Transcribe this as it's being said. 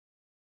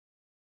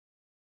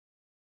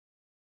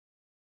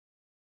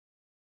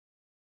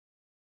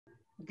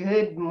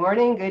Good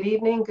morning, good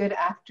evening, good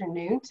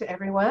afternoon to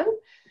everyone.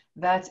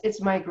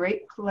 It's my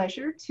great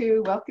pleasure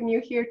to welcome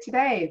you here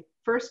today.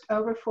 First,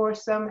 over for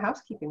some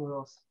housekeeping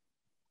rules.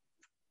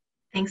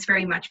 Thanks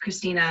very much,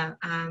 Kristina.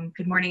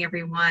 Good morning,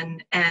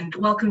 everyone, and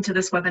welcome to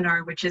this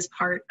webinar, which is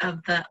part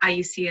of the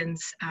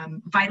IUCN's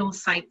Vital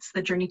Sites,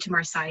 the Journey to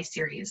Marseille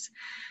series.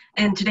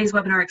 And today's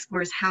webinar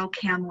explores how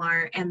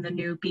CCAMLR and the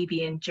new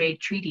BB&J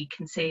Treaty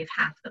can save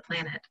half the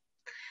planet.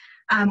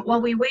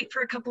 While we wait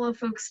for a couple of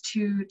folks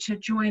to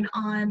join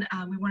on,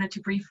 we wanted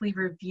to briefly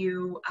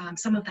review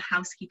some of the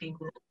housekeeping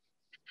rules.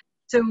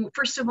 So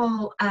first of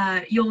all,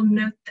 I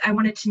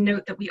wanted to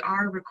note that we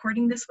are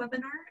recording this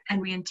webinar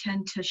and we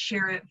intend to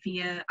share it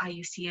via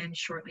IUCN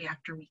shortly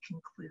after we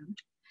conclude.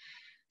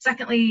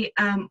 Secondly,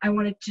 I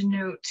wanted to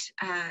note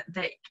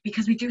that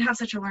because we do have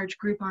such a large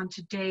group on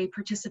today,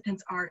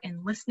 participants are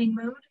in listening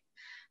mode.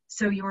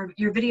 So your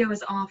video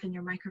is off and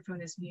your microphone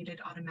is muted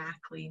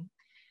automatically.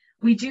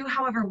 We do,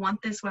 however, want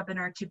this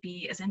webinar to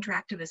be as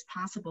interactive as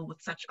possible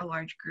with such a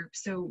large group.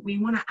 So we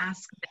want to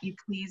ask that you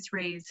please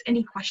raise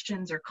any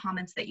questions or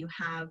comments that you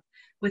have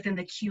within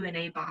the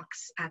Q&A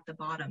box at the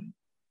bottom.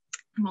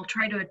 And we'll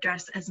try to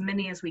address as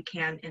many as we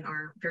can in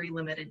our very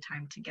limited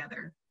time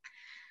together.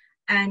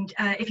 And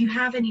if you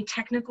have any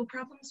technical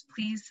problems,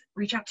 please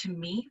reach out to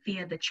me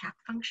via the chat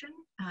function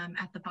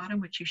at the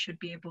bottom, which you should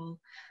be able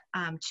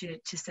to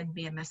send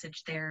me a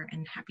message there,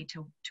 and happy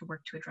to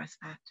work to address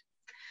that.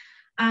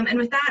 And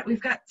with that,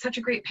 we've got such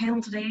a great panel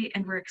today,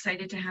 and we're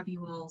excited to have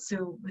you all.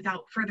 So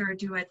without further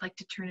ado, I'd like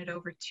to turn it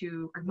over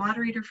to our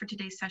moderator for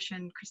today's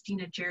session,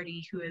 Kristina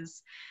Gjerde, who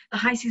is the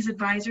High Seas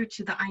Advisor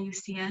to the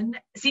IUCN,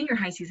 Senior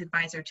High Seas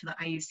Advisor to the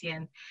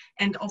IUCN,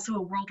 and also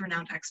a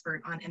world-renowned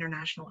expert on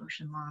international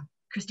ocean law.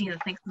 Kristina,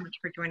 thanks so much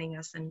for joining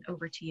us, and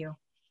over to you.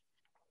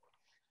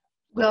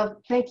 Well,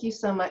 thank you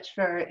so much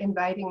for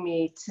inviting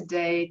me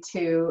today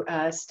to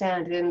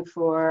stand in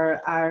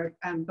for our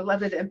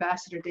beloved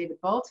Ambassador David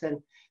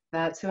Bolton,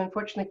 who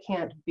unfortunately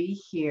can't be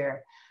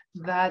here.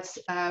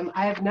 I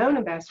have known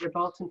Ambassador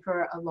Bolton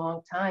for a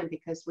long time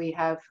because we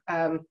have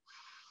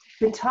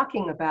been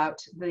talking about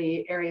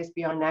the areas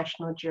beyond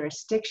national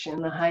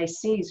jurisdiction, the high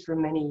seas, for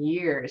many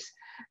years.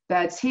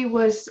 He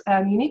was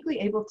uniquely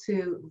able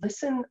to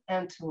listen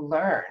and to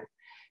learn.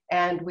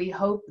 And we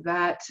hope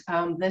that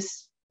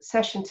this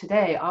session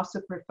today also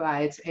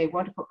provides a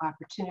wonderful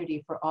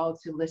opportunity for all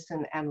to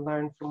listen and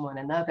learn from one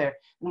another.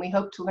 And we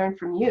hope to learn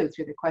from you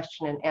through the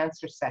question and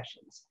answer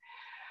sessions.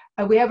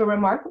 We have a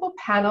remarkable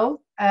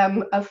panel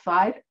of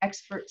 5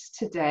 experts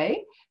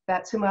today.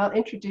 That's whom I'll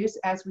introduce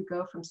as we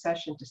go from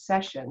session to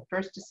session.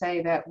 First, to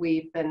say that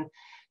we've been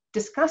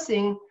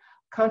discussing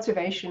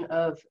conservation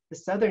of the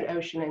Southern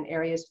Ocean and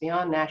areas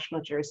beyond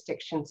national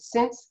jurisdiction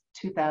since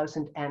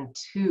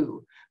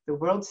 2002. The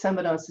World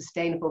Summit on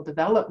Sustainable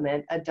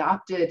Development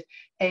adopted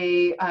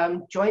a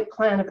joint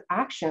plan of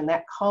action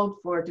that called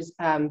for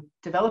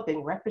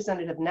developing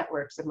representative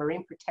networks of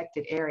marine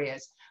protected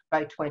areas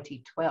by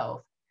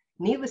 2012.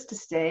 Needless to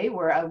say,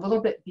 we're a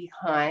little bit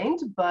behind,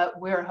 but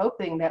we're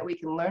hoping that we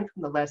can learn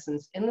from the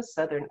lessons in the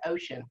Southern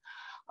Ocean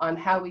on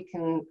how we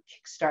can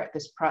kickstart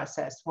this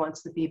process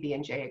once the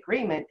BB&J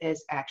agreement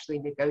is actually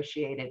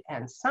negotiated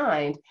and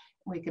signed.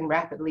 We can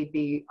rapidly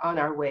be on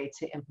our way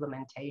to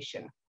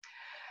implementation.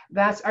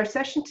 Our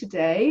session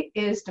today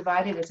is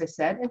divided, as I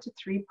said, into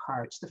 3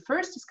 parts. The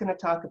first is going to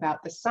talk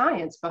about the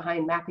science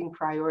behind mapping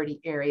priority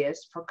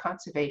areas for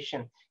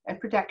conservation and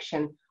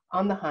protection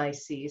on the high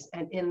seas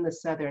and in the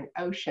Southern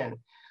Ocean.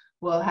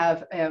 We'll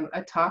have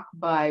a talk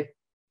by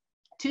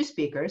 2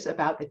 speakers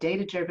about the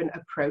data-driven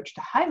approach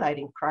to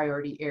highlighting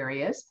priority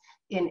areas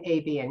in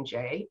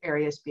AB&J,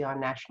 areas beyond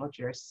national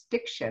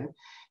jurisdiction.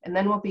 And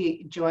then we'll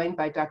be joined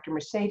by Dr.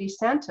 Mercedes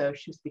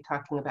Santos, who's be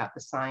talking about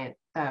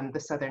the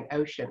Southern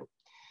Ocean.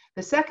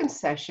 The second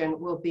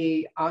session will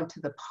be onto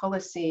the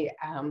policy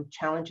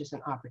challenges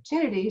and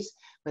opportunities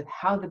with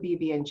how the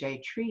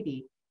BB&J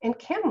Treaty and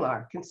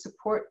CCAMLR can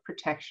support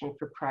protection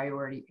for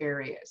priority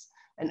areas,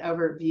 an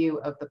overview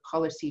of the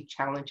policy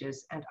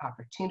challenges and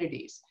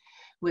opportunities,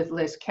 with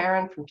Liz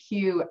Caron from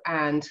Pew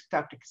and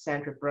Dr.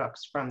 Cassandra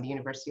Brooks from the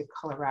University of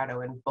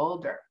Colorado in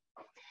Boulder.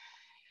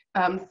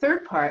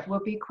 Third part will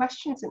be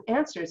questions and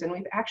answers, and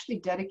we've actually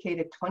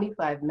dedicated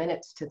 25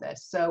 minutes to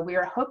this. So we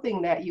are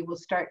hoping that you will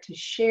start to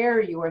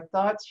share your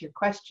thoughts, your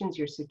questions,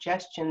 your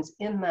suggestions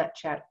in that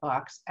chat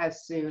box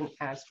as soon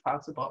as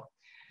possible.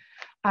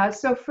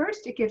 So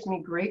first, it gives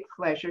me great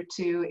pleasure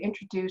to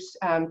introduce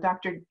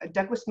Dr.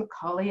 Douglas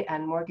McCauley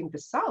and Morgan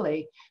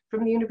Visali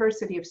from the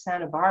University of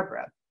Santa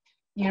Barbara,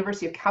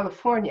 University of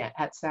California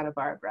at Santa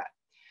Barbara.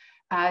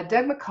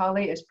 Doug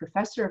McCauley is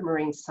Professor of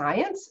Marine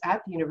Science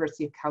at the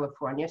University of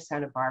California,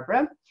 Santa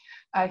Barbara.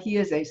 He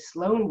is a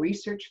Sloan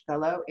Research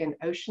Fellow in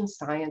Ocean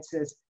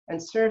Sciences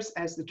and serves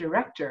as the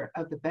Director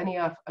of the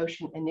Benioff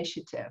Ocean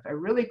Initiative, a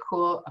really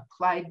cool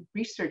applied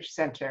research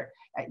center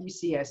at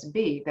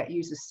UCSB that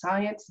uses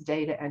science,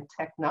 data, and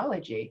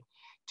technology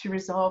to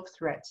resolve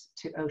threats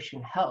to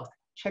ocean health.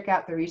 Check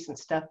out the recent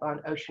stuff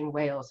on ocean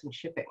whales and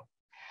shipping.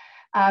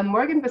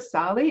 Morgan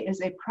Vasali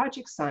is a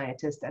project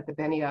scientist at the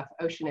Benioff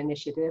Ocean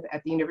Initiative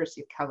at the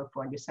University of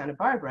California, Santa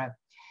Barbara.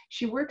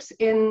 She works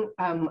in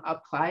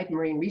applied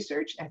marine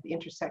research at the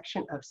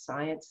intersection of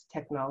science,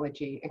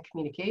 technology, and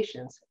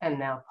communications, and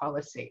now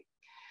policy.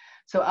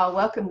 So I'll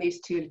welcome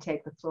these two to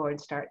take the floor and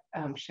start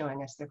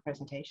showing us their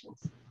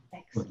presentations.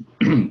 Thanks.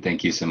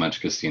 Thank you so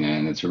much, Kristina,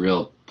 and it's a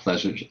real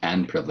pleasure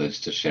and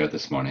privilege to share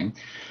this morning.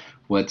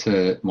 What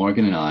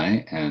Morgan and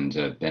I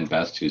and Ben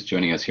Best, who's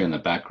joining us here in the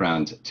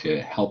background to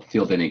help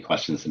field any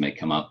questions that may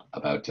come up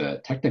about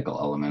technical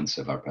elements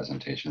of our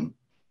presentation,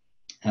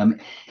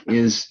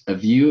 is a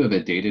view of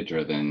a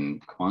data-driven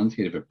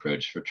quantitative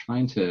approach for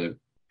trying to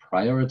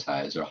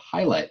prioritize or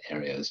highlight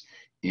areas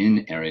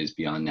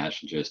beyond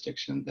national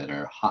jurisdiction that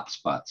are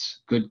hotspots,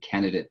 good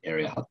candidate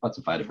area, hotspots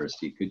of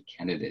biodiversity, good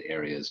candidate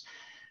areas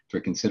for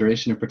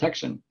consideration of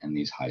protection in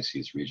these high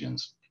seas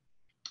regions.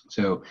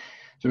 So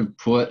sort of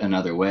put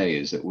another way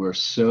is that we're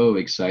so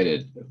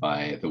excited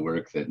by the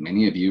work that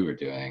many of you are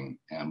doing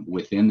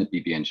within the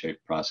BBNJ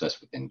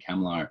process, within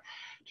CCAMLR, to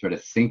try to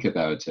think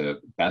about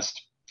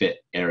best fit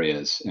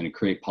areas and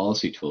create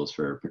policy tools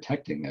for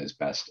protecting those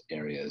best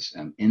areas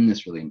in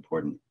this really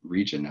important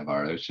region of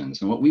our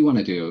oceans. And what we want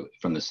to do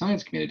from the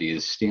science community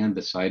is stand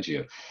beside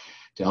you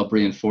to help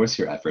reinforce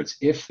your efforts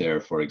if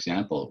there, for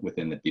example,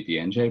 within the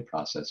BBNJ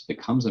process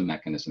becomes a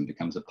mechanism,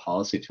 becomes a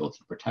policy tool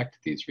to protect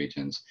these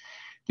regions,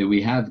 that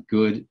we have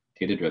good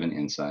data-driven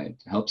insight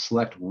to help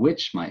select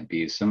which might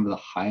be some of the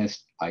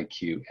highest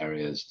IQ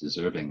areas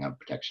deserving of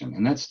protection.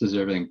 And that's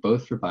deserving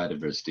both for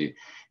biodiversity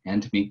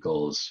and to meet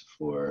goals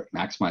for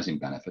maximizing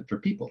benefit for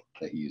people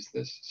that use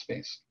this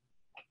space.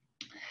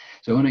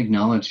 So I want to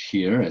acknowledge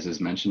here, as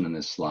is mentioned in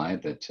this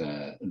slide, that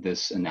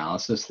this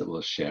analysis that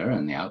we'll share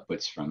and the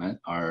outputs from it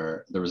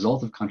are the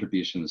result of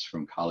contributions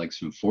from colleagues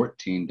from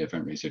 14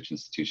 different research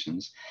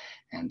institutions,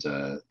 and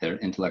their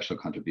intellectual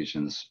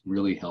contributions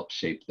really help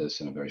shape this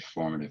in a very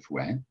formative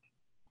way.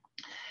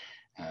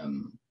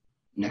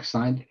 Next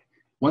slide.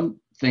 One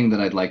thing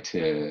that I'd like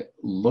to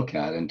look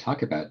at and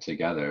talk about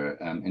together,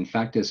 in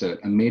fact, is a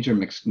major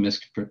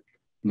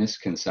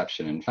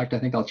misconception. In fact, I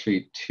think I'll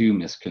treat two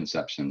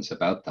misconceptions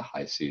about the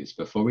high seas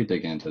before we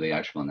dig into the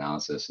actual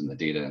analysis and the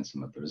data and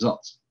some of the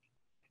results.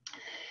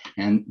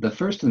 And the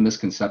first of the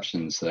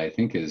misconceptions that I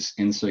think is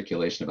in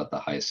circulation about the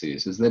high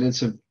seas is that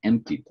it's an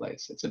empty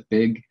place. It's a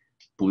big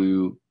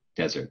blue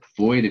desert,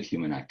 void of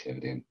human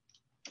activity.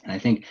 And I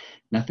think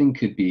nothing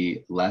could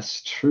be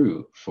less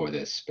true for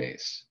this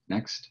space.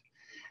 Next.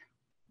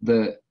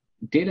 The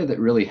data that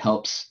really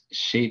helps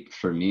shape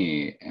for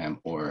me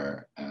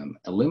or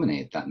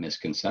eliminate that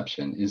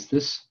misconception is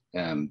this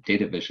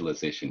data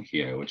visualization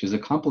here, which is a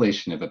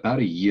compilation of about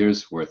a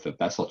year's worth of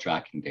vessel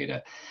tracking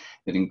data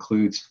that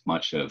includes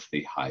much of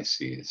the high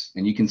seas.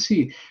 And you can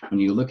see when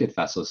you look at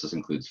vessels, this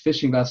includes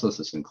fishing vessels,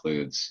 this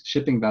includes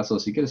shipping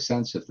vessels, you get a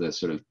sense of the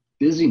sort of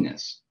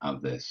busyness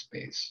of this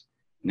space.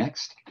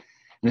 Next.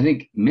 And I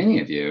think many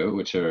of you,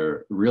 which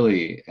are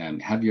really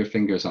have your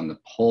fingers on the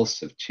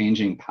pulse of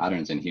changing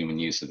patterns in human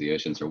use of the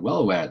oceans, are well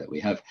aware that we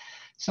have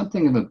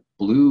something of a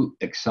blue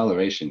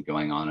acceleration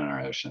going on in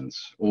our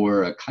oceans,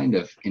 or a kind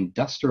of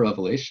industrial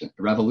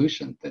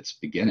revolution that's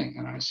beginning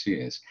in our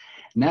seas.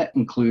 And that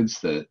includes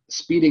the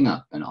speeding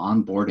up and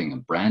onboarding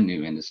of brand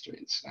new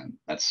industries. And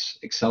that's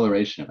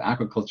acceleration of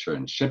agriculture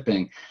and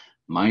shipping,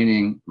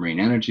 mining, marine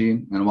energy.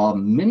 And while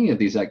many of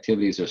these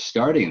activities are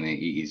starting in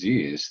the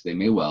EEZs, they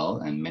may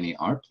well, and many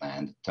are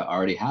planned, to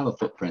already have a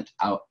footprint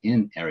out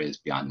in areas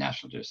beyond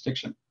national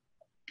jurisdiction.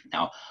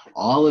 Now,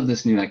 all of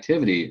this new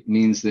activity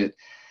means that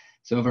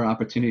some of our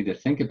opportunity to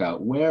think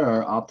about where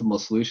our optimal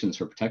solutions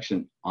for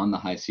protection on the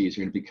high seas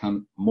are going to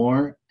become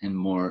more and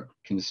more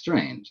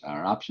constrained.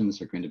 Our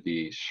options are going to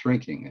be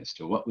shrinking as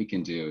to what we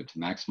can do to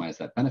maximize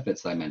that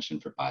benefits that I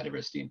mentioned for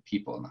biodiversity and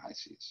people in the high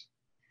seas.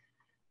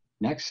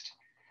 Next.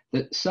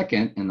 The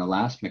second and the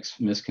last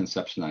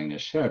misconception I'm going to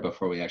share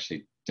before we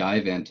actually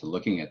dive into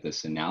looking at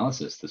this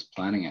analysis, this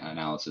planning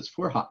analysis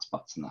for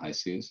hotspots in the high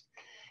seas,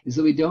 is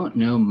that we don't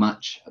know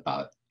much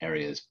about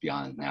areas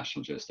beyond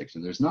national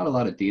jurisdiction. There's not a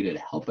lot of data to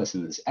help us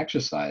in this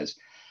exercise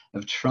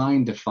of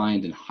trying to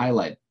find and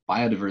highlight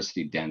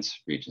biodiversity dense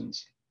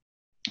regions.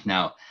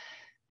 Now,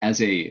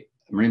 as a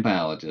marine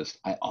biologist,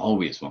 I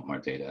always want more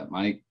data.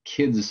 My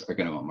kids are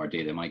going to want more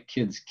data. My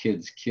kids'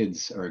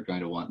 are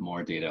going to want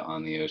more data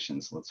on the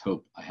oceans. Let's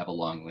hope I have a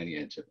long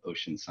lineage of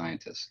ocean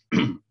scientists.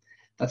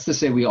 That's to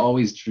say we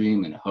always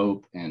dream and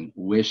hope and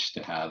wish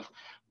to have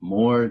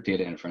more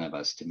data in front of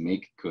us to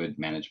make good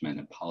management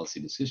and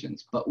policy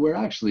decisions. But we're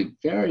actually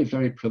very,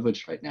 very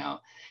privileged right now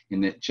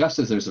in that just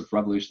as there's a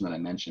revolution that I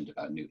mentioned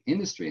about new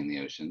industry in the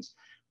oceans,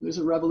 there's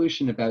a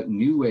revolution about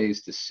new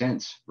ways to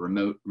sense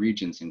remote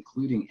regions,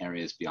 including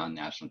areas beyond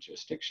national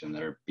jurisdiction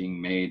that are being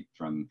made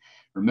from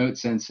remote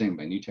sensing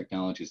by new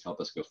technologies to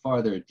help us go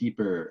farther,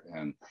 deeper,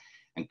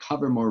 and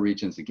cover more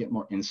regions and get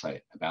more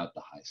insight about the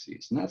high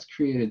seas. And that's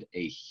created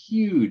a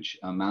huge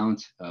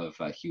amount of,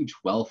 a huge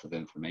wealth of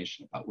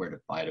information about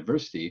where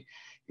biodiversity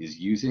is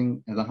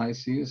using the high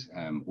seas,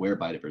 where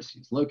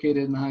biodiversity is located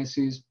in the high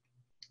seas,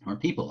 where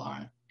people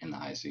are in the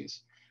high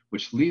seas,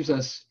 which leaves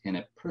us in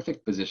a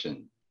perfect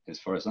position, as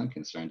far as I'm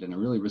concerned, in a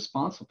really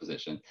responsible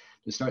position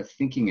to start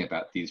thinking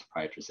about these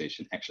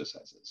prioritization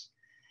exercises.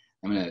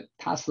 I'm going to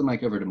pass the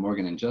mic over to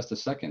Morgan in just a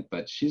second,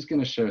 but she's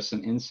going to share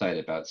some insight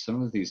about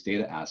some of these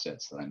data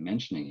assets that I'm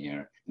mentioning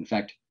here. In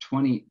fact,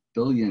 20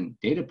 billion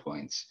data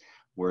points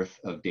worth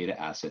of data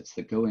assets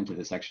that go into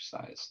this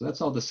exercise. So that's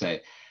all to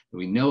say that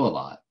we know a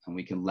lot and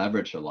we can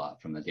leverage a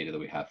lot from the data that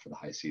we have for the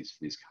high seas for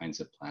these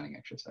kinds of planning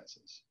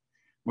exercises.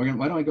 Morgan,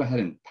 why don't I go ahead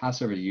and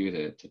pass over to you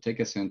to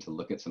take us in to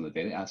look at some of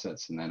the data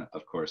assets, and then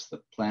of course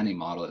the planning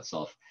model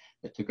itself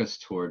that took us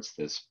towards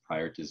this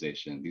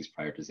prioritization, these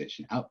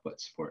prioritization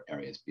outputs for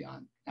areas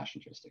beyond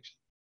national jurisdiction.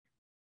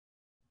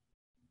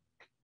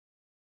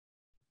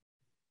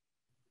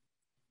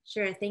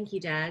 Sure, thank you,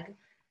 Doug.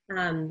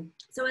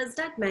 So as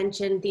Doug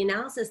mentioned, the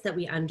analysis that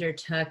we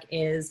undertook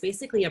is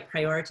basically a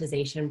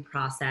prioritization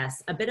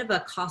process, a bit of a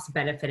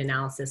cost-benefit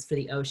analysis for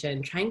the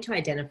ocean, trying to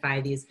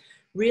identify these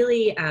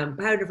really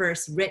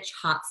biodiverse, rich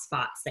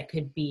hotspots that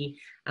could be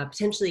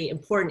potentially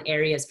important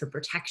areas for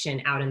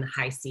protection out in the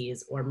high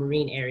seas or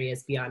marine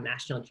areas beyond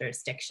national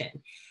jurisdiction.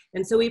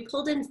 And so we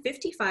pulled in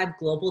 55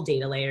 global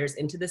data layers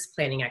into this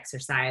planning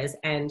exercise,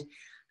 and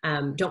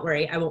don't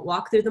worry, I won't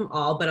walk through them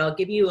all, but I'll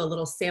give you a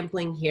little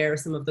sampling here of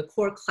some of the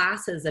core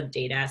classes of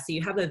data so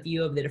you have a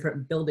view of the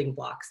different building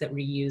blocks that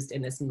we used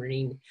in this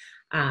marine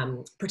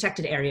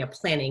protected area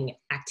planning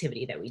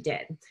activity that we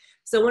did.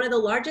 So one of the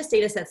largest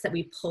data sets that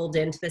we pulled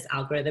into this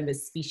algorithm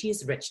is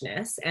species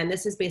richness, and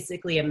this is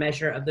basically a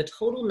measure of the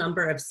total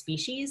number of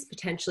species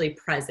potentially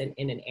present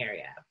in an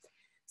area.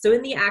 So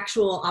in the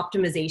actual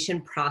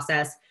optimization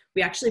process,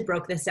 we actually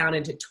broke this down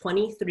into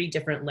 23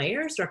 different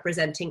layers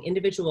representing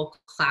individual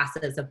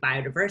classes of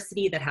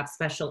biodiversity that have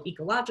special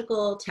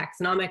ecological,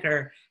 taxonomic,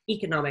 or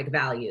economic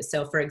value.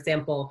 So for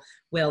example,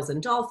 whales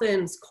and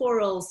dolphins,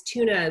 corals,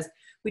 tunas,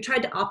 we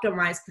tried to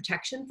optimize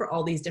protection for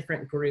all these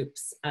different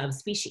groups of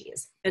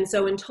species. And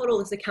so in total,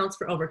 this accounts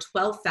for over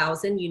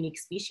 12,000 unique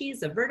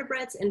species of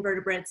vertebrates,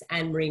 invertebrates,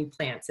 and marine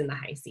plants in the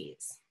high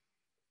seas.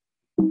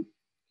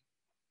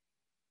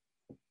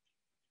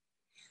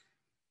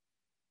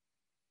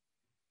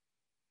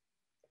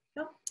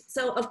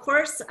 So of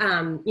course,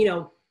 you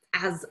know,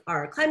 as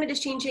our climate is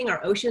changing,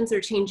 our oceans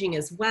are changing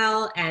as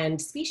well, and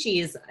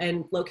species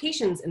and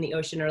locations in the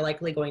ocean are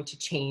likely going to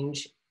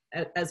change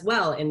as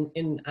well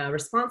in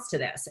response to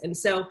this. And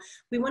so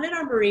we wanted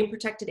our marine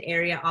protected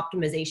area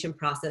optimization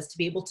process to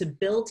be able to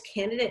build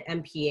candidate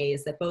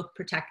MPAs that both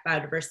protect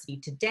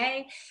biodiversity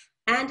today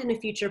and in the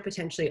future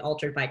potentially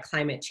altered by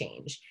climate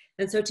change.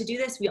 And so to do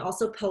this, we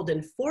also pulled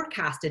in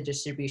forecasted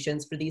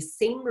distributions for these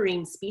same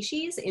marine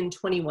species in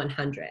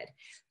 2100.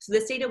 So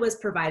this data was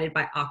provided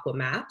by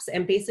Aquamaps,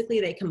 and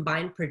basically they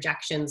combine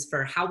projections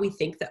for how we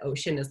think the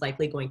ocean is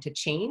likely going to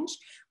change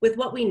with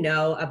what we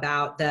know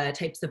about the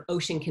types of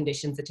ocean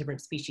conditions that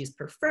different species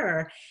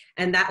prefer.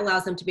 And that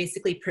allows them to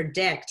basically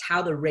predict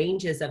how the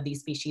ranges of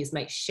these species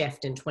might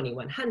shift in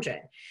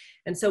 2100.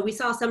 And so we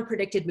saw some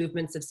predicted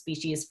movements of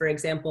species, for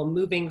example,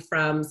 moving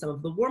from some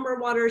of the warmer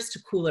waters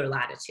to cooler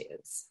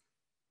latitudes.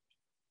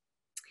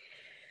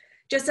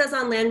 Just as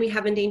on land we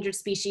have endangered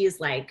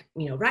species like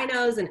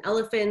rhinos and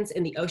elephants,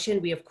 in the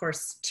ocean we of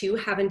course too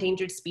have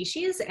endangered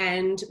species,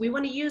 and we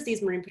want to use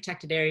these marine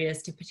protected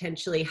areas to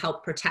potentially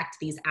help protect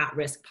these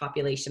at-risk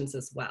populations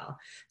as well.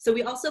 So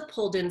we also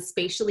pulled in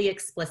spatially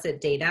explicit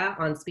data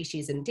on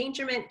species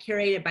endangerment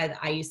curated by the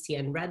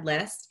IUCN Red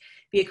List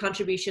via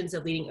contributions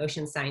of leading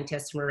ocean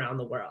scientists from around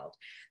the world.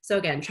 So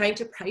again, trying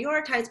to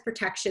prioritize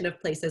protection of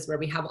places where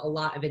we have a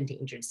lot of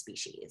endangered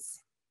species,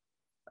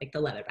 like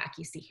the leatherback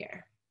you see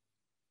here.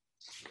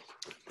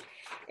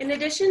 In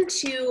addition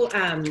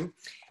to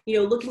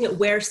looking at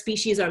where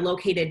species are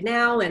located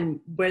now and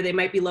where they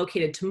might be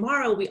located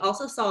tomorrow, we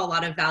also saw a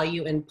lot of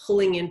value in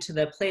pulling into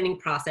the planning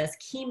process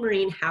key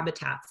marine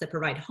habitats that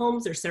provide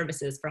homes or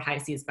services for high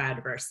seas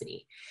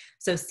biodiversity.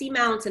 So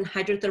seamounts and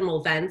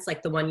hydrothermal vents,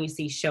 like the one you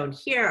see shown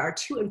here, are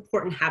two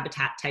important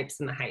habitat types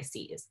in the high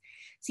seas.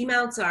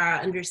 Seamounts are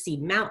undersea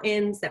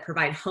mountains that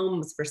provide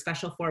homes for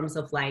special forms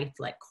of life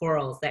like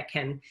corals that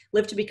can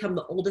live to become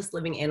the oldest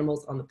living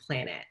animals on the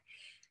planet.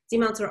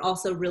 Seamounts are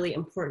also really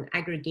important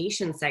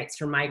aggregation sites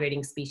for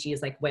migrating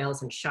species like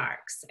whales and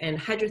sharks. And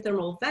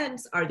hydrothermal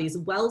vents are these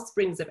well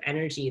springs of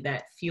energy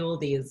that fuel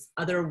these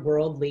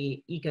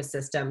otherworldly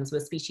ecosystems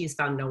with species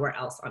found nowhere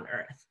else on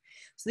Earth.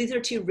 So these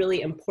are two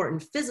really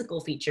important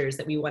physical features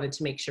that we wanted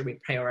to make sure we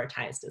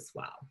prioritized as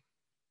well.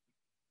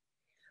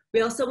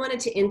 We also wanted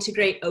to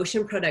integrate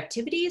ocean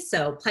productivity,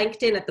 so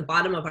plankton at the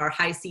bottom of our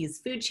high seas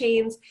food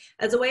chains,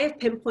 as a way of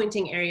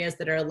pinpointing areas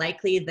that are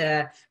likely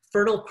the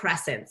fertile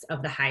crescents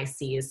of the high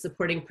seas,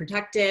 supporting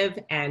productive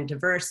and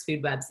diverse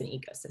food webs and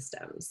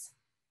ecosystems.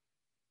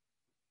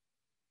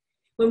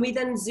 When we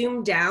then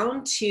zoomed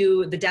down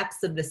to the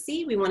depths of the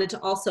sea, we wanted to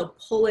also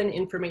pull in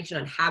information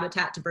on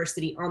habitat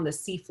diversity on the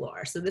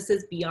seafloor. So this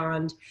is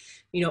beyond,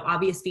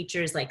 obvious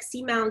features like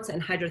seamounts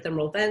and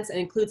hydrothermal vents, and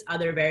includes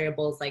other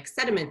variables like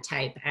sediment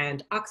type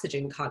and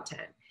oxygen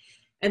content.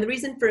 And the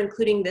reason for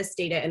including this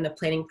data in the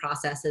planning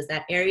process is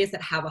that areas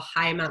that have a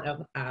high amount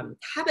of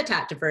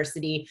habitat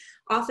diversity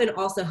often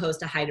also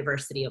host a high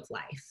diversity of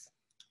life.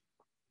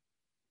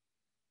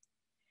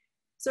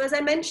 So as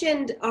I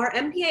mentioned, our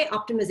MPA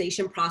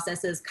optimization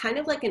process is kind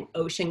of like an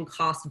ocean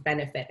cost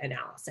benefit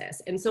analysis.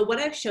 And so what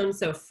I've shown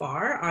so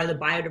far are the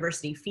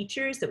biodiversity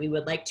features that we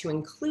would like to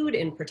include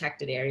in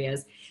protected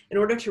areas in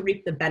order to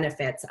reap the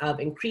benefits of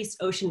increased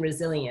ocean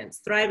resilience,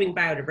 thriving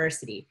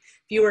biodiversity,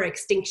 fewer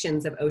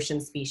extinctions of ocean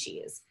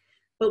species.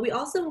 But we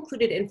also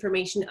included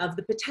information of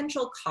the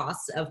potential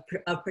costs of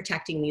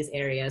protecting these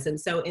areas. And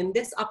so in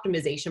this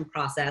optimization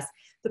process,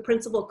 the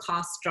principal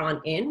cost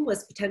drawn in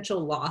was potential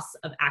loss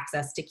of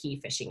access to key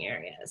fishing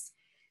areas.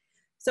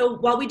 So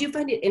while we do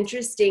find it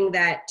interesting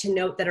to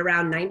note that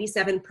around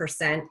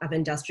 97% of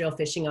industrial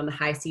fishing on the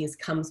high seas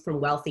comes from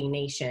wealthy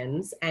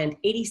nations, and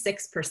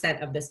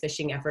 86% of this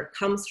fishing effort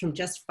comes from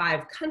just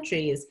 5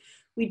 countries,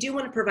 we do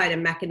want to provide a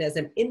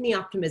mechanism in the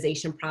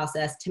optimization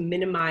process to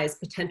minimize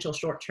potential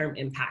short-term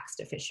impacts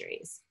to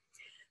fisheries.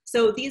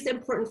 So these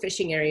important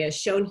fishing areas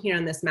shown here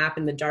on this map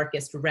in the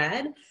darkest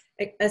red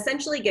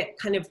essentially get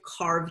kind of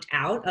carved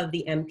out of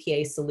the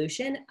MPA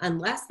solution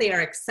unless they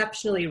are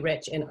exceptionally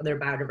rich in other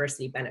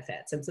biodiversity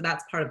benefits. And so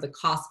that's part of the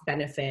cost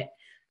benefit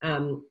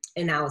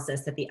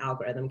analysis that the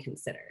algorithm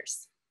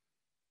considers.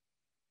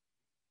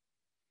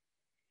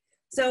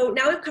 So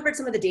now we've covered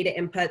some of the data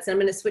inputs, and I'm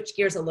going to switch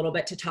gears a little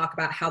bit to talk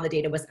about how the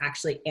data was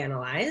actually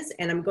analyzed.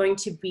 And I'm going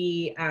to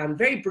be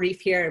very brief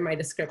here in my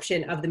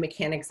description of the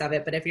mechanics of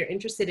it, but if you're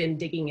interested in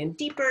digging in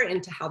deeper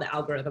into how the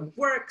algorithm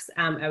works,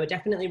 I would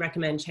definitely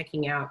recommend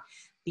checking out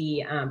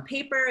the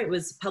paper. It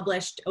was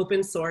published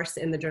open source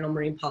in the journal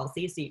Marine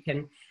Policy, so you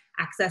can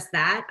access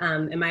that.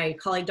 And my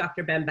colleague,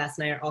 Dr. Ben Best,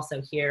 and I are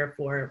also here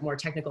for more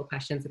technical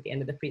questions at the end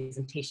of the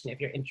presentation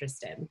if you're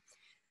interested.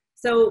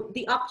 So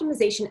the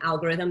optimization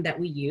algorithm that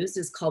we used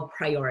is called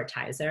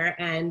Prioritizer,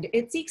 and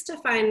it seeks to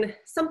find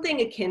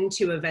something akin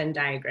to a Venn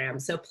diagram.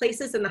 So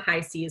places in the high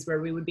seas where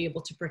we would be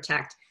able to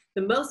protect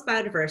the most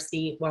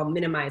biodiversity while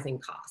minimizing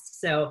costs.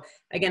 So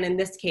again, in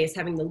this case,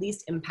 having the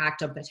least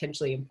impact on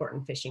potentially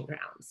important fishing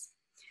grounds.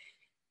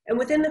 And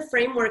within the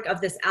framework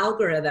of this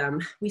algorithm,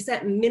 we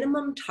set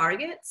minimum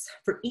targets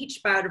for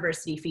each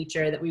biodiversity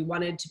feature that we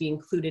wanted to be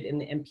included in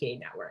the MPA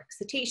network.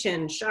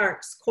 Cetaceans,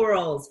 sharks,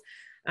 corals,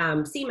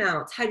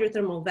 seamounts,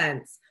 hydrothermal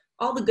vents,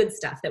 all the good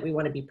stuff that we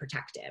want to be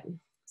protected.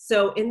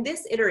 So in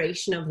this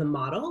iteration of the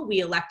model, we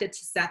elected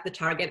to set the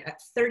target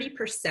at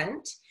 30%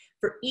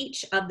 for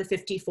each of the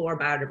 54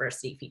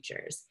 biodiversity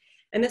features.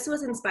 And this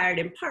was inspired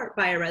in part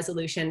by a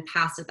resolution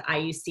passed at the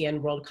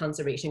IUCN World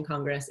Conservation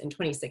Congress in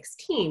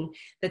 2016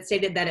 that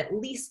stated that at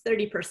least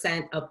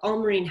 30% of all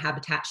marine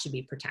habitat should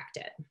be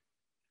protected.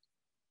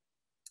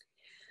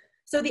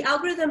 So the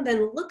algorithm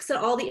then looks at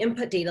all the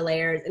input data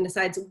layers and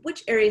decides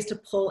which areas to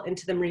pull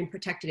into the marine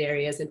protected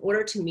areas in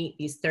order to meet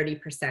these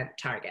 30%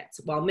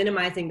 targets while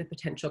minimizing the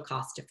potential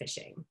cost to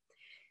fishing.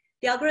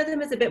 The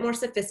algorithm is a bit more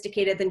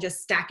sophisticated than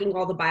just stacking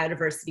all the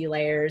biodiversity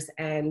layers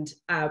and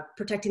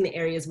protecting the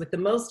areas with the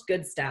most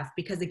good stuff,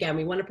 because again,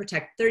 we want to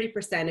protect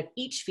 30% of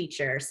each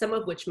feature, some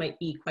of which might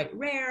be quite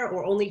rare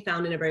or only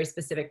found in a very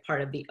specific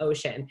part of the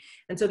ocean.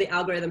 And so the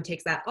algorithm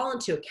takes that all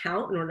into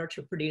account in order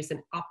to produce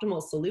an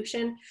optimal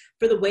solution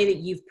for the way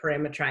that you've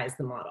parameterized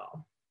the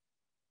model.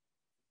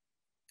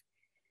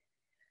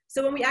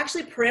 So when we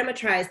actually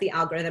parameterize the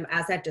algorithm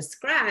as I've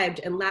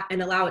described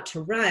and allow it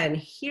to run,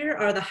 here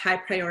are the high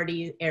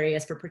priority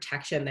areas for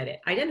protection that it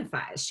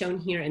identifies, shown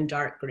here in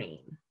dark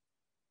green.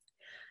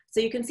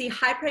 So you can see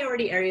high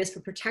priority areas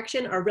for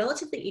protection are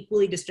relatively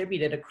equally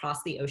distributed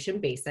across the ocean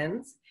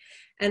basins.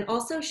 And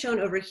also shown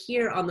over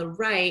here on the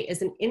right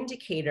is an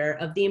indicator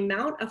of the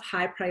amount of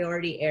high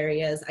priority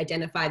areas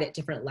identified at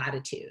different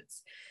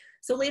latitudes.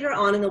 So later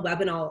on in the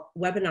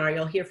webinar,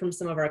 you'll hear from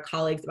some of our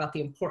colleagues about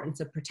the importance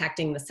of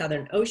protecting the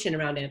Southern Ocean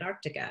around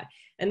Antarctica.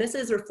 And this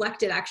is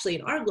reflected actually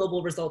in our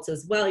global results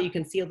as well. You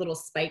can see a little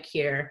spike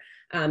here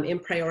in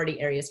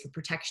priority areas for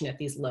protection at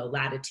these low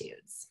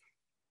latitudes.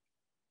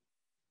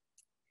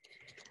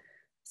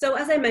 So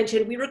as I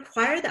mentioned, we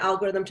require the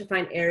algorithm to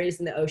find areas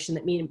in the ocean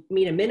that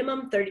meet a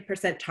minimum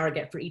 30%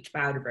 target for each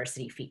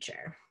biodiversity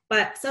feature.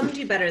 But some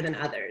do better than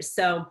others.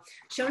 So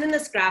shown in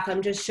this graph,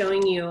 I'm just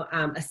showing you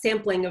a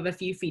sampling of a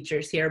few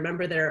features here.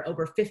 Remember, there are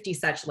over 50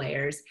 such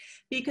layers.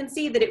 But you can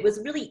see that it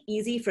was really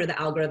easy for the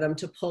algorithm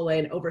to pull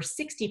in over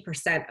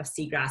 60% of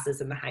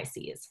seagrasses in the high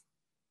seas.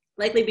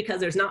 Likely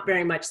because there's not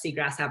very much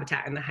seagrass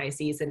habitat in the high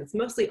seas, and it's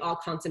mostly all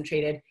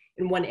concentrated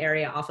in one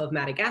area off of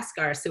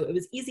Madagascar. So it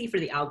was easy for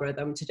the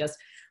algorithm to just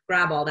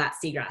grab all that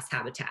seagrass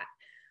habitat.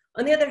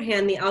 On the other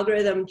hand, the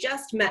algorithm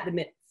just met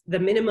the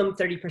minimum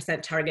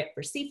 30% target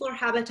for seafloor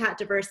habitat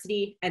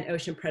diversity and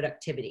ocean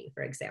productivity,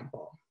 for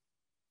example.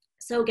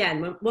 So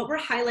again, what we're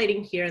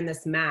highlighting here in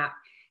this map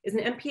is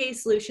an MPA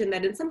solution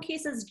that in some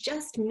cases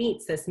just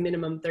meets this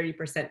minimum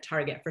 30%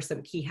 target for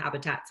some key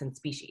habitats and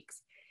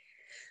species.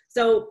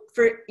 So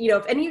for,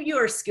 if any of you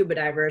are scuba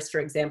divers, for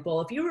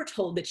example, if you were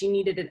told that you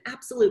needed an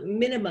absolute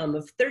minimum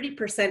of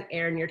 30%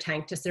 air in your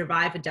tank to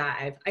survive a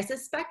dive, I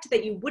suspect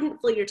that you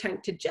wouldn't fill your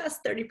tank to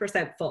just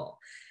 30% full,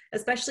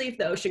 especially if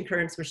the ocean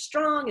currents were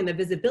strong and the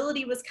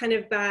visibility was kind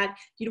of bad.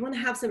 You'd want to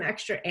have some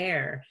extra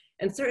air.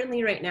 And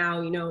certainly right now,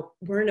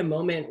 we're in a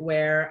moment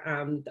where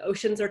the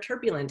oceans are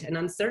turbulent and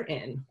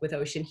uncertain with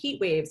ocean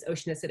heat waves,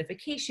 ocean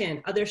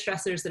acidification, other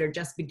stressors that are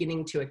just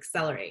beginning to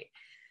accelerate.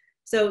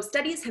 So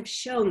studies have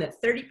shown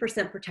that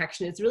 30%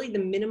 protection is really the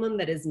minimum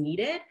that is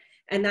needed,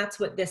 and that's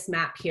what this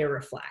map here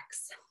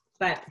reflects.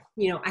 But,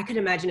 I could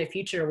imagine a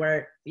future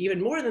where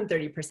even more than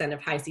 30%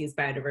 of high seas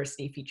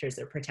biodiversity features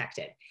are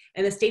protected.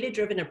 And this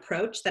data-driven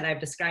approach that I've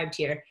described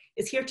here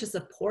is here to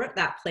support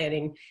that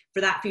planning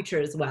for that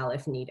future as well,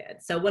 if needed.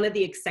 So one of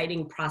the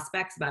exciting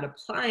prospects about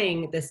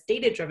applying this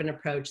data-driven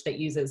approach that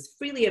uses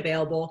freely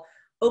available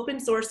open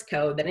source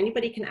code that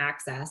anybody can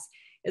access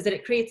is that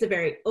it creates a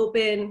very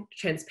open,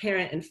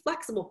 transparent, and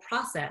flexible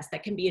process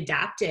that can be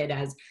adapted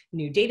as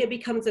new data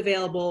becomes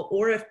available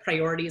or if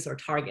priorities or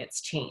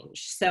targets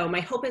change. So my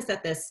hope is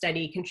that this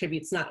study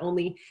contributes not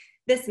only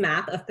this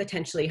map of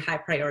potentially high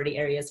priority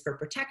areas for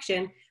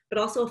protection, but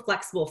also a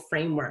flexible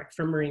framework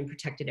for marine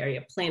protected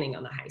area planning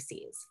on the high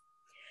seas.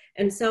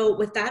 And so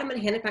with that, I'm going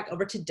to hand it back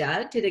over to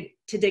Doug to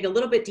dig a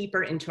little bit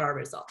deeper into our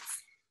results.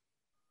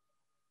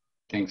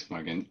 Thanks,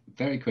 Morgan.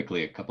 Very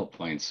quickly, a couple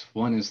points.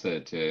 One is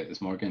that, as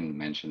Morgan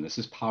mentioned, this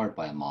is powered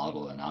by a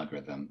model, an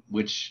algorithm,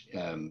 which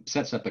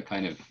sets up a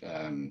kind of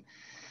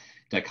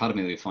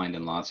dichotomy that we find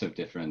in lots of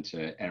different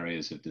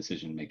areas of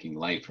decision-making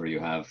life, where you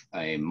have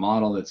a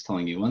model that's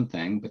telling you one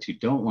thing, but you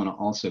don't want to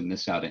also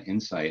miss out on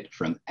insight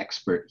from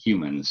expert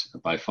humans,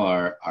 by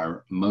far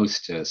our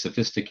most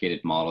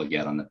sophisticated model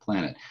yet on the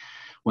planet.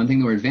 One thing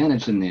that we're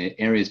advantaged in the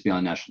areas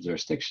beyond national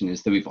jurisdiction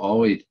is that we've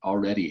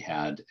already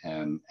had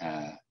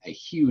a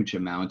huge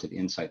amount of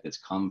insight that's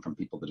come from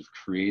people that have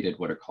created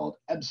what are called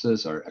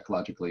EBSAs, or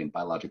ecologically and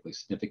biologically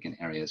significant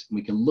areas. And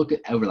we can look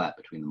at overlap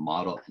between the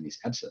model and these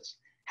EBSAs.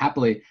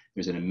 Happily,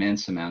 there's an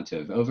immense amount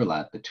of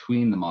overlap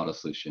between the model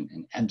solution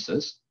and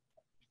EBSAs.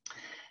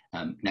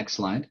 Next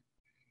slide.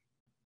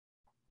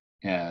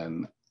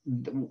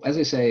 As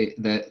I say,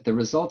 the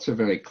results are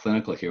very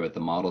clinical here with the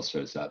model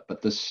shows up, but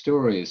the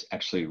stories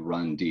actually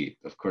run deep.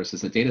 Of course,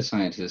 as a data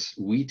scientist,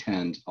 we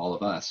tend, all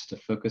of us, to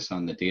focus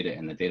on the data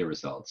and the data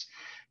results.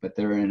 But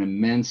there are an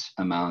immense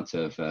amount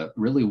of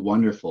really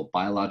wonderful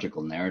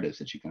biological narratives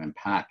that you can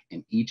unpack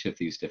in each of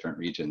these different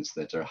regions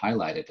that are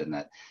highlighted in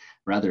that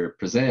rather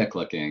prosaic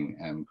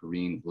looking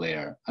green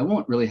layer. I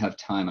won't really have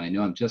time. I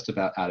know I'm just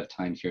about out of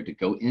time here to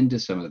go into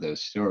some of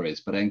those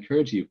stories, but I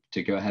encourage you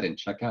to go ahead and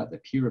check out the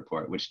Pew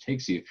report, which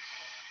takes you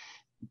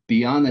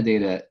beyond the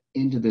data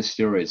into the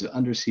stories of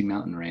undersea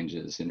mountain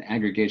ranges and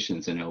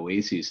aggregations and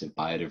oases of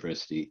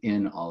biodiversity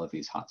in all of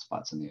these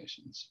hotspots in the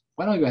oceans.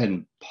 Why don't I go ahead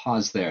and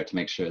pause there to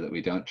make sure that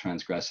we don't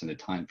transgress into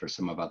time for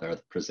some of our other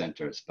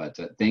presenters. But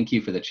thank you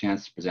for the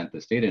chance to present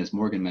this data. As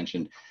Morgan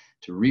mentioned,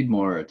 to read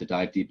more or to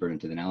dive deeper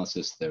into the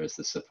analysis, there is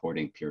the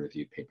supporting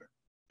peer-reviewed paper.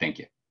 Thank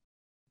you.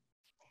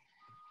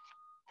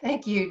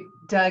 Thank you,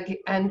 Doug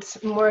and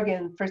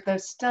Morgan, for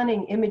those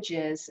stunning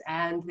images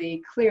and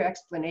the clear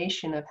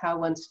explanation of how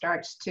one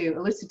starts to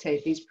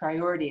elucidate these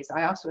priorities.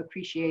 I also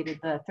appreciated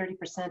the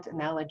 30%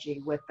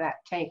 analogy with that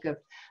tank of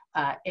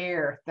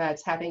air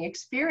that's having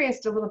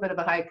experienced a little bit of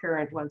a high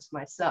current once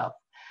myself.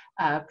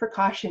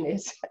 Precaution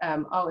is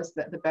always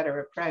the better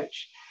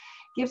approach.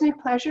 Gives me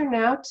pleasure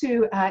now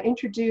to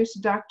introduce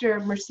Dr.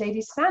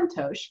 Mercedes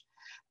Santos,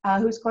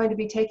 who's going to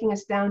be taking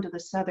us down to the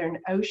Southern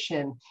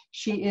Ocean.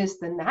 She is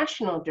the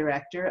National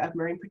Director of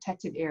Marine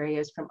Protected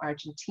Areas from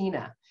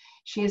Argentina.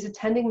 She is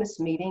attending this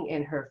meeting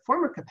in her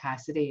former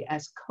capacity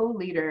as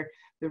co-leader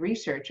the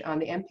research on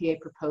the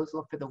MPA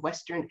proposal for the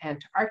Western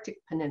Antarctic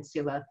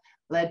Peninsula,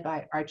 led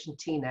by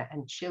Argentina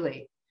and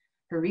Chile.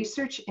 Her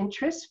research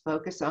interests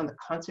focus on the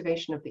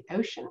conservation of the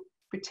ocean,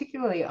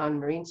 particularly on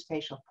marine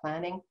spatial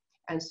planning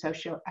and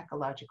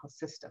socio-ecological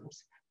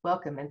systems.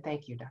 Welcome and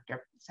thank you,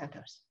 Dr.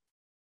 Santos.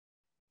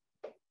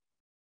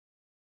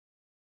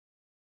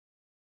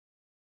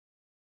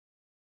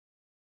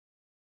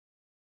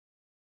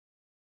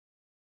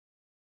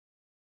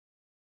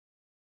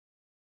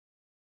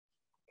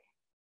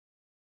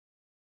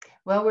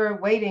 While we're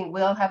waiting,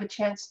 we'll have a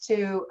chance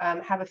to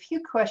have a few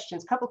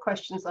questions, couple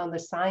questions on the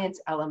science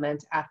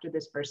element after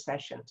this first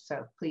session.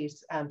 So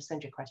please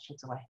send your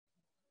questions away.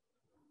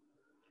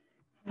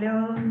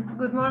 Hello,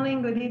 good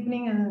morning, good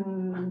evening,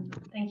 and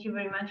thank you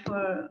very much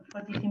for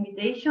this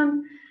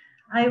invitation.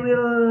 I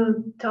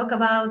will talk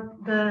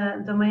about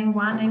the Domain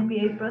 1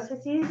 MPA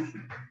processes.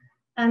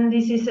 And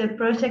this is a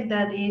project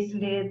that is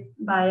led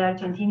by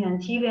Argentina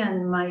and Chile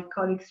and my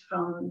colleagues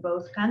from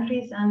both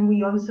countries. And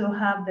we also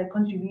have the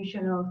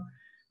contribution of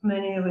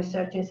many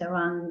researchers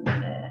around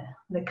the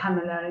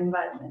CCAMLR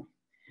environment.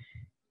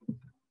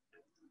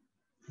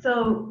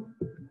 So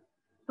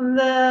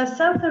the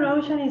Southern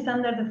Ocean is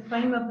under the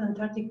frame of the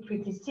Antarctic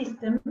Treaty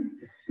System.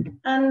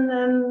 And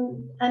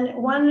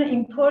one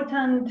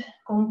important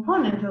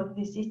component of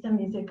this system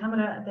is the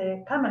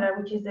CCAMLR,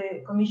 which is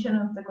the Commission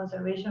of the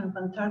Conservation of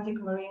Antarctic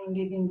Marine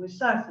Living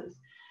Resources,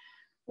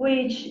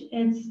 which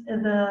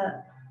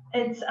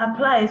it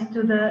applies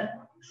to the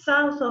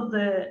south of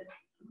the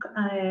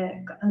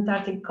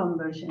Antarctic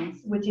convergence,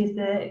 which is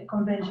the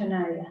convention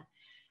area.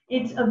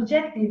 Its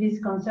objective is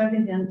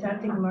conserving the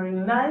Antarctic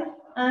marine life,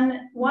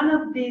 and one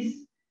of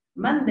these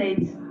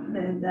mandates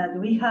that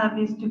we have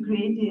is to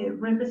create a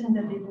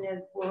representative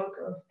network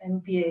of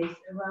MPAs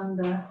around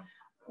the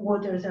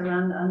waters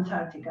around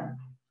Antarctica.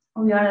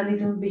 We are a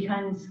little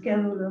behind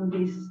schedule on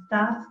this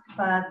task,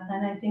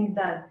 and I think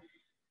that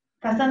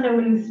Cassandra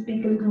will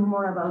speak a little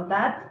more about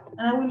that.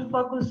 And I will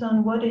focus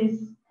on what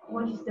is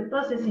the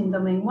process in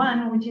domain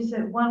 1, which is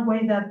one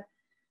way that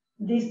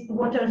these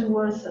waters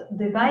was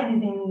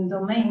divided in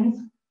domains.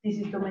 This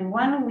is domain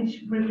 1,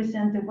 which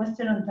represents the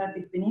Western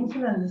Antarctic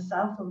Peninsula and the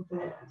south of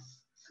the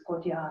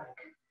Scotia Arc.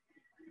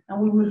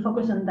 And we will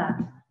focus on that.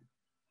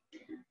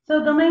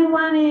 So domain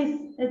 1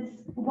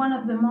 it's one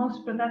of the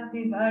most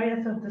productive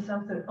areas of the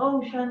Southern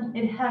Ocean.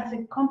 It has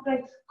a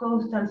complex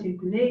coastal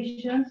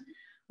circulations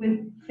with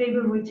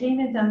favorable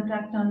retainment and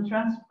plankton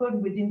transport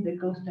within the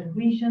coastal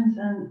regions.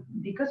 And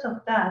because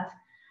of that,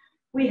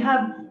 we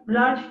have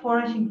large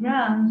foraging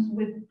grounds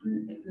with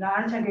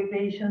large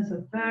aggregations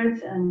of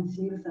birds and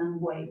seals and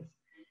whales.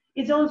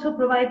 It also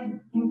provides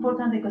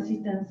important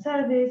ecosystem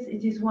service.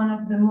 It is one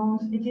of the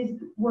most, it is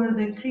where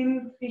the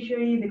krill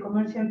fishery, the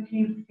commercial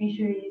krill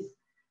fishery is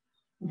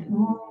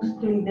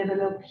mostly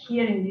developed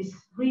here in this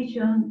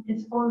region.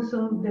 It's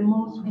also the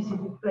most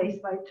visited place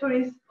by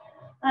tourists,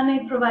 and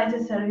it provides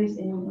a service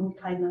in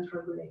climate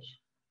regulation.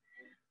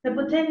 The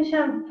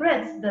potential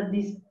threats that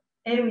this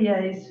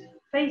area is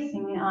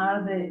facing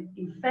are the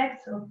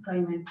effects of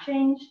climate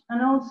change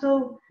and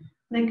also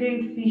the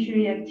krill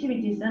fishery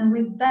activities. And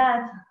with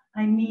that,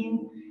 I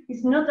mean,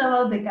 it's not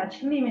about the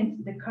catch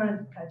limits, the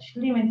current catch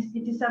limits,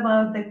 it is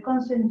about the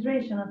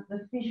concentration of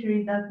the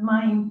fishery that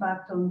might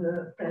impact on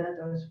the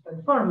predator's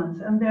performance.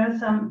 And there are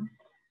some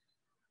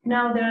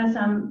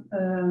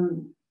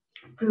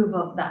proof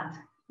of that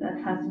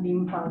has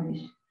been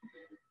published.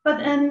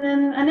 But an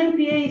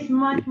MPA is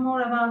much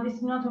more about,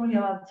 it's not only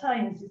about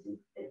science,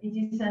 it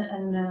is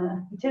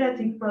an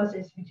iterative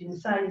process between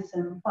science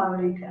and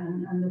public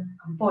and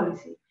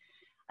policy.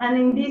 And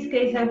in this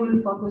case, I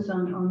will focus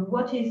on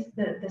what is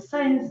the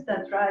science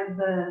that drives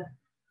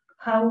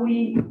how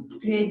we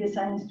create the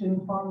science to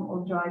inform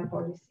or drive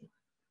policy.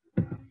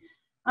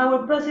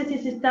 Our process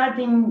is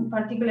starting,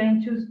 particularly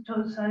in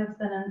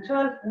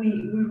 2012,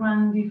 we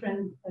run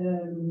different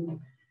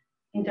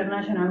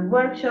international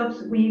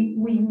workshops. We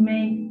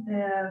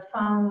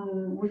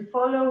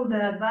follow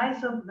the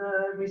advice of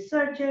the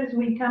researchers.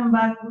 We come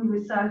back with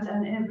results,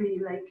 and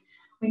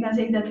we can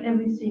say that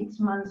every 6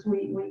 months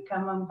we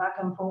come back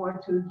and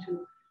forward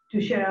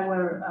to share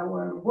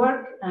our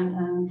work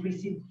and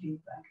receive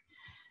feedback.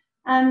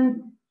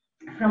 And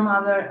from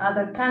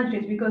other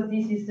countries, because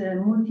this is a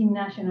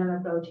multinational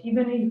approach.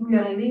 Even if we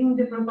are leading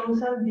the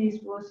proposal, this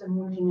was a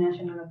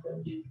multinational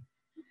approach.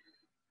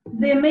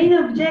 The main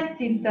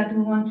objective that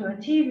we want to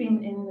achieve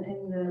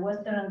in the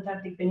Western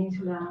Antarctic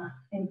Peninsula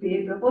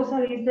MPA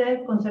proposal is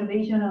the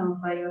conservation of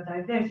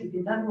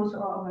biodiversity. That was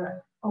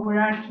our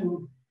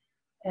overarching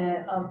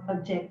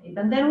objective.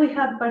 And then we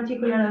have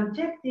particular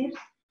objectives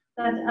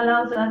that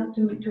allows us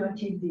to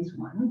achieve this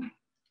one.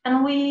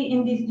 And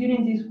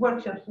during these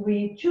workshops,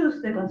 we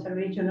choose the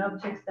conservation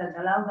objects that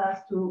allow us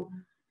to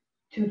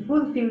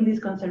fulfill these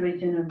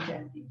conservation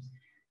objectives.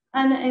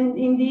 And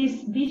in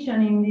this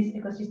vision, in these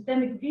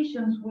ecosystemic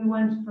visions, we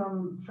went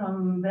from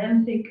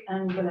benthic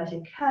and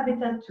pelagic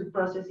habitat to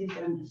processes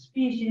and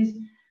species,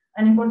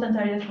 and important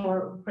areas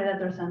for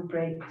predators and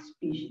prey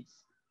species.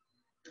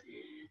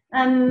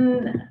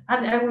 And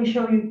I will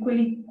show you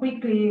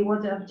quickly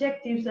what the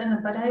objectives are,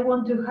 but I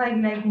want to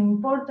highlight the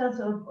importance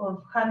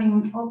of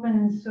having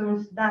open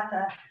source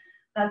data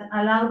that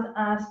allowed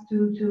us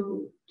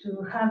to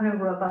have a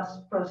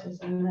robust process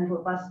and a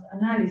robust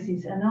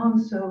analysis. And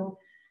also,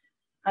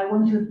 I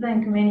want to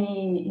thank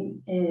many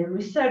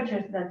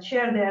researchers that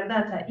share their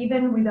data,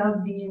 even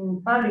without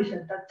being published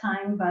at that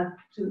time, but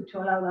to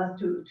allow us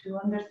to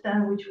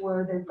understand which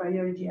were the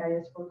priority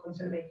areas for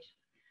conservation.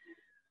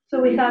 So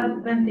we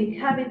have benthic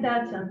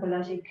habitats and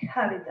pelagic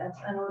habitats,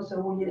 and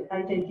also we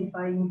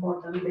identify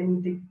important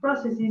benthic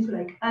processes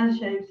like ice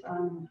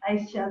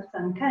shelves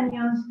and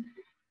canyons,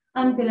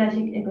 and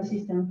pelagic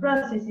ecosystem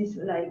processes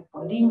like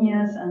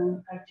polynyas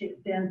and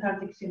the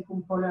Antarctic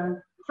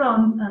circumpolar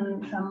front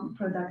and some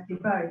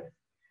productive areas.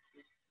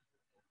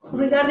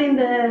 Regarding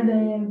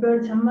the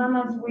birds and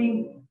mammals,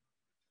 we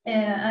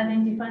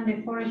identify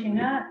the foraging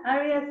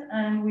areas,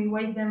 and we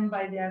weight them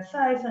by their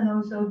size and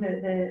also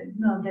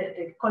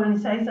the colony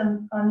size,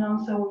 and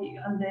also we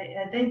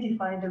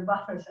identify the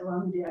buffers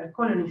around their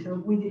colony. So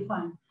we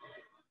define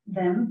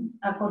them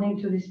according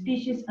to the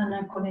species and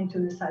according to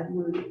the site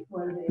where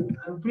they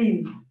are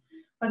breeding.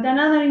 But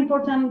another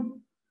important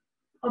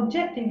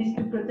objective is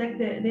to protect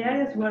the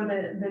areas where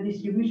the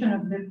distribution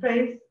of the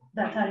prey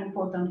that are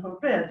important for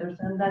predators,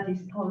 and that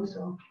is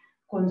also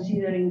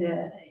considered in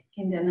the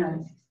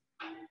analysis.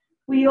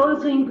 We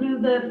also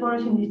include the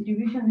foraging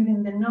distribution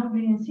during the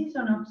non-breeding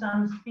season of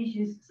some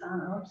species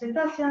of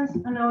cetaceans,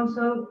 and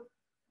also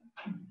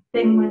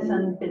penguins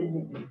and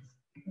penguins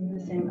in the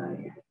same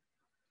area.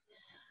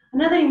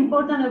 Another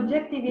important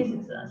objective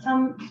is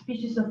some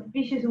species of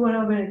fishes were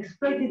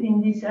overexploited in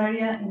this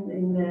area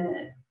in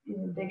the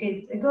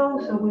decades ago,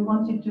 so we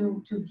wanted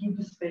to give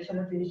special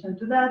attention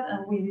to that,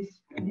 and we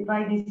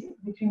divide this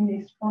between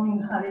the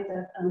spawning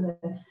habitat and the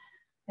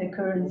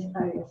occurrence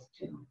areas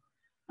too.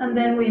 And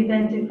then we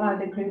identify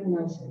the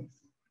critical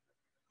sites.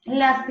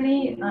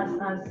 Lastly,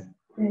 as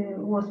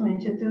was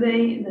mentioned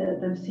today,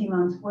 the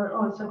seamounts were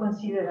also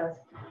considered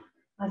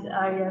as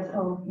areas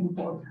of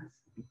importance.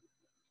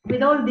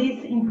 With all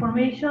this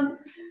information,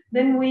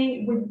 then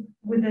we,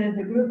 with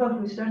the group of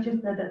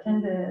researchers that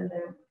attend the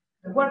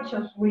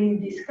workshops, we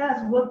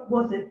discussed what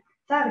was the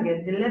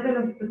target, the level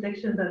of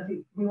protection that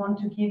we want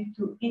to give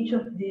to each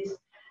of these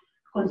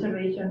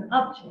conservation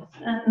objects.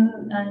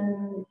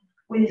 And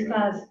we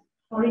discussed,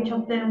 for each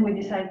of them, we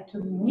decided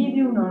to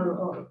medium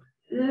or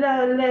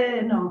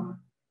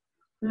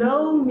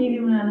low,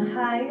 medium, and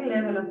high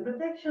level of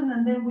protection,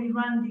 and then we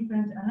run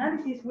different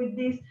analyses with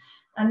this.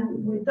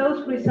 And with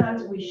those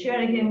results, we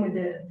share again with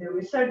the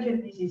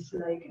researchers. This is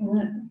like,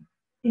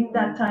 in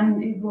that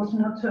time, it was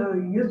not so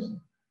used.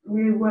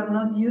 We were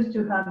not used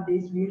to have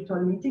these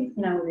virtual meetings.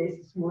 Nowadays,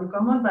 it's more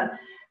common, but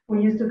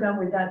we used to come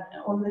with that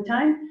all the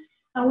time.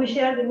 And we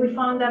shared, we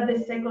found that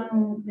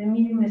the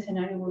medium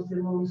scenario was the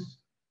most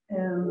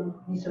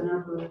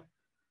reasonable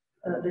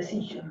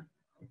decision.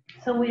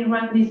 So we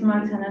ran these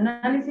marks and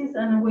analysis,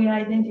 and we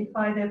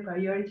identify the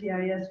priority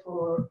areas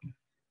for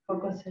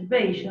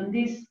conservation.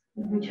 These,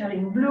 which are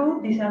in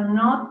blue, these are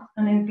not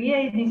an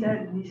MPA. These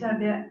are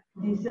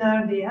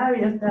the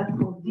areas that,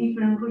 for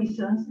different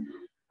reasons,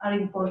 are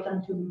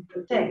important to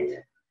protect.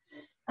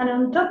 And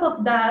on top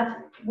of that,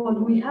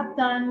 what we have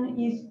done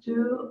is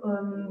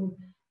to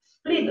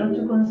split or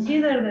to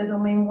consider the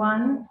domain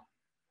 1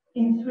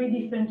 in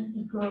 3 different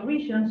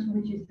ecoregions,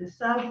 which is the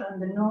south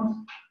and the north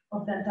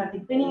of the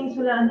Antarctic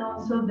Peninsula, and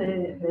also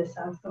the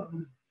south of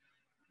it.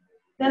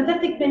 The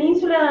Antarctic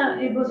Peninsula,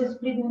 it was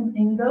split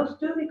in those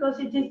 2 because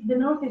the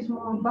north is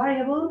more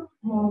variable,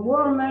 more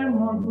warmer,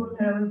 more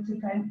vulnerable to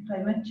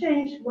climate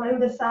change, while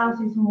the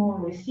south is more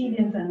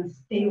resilient and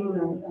stable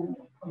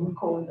and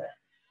colder.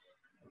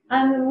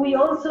 And we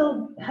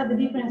also had the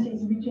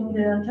differences between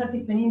the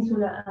Antarctic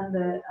Peninsula and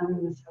the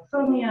South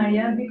Orkney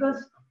area,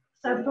 because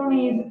South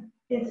Orkney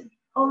is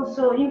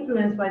also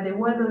influenced by the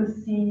Weddell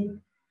Sea,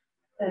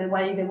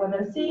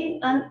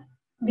 and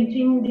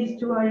between these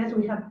 2 areas,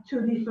 we have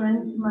 2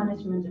 different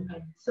management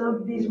areas.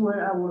 So these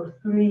were our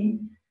 3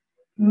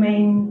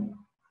 main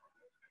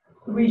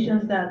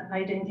regions that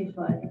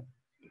identified.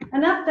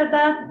 And after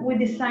that, we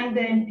designed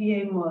the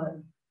MPA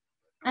model.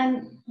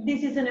 And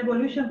this is an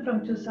evolution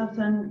from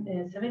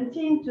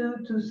 2017 to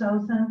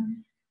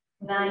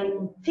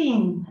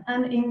 2019.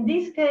 And in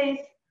this case,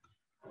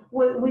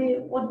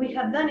 what we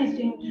have done is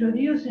to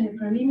introduce a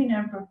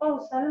preliminary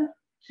proposal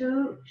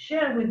to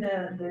share with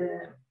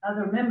the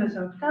other members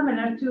of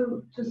CCAMLR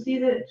to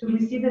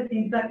receive the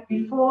feedback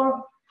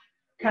before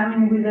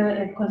coming with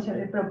a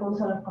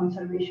proposal of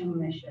conservation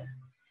measure.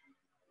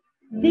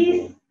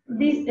 This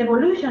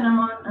evolution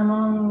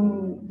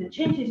among the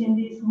changes in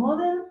this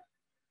model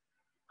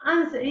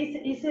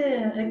is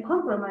a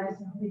compromise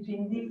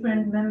between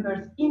different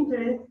members'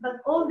 interests,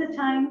 but all the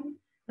time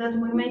that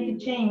we make a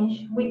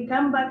change, we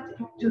come back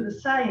to the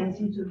science,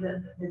 into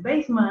the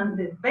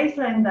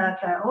baseline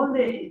data, all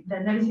the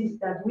analysis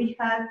that we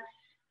had,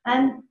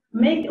 and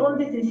make all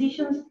the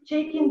decisions,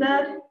 checking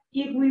that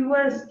if we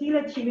were still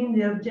achieving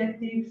the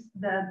objectives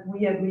that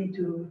we agreed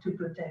to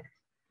protect.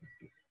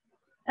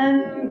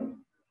 And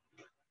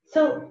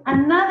so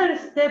another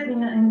step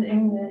in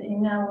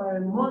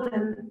our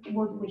model,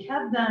 what we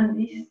have done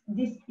is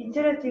this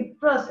iterative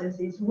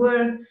processes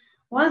where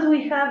once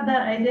we have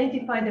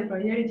identified the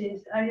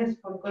priorities areas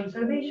for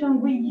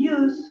conservation, we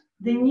use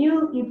the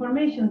new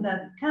information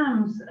that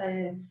comes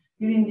that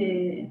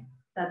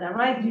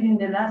arrived during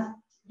the last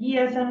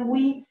years, and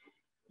we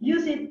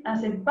use it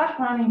as a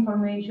background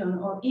information,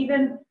 or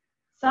even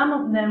some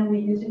of them we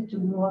use it to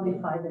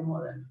modify the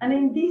model. And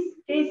in this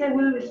case, I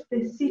will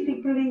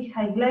specifically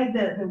highlight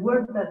the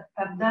work that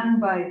have done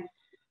by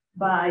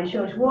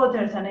George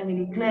Waters and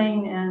Emily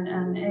Klein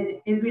and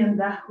Adrian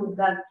Dahut,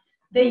 that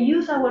they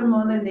use our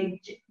model, and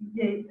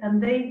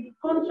they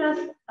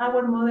contrast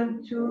our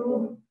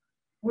model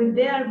with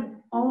their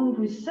own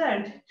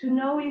research to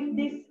know if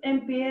this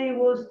MPA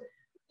was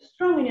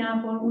strong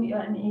enough, or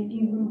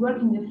it will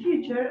work in the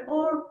future,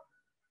 or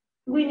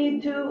we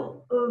need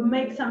to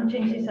make some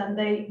changes, and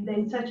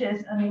they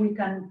suggest, and we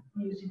can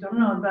use it or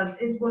not. But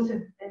it was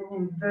a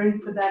very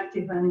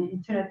productive and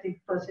iterative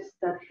process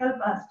that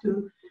helped us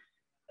to,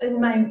 in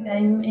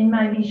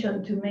my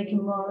vision, to make a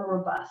more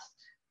robust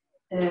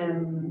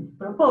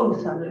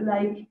proposal.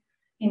 Like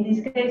in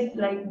this case,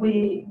 like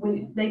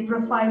they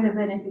profile the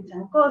benefits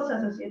and costs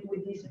associated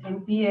with this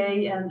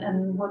MPA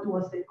and what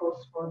was the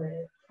cost for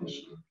the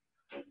fishing.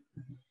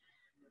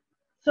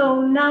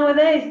 So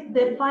nowadays,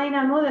 the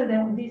final model,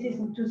 this is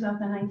in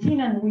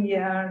 2019, and we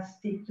are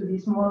stick to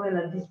this model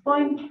at this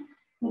point.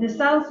 In the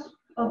south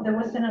of the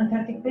Western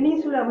Antarctic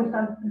Peninsula, we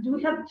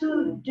have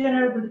two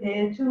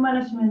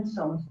management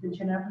zones, the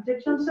general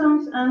protection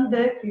zones and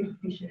the krill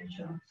fishery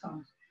zones.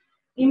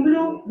 In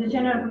blue, the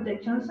general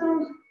protection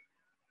zones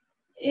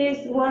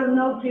is where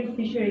no krill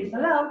fishery is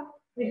allowed.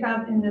 We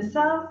have in the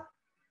south,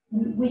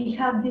 we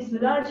have this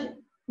large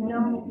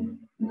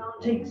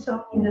no-take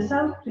zone in the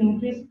south to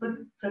increase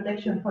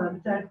protection for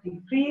Antarctic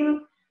krill.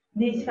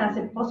 This has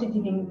a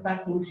positive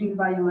impact in krill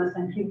biomass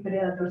and krill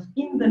predators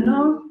in the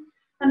north.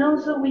 And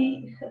also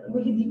we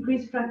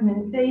decrease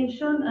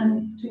fragmentation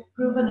and to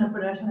improve an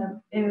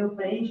operational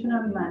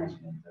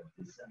management of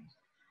these zones.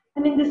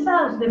 And in the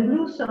south, the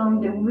blue zone,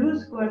 the blue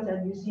squares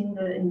that you see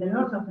in the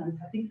north of the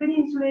Antarctic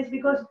Peninsula is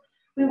because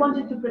we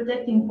wanted to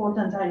protect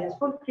important areas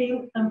for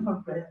krill and for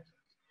predators.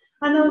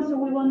 And also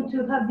we want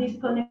to have this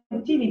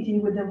connectivity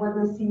with the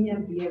Weddell Sea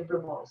MPA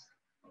proposal.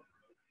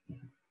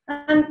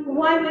 And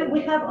while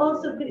we have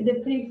also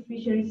the krill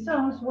fishery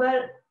zones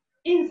where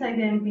inside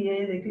the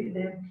MPA the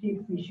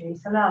krill fishery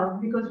is allowed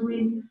because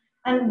we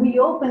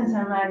open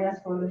some areas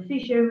for the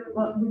fishery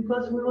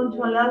because we want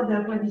to allow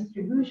the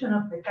redistribution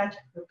of the catch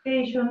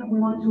location. We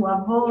want to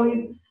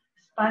avoid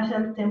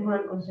spatial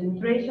temporal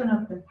concentration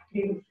of the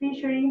krill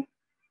fishery,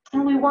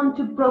 and we want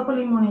to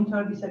properly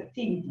monitor this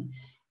activity.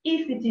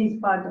 If it is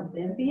part of the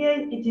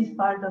MPA, it is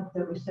part of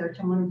the research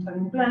and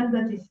monitoring plan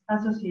that is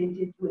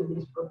associated with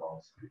this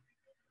proposal.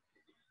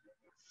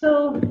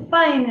 So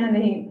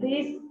finally,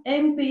 this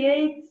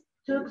MPA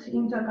took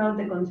into account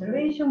the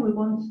conservation. We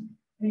want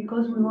to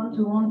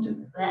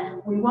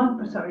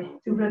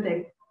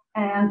protect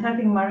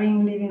Antarctic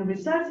marine living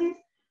resources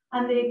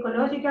and the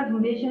ecological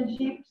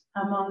relationships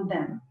among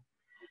them.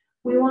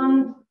 We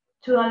want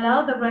to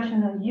allow the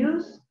rational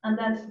use, and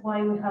that's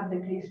why we have the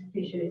krill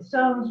fishery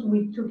zones.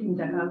 We took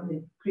into account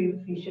the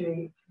krill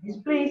fishery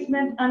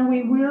displacement, and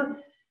we will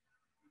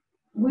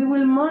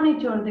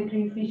monitor the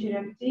krill fishery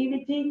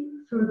activity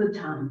through the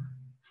time.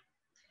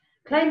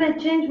 Climate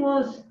change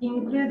was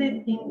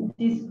included in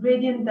this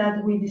gradient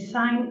that we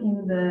designed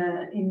in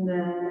the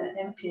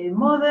MPA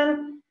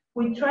model.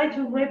 We try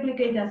to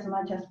replicate as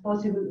much as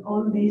possible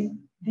all these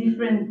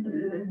different,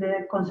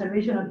 the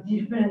conservation of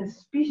different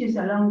species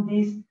along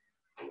this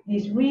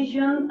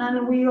region,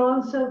 and we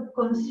also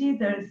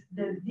consider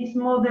these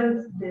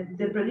models,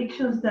 the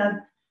predictions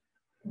that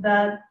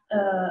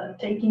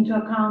take into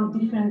account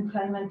different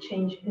climate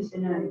change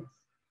scenarios.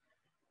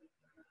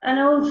 And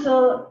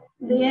also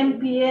the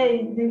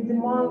MPA,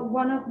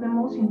 one of the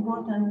most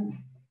important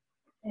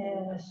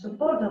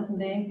support of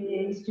the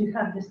MPA is to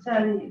have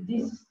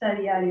these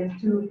study areas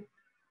to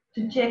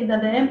check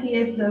that the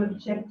MPA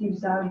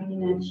objectives are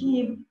being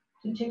achieved,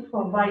 to check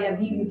for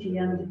variability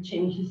and the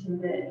changes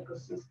in the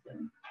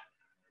ecosystem.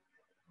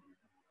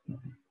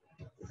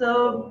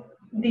 So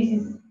this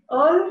is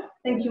all.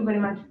 Thank you very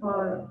much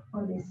for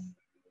this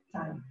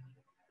time.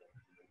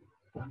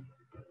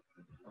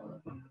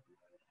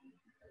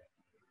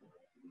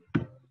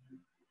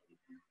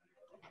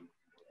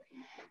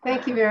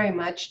 Thank you very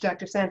much,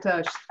 Dr.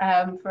 Santos,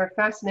 for a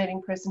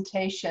fascinating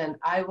presentation.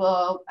 I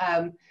will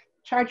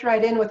charge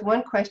right in with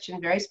one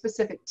question very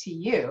specific to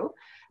you,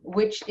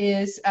 which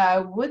is,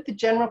 would the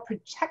general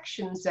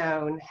protection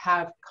zone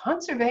have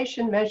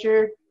conservation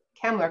measure,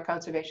 CCAMLR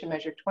conservation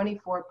measure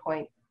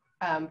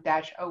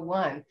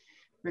 24.01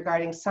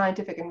 regarding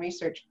scientific and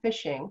research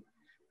fishing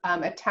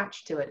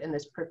attached to it in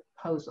this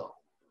proposal?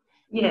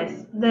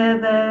 Yes, the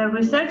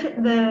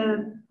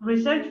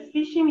research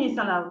fishing is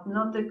allowed,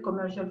 not the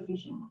commercial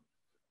fishing.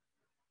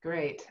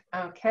 Great.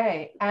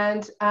 Okay,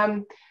 and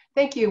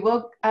thank you.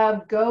 We'll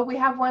go. We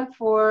have one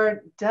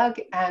for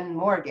Doug and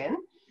Morgan,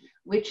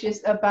 which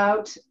is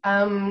about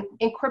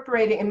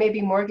incorporating, and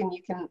maybe Morgan,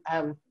 you can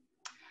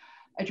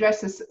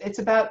address this. It's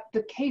about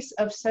the case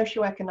of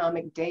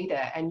socioeconomic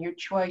data and your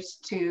choice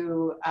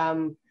to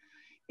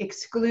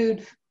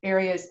exclude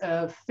areas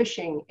of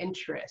fishing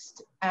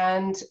interest.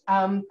 And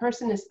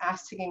person is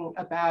asking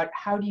about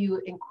how do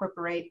you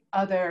incorporate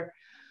other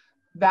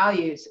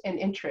values and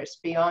interests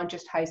beyond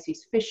just high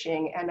seas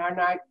fishing, and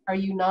are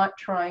you not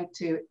trying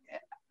to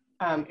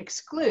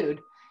exclude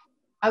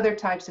other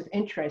types of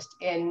interest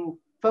in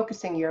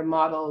focusing your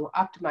model,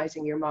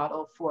 optimizing your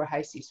model for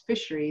high seas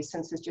fisheries,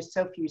 since there's just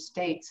so few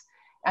states?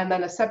 And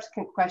then a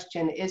subsequent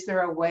question, is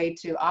there a way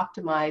to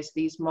optimize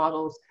these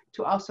models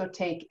to also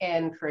take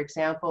in, for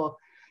example,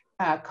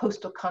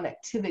 coastal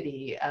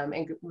connectivity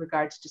in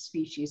regards to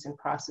species and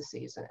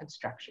processes and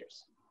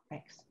structures?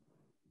 Thanks.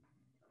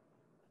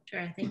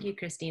 Sure, thank you,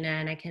 Kristina.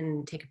 And I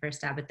can take a first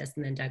stab at this,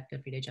 and then Doug, feel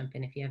free to jump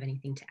in if you have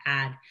anything to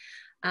add.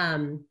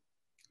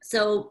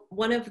 So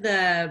one of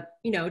the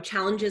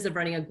challenges of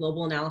running a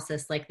global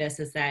analysis like this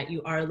is that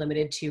you are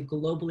limited to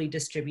globally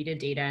distributed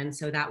data. And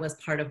so that was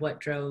part of what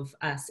drove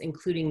us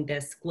including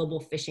this global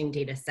fishing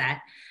data set.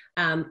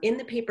 In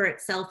the paper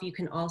itself, you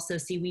can also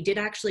see we did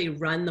actually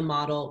run the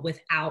model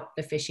without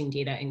the fishing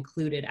data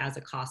included as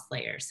a cost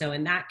layer. So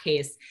in that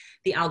case,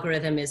 the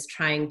algorithm is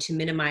trying to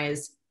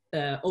minimize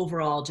the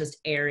overall just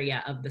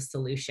area of the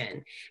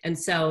solution. And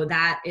so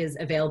that is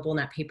available in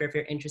that paper if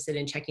you're interested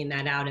in checking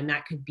that out. And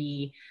that could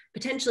be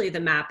potentially the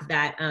map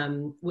that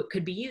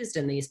could be used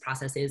in these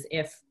processes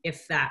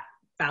if that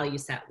value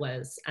set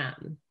was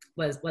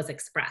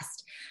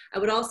expressed. I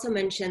would also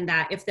mention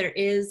that if there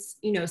is,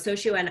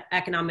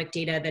 socioeconomic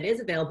data that is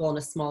available on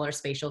a smaller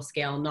spatial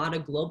scale, not a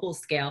global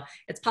scale,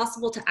 it's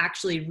possible to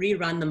actually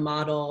rerun the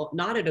model,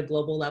 not at a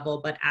global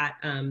level, but at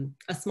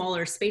a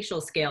smaller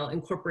spatial scale,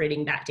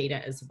 incorporating that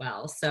data as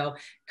well. So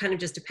kind of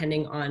just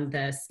depending on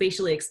the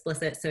spatially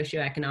explicit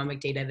socioeconomic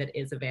data that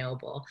is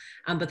available.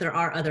 But there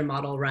are other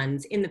model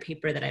runs in the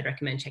paper that I'd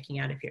recommend checking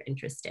out if you're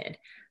interested.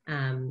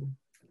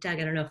 Doug,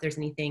 I don't know if there's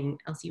anything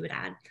else you would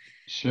add.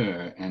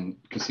 Sure, and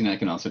Kristina, I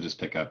can also just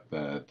pick up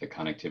the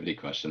connectivity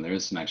question. There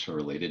is some actual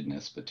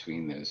relatedness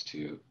between those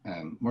two.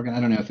 Morgan, I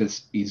don't know if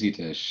it's easy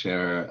to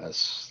share a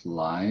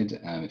slide,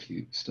 if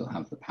you still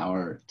have the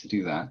power to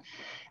do that.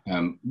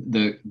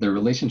 The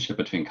relationship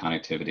between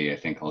connectivity, I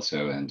think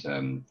also,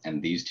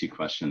 and these two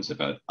questions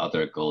about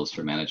other goals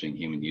for managing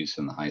human use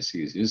in the high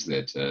seas is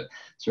that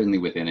certainly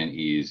within an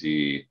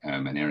EEZ,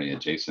 an area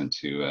adjacent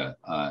to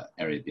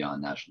area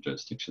beyond national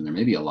jurisdiction, there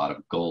may be a lot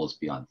of goals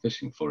beyond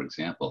fishing. For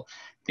example,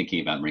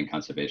 thinking about marine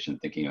conservation,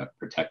 thinking about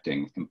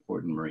protecting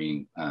important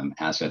marine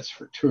assets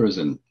for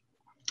tourism,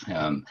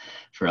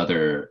 for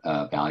other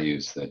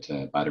values that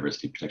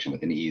biodiversity protection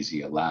within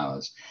EEZ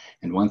allows.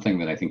 And one thing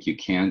that I think you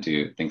can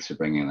do, thanks for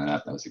bringing that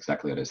up, that was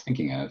exactly what I was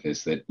thinking of,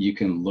 is that you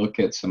can look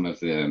at some of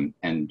the,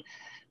 and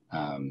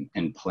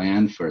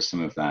plan for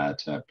some of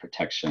that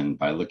protection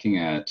by looking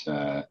at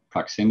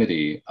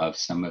proximity of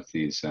some of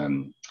these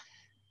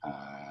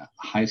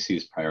high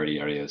seas priority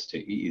areas to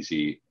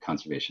EEZ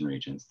conservation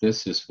regions.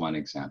 This is one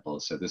example.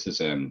 So this is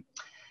a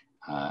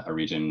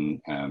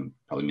region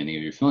probably many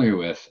of you are familiar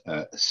with,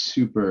 a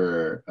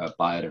super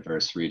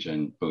biodiverse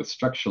region, both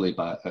structurally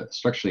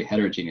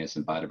heterogeneous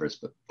and biodiverse,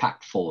 but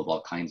packed full of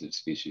all kinds of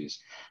species,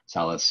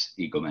 Salus,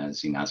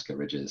 Egomez, Nazca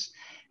ridges.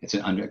 It's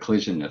a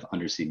collision of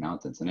undersea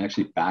mountains, and it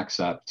actually backs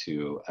up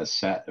to a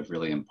set of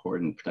really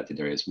important protected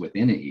areas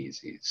within an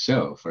EEZ.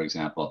 So, for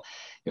example,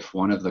 if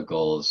one of the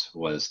goals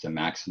was to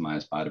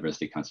maximize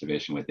biodiversity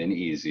conservation within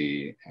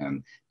EEZ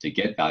to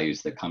get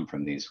values that come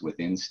from these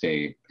within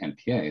state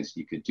MPAs,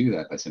 you could do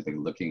that by simply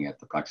looking at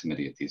the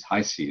proximity of these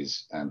high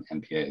seas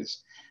MPAs,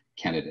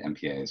 candidate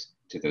MPAs,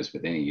 to those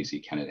within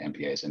EEZ candidate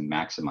MPAs, and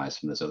maximize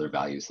from those other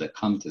values that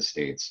come to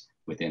states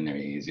within their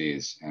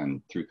EEZs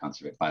through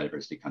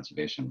biodiversity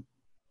conservation.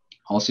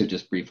 Also,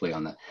 just briefly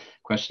on the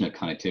question of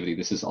connectivity,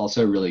 this is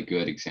also a really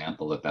good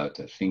example about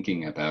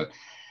thinking about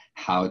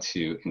how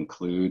to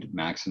include,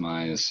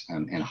 maximize,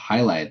 and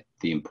highlight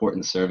the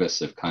important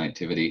service of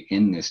connectivity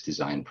in this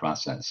design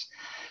process.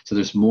 So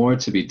there's more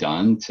to be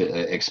done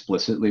to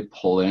explicitly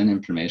pull in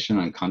information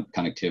on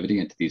connectivity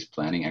into these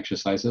planning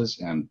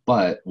exercises.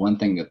 But one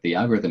thing that the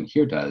algorithm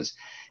here does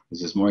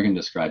is, as Morgan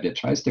described, it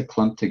tries to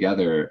clump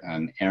together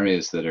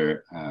areas that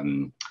are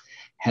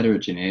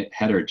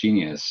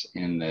heterogeneous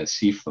in the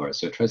seafloor.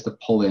 So it tries to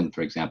pull in,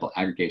 for example,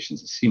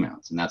 aggregations of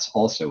seamounts, and that's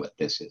also what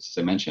this is.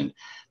 As I mentioned,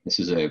 this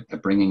is a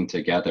bringing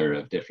together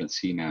of different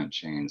seamount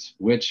chains,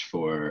 which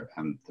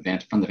from the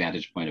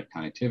vantage point of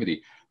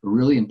connectivity, are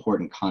really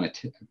important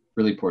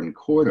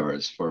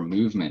corridors for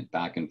movement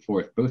back and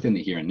forth, both in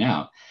the here and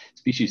now.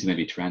 Species may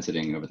be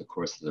transiting over the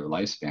course of their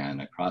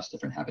lifespan across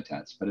different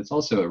habitats, but it's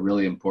also a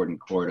really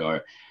important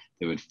corridor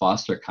that would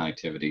foster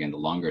connectivity in the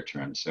longer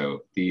term.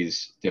 So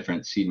these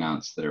different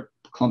seamounts that are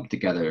clumped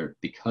together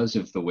because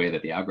of the way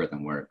that the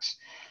algorithm works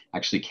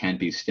actually can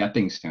be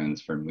stepping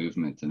stones for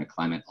movement in a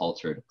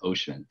climate-altered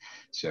ocean.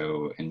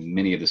 So in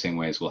many of the same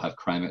ways, we'll have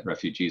climate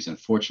refugees.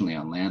 Unfortunately,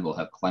 on land, we'll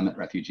have climate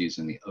refugees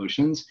in the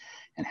oceans.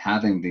 And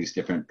having these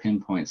different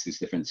pinpoints, these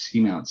different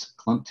seamounts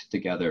clumped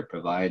together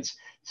provides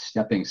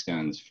stepping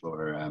stones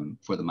for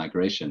the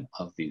migration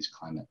of these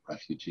climate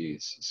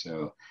refugees.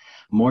 So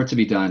more to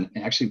be done.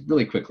 Actually,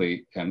 really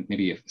quickly,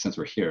 maybe since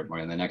we're here, more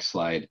in the next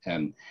slide,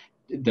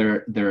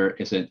 there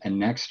is a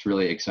next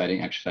really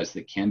exciting exercise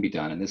that can be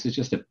done. And this is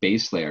just a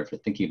base layer for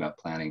thinking about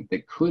planning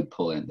that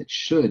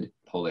should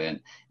pull in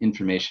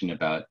information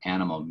about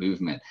animal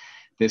movement.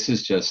 This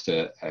is just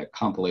a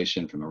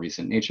compilation from a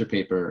recent Nature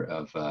paper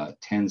of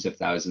tens of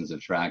thousands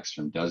of tracks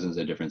from dozens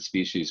of different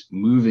species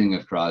moving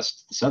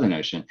across the Southern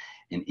Ocean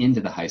and into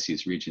the high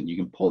seas region. You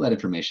can pull that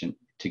information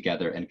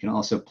together and can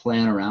also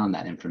plan around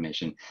that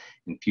information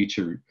in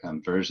future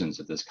versions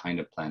of this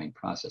kind of planning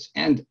process.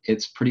 And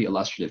it's pretty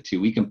illustrative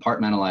too. We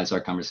compartmentalize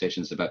our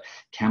conversations about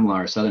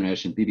CCAMLR, Southern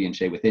Ocean,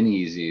 BB&J within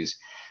EEZs,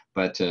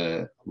 but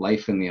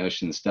life in the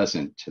oceans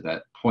doesn't. To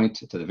that point,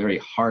 to the very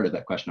heart of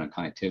that question on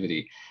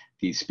connectivity,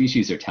 these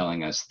species are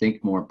telling us,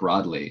 think more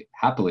broadly.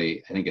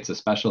 Happily, I think it's a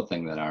special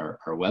thing that our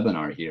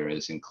webinar here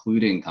is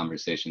including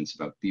conversations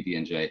about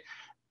BB&J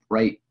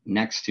right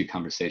next to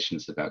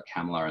conversations about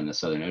CCAMLR in the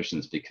Southern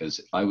Oceans, because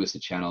if I was to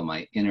channel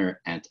my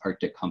inner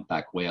Antarctic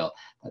humpback whale,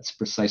 that's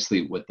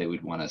precisely what they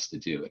would want us to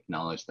do,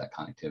 acknowledge that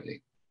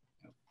connectivity.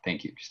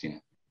 Thank you,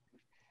 Kristina.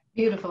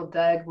 Beautiful,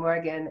 Doug,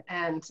 Morgan,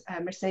 and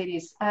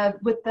Mercedes.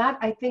 With that,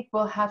 I think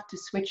we'll have to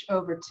switch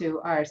over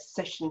to our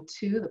session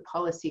 2, the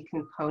policy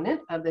component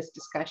of this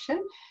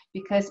discussion,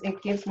 because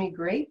it gives me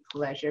great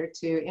pleasure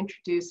to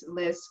introduce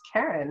Liz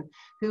Karen,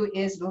 who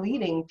is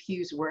leading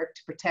Pew's work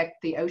to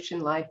protect the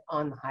ocean life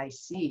on the high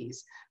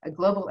seas, a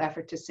global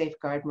effort to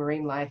safeguard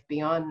marine life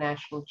beyond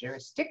national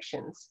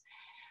jurisdictions,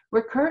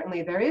 where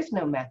currently there is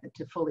no method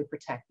to fully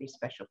protect these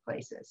special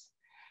places.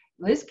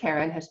 Liz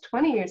Karen has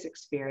 20 years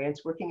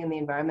experience working in the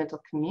environmental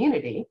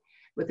community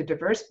with a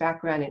diverse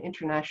background in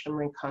international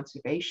marine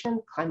conservation,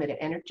 climate and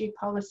energy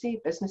policy,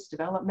 business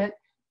development,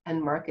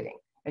 and marketing.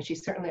 And she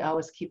certainly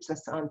always keeps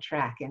us on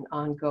track and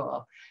on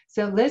goal.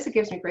 So Liz, it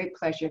gives me great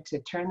pleasure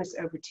to turn this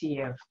over to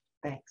you.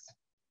 Thanks.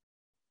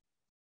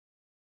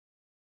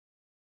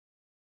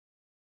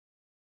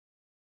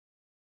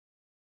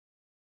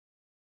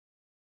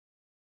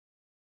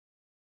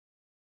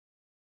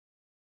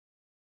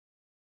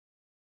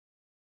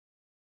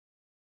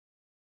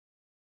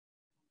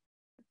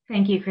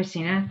 Thank you,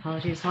 Kristina.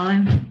 Apologies while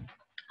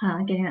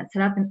I'm getting that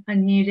set up and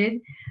unmuted.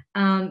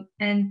 And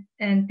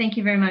thank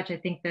you very much. I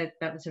think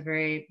that was a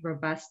very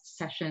robust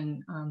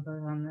session,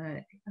 both on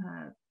the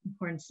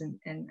importance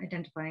in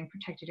identifying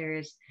protected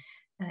areas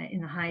in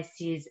the high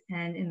seas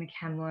and in the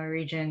CCAMLR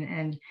region.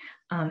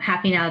 And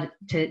happy now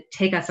to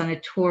take us on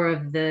a tour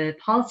of the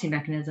policy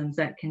mechanisms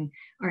that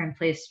are in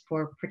place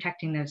for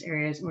protecting those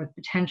areas, or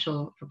the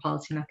potential for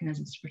policy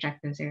mechanisms to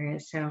protect those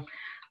areas. So.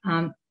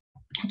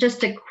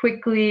 Just to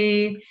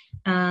quickly,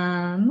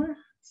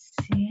 let's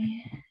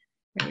see,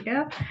 there we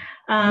go.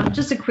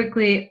 Just to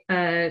quickly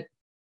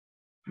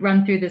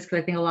run through this,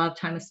 because I think a lot of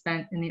time was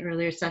spent in the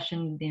earlier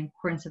session, the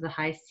importance of the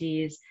high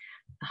seas.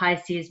 The high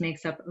seas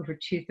makes up over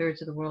 2/3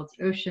 of the world's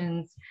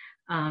oceans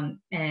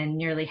and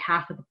nearly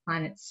half of the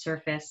planet's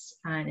surface,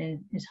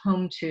 and is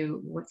home to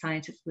what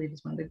scientists believe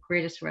is one of the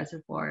greatest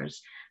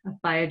reservoirs of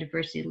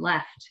biodiversity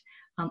left.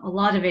 A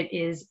lot of it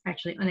is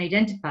actually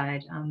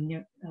unidentified.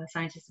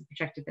 Scientists have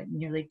projected that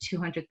nearly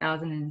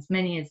 200,000 and as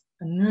many as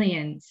 1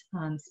 million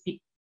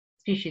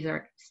species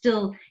are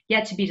still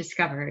yet to be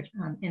discovered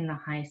in the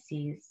high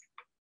seas.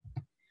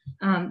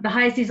 The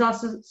high seas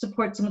also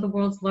support some of the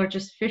world's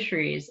largest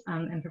fisheries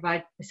and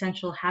provide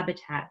essential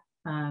habitat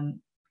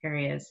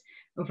areas.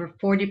 Over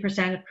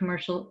 40% of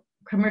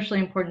commercially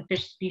important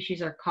fish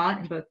species are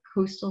caught in both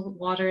coastal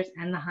waters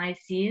and the high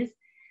seas.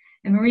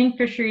 And marine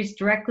fisheries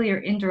directly or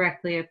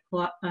indirectly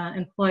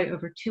employ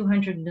over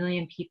 200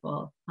 million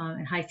people,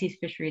 and high seas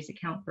fisheries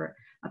account for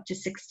up to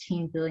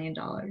 $16 billion.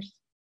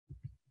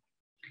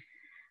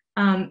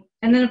 And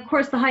then, of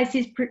course, the high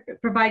seas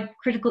provide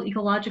critical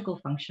ecological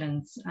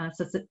functions,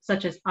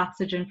 such as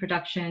oxygen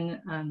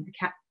production,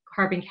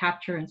 carbon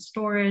capture and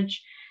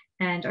storage,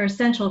 and are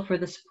essential for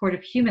the support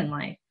of human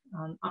life.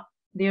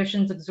 The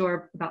oceans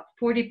absorb about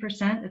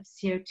 40% of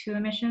CO2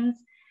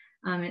 emissions.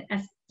 An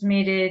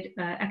estimated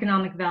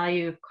economic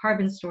value of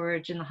carbon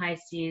storage in the high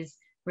seas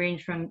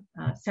range from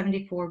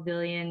 $74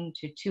 billion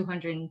to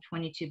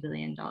 $222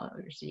 billion a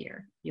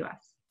year,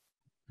 US.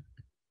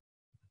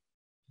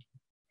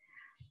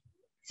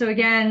 So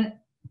again,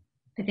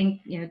 I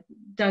think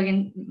Doug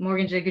and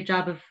Morgan did a good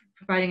job of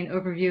providing an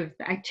overview of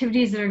the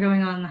activities that are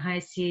going on in the high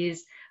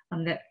seas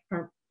that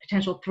are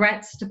potential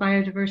threats to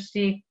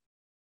biodiversity.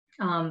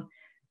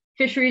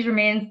 Fisheries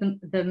remains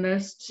the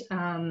most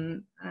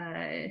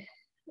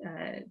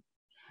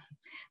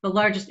the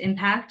largest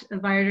impact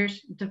of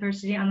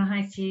biodiversity on the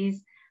high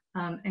seas,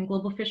 and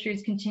global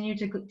fisheries continue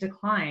to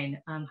decline.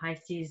 High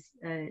seas,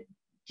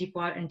 deep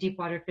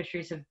water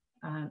fisheries have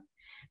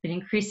been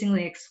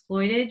increasingly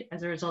exploited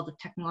as a result of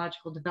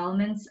technological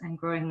developments and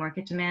growing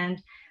market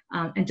demand,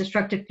 and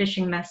destructive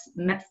fishing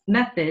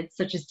methods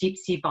such as deep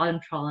sea bottom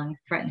trawling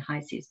threaten high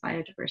seas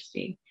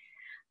biodiversity.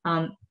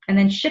 And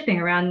then shipping,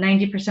 around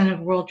 90% of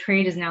world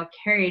trade is now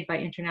carried by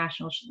the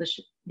international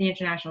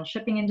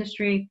shipping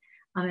industry,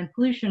 and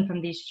pollution from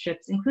these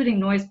ships, including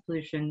noise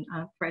pollution,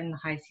 threaten the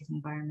high seas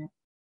environment.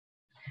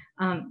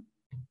 And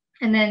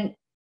then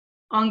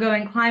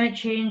ongoing climate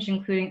change,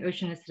 including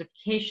ocean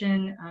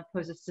acidification,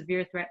 pose a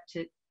severe threat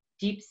to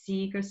deep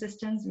sea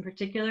ecosystems in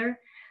particular,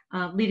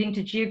 leading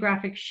to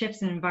geographic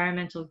shifts in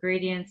environmental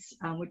gradients,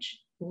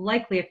 which will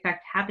likely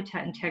affect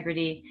habitat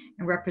integrity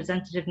and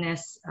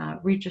representativeness,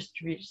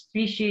 redistribute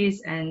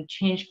species, and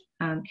change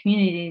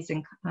communities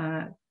and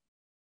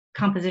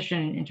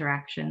composition and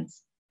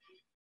interactions.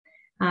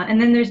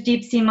 And then there's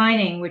deep sea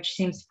mining, which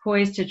seems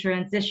poised to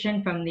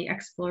transition from the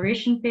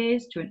exploration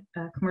phase to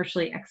a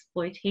commercially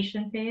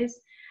exploitation phase.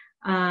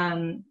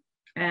 And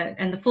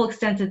the full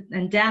extent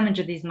and damage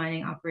of these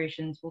mining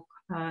operations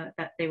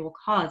that they will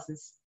cause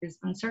is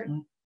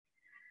uncertain.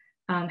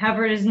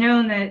 However, it is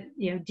known that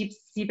deep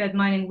seabed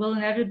mining will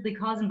inevitably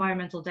cause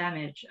environmental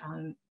damage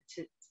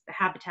to the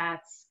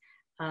habitats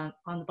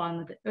on the bottom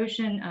of the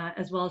ocean,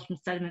 as well as from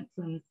sediment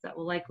plumes that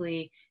will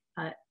likely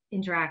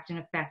interact and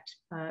affect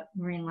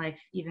marine life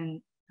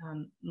even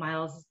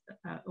miles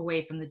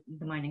away from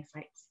the mining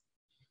sites.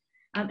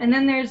 And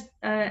then there's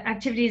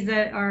activities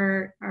that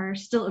are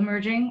still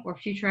emerging, or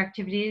future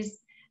activities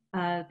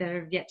that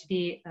are yet to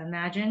be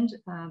imagined,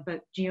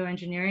 but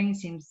geoengineering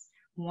seems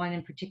one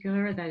in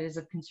particular that is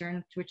of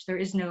concern, to which there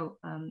is no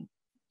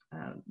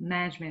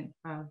management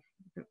of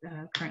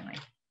currently.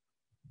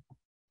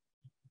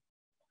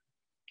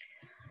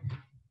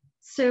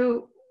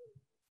 So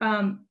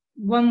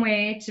one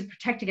way to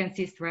protect against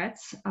these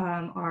threats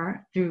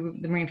are through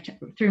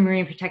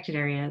marine protected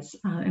areas.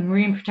 And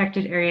marine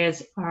protected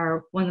areas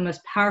are one of the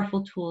most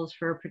powerful tools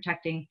for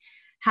protecting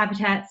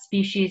habitat,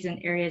 species, and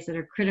areas that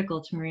are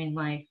critical to marine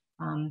life.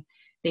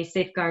 They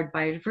safeguard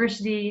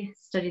biodiversity.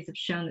 Studies have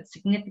shown that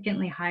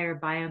significantly higher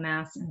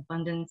biomass and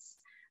abundance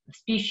of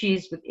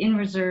species within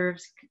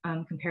reserves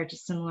compared to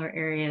similar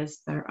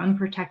areas that are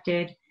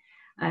unprotected.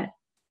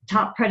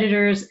 Top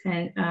predators,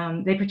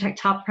 and they protect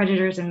top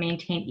predators and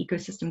maintain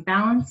ecosystem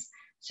balance.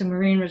 So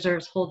marine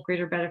reserves hold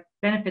greater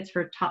benefits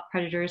for top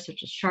predators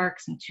such as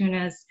sharks and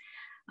tunas.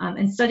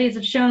 And studies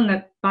have shown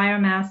that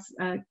biomass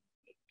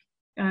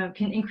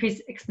can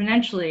increase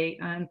exponentially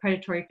in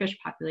predatory fish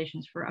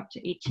populations for up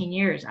to 18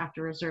 years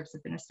after reserves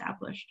have been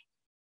established.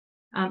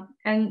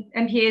 And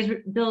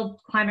MPAs build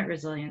climate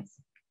resilience,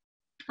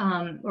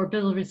 or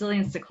build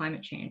resilience to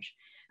climate change.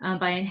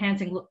 By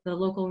enhancing the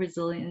local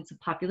resilience of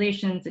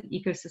populations and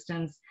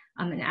ecosystems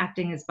and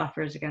acting as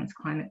buffers against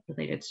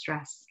climate-related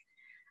stress.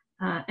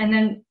 And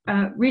then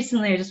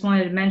recently, I just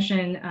wanted to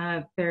mention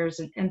there's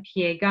an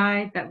MPA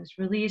guide that was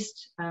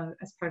released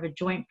as part of a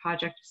joint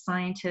project of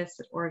scientists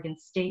at Oregon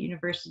State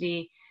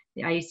University,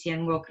 the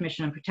IUCN World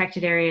Commission on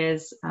Protected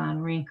Areas,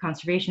 Marine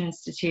Conservation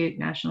Institute,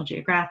 National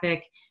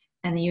Geographic,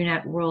 and the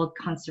UNEP World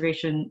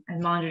Conservation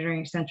and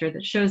Monitoring Center,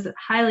 that shows that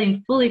highly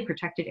and fully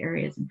protected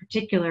areas in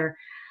particular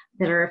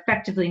that are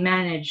effectively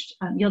managed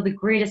yield the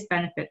greatest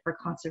benefit for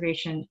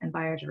conservation and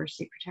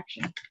biodiversity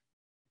protection.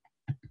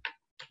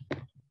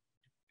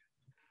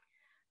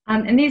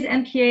 And these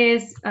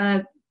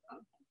MPAs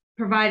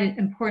provide an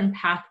important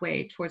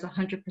pathway towards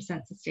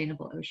 100%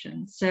 sustainable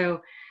oceans.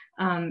 So,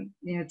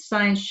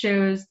 science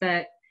shows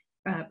that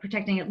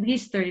protecting at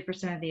least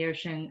 30% of the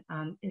ocean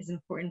is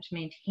important to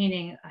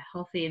maintaining a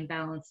healthy and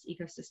balanced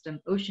ecosystem,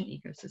 ocean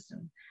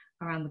ecosystem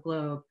around the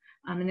globe.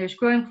 And there's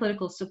growing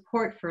political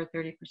support for a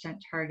 30%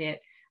 target.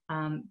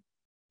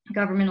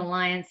 Government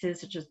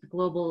alliances such as the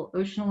Global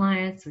Ocean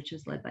Alliance, which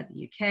is led by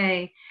the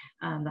UK,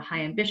 the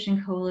High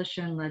Ambition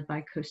Coalition led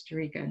by Costa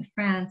Rica and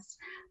France.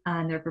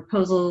 And there are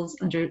proposals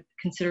under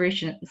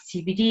consideration at the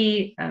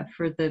CBD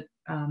for the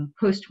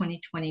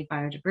post-2020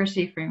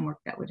 biodiversity framework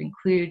that would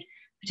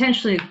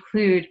potentially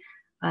include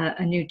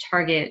a new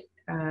target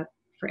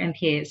for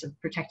MPAs of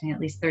protecting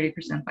at least 30%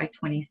 by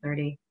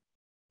 2030.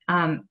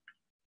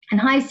 And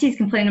high seas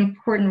can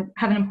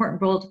have an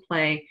important role to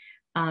play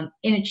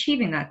in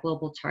achieving that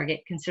global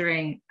target,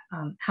 considering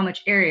how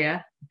much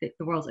area the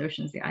world's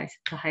oceans, the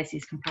high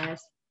seas,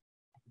 comprise.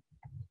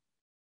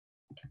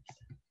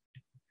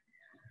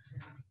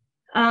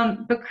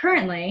 But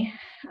currently,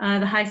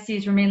 the high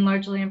seas remain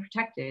largely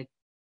unprotected.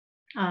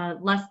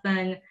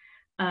 Only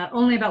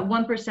about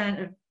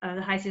 1% of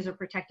the high seas are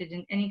protected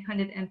in any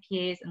kind of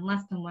MPAs, and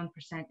less than 1%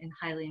 in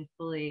highly and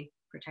fully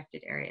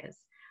protected areas.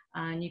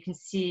 And you can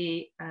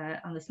see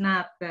on this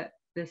map that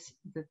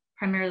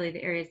primarily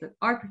the areas that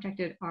are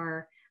protected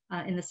are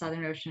in the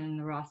Southern Ocean and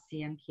the Ross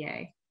Sea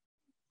MPA.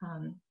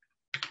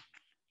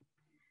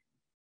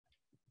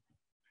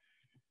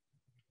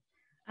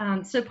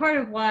 So part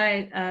of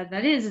why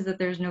that is that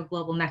there's no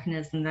global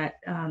mechanism that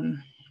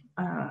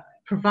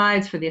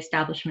provides for the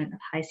establishment of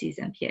high seas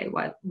MPA.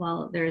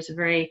 While there is a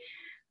very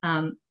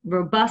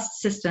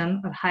robust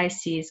system of high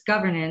seas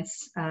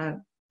governance,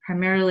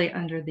 primarily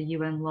under the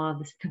UN law,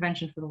 the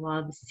Convention for the Law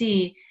of the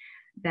Sea,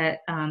 that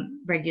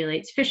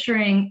regulates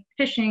fishing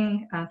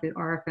through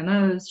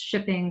RFMOs,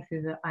 shipping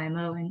through the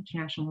IMO,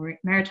 International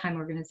Maritime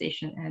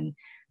Organization, and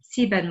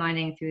seabed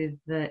mining through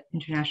the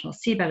International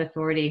Seabed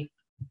Authority.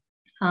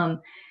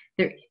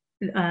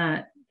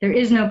 There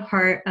is no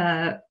part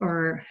that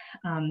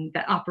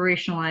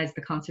operationalize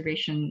the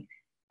conservation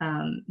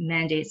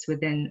mandates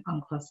within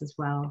UNCLOS as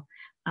well.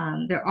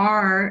 There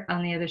are,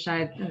 on the other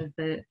side of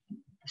this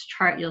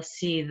chart, you'll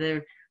see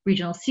the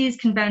regional seas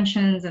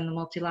conventions and the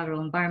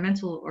multilateral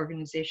environmental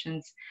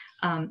organizations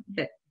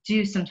that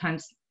do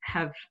sometimes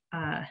have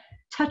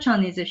touch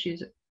on these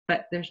issues,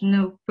 but there's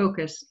no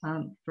focus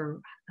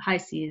for high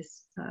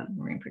seas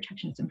marine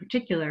protections in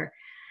particular.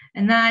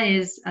 And that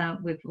is,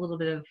 with a little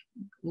bit of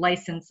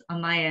license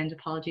on my end,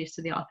 apologies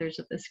to the authors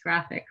of this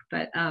graphic,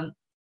 but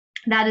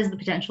that is the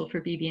potential for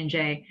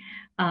BB&J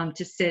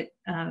to sit,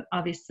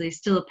 obviously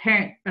still a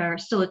parent, or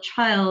still a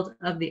child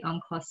of the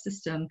UNCLOS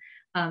system,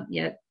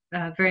 yet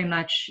very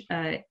much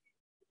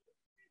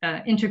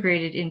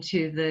integrated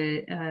into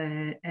the,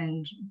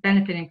 and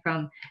benefiting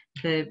from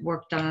the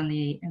work done on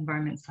the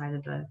environment side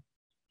of the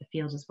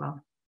field as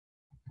well.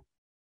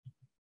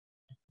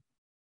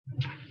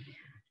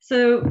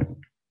 So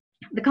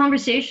The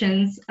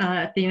conversations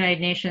at the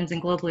United Nations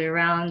and globally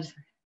around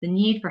the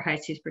need for high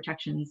seas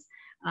protections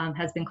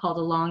has been called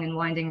a long and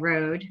winding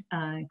road,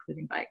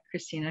 including by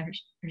Kristina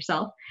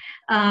herself,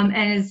 and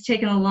has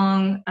taken a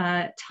long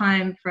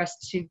time for us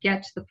to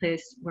get to the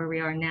place where we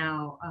are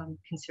now,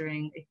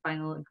 considering a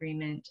final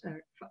agreement,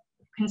 or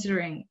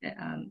considering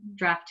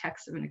draft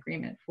text of an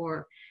agreement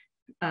for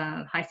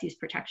high seas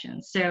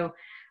protection. So,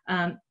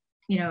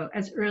 you know,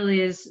 as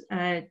early as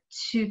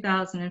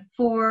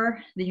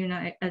 2004, the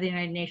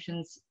United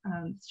Nations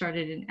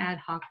started an ad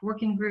hoc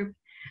working group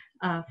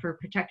for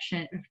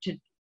protection,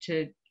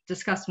 to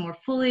discuss more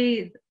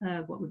fully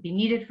what would be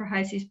needed for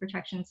high seas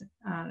protections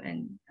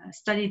and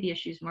study the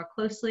issues more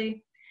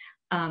closely.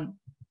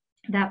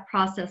 That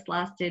process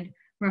lasted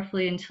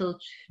roughly until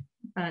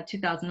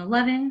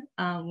 2011,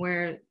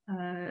 where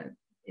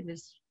it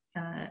was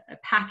a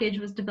package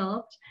was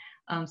developed.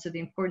 So the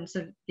importance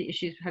of the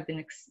issues have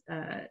been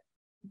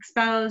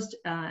espoused,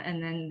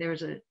 and then there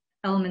was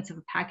elements of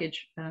a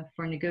package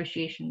for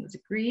negotiation was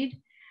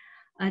agreed.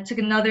 It took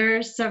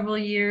another several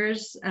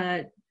years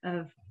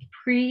of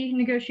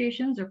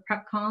pre-negotiations or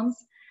prep comms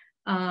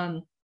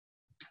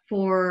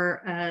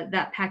for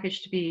that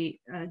package to be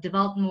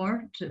developed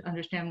more, to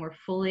understand more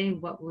fully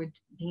what would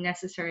be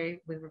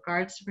necessary with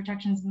regards to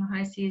protections in the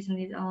high seas and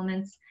these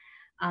elements.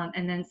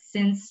 And then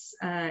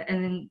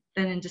then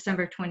in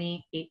December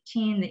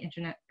 2018,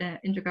 the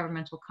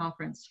Intergovernmental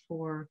Conference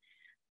for,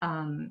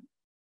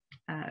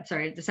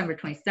 December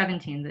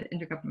 2017, the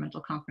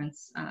Intergovernmental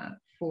Conference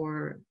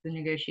for the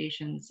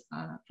negotiations,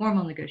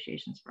 formal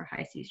negotiations for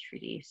high seas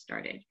treaty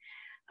started.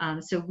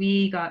 So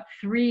we got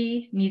 4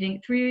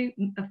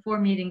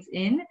 meetings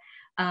in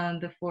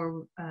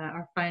before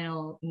our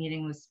final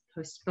meeting was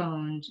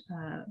postponed,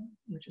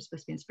 which was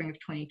supposed to be in spring of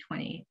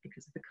 2020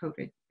 because of the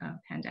COVID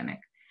pandemic.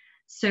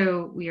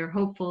 So we are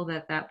hopeful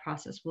that that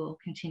process will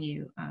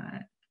continue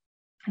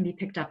and be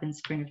picked up in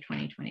spring of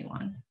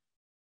 2021.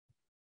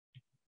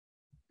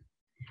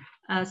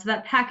 So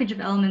that package of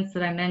elements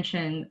that I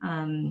mentioned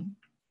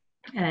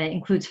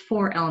includes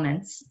 4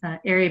 elements: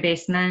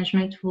 area-based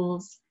management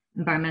tools,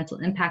 environmental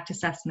impact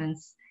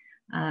assessments,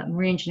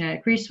 marine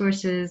genetic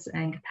resources,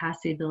 and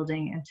capacity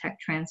building and tech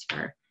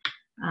transfer.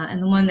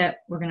 And the one that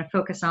we're going to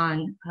focus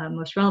on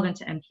most relevant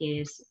to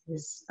MPAs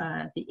is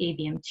the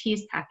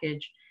ABMTs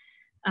package.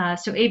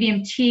 So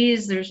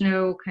ABMTs, there's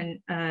no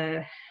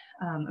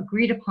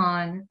agreed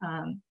upon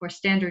or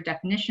standard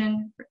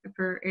definition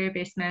for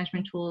area-based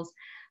management tools,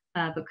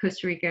 but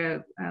Costa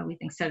Rica, we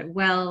think, said it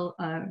well,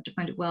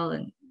 defined it well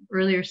in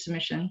earlier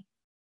submission,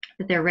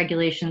 that their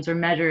regulations or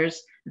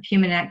measures of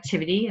human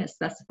activity in a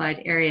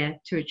specified area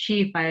to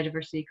achieve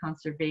biodiversity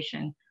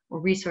conservation or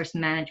resource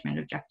management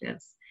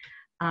objectives.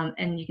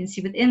 And you can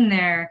see within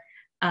there,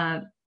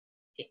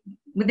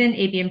 within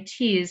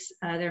ABMTs,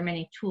 there are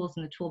many tools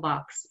in the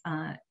toolbox,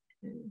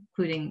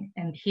 including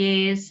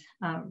MPAs,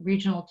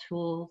 regional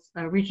tools,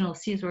 regional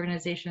seas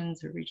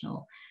organizations or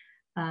regional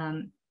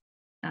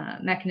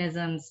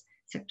mechanisms,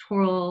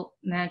 sectoral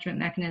management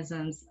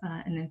mechanisms,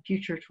 and then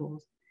future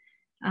tools.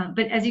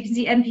 But as you can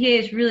see,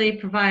 MPAs really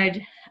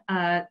provide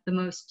the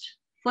most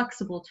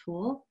flexible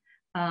tool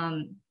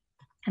and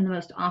the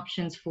most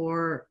options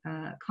for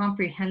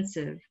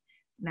comprehensive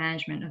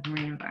management of the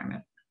marine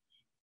environment.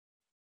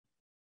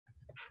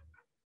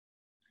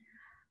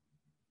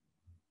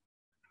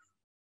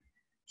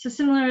 So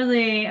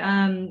similarly,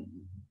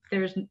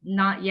 there's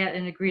not yet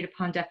an agreed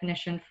upon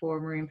definition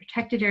for marine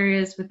protected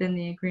areas within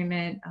the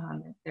agreement.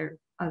 There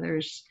are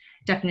others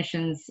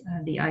definitions,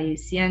 the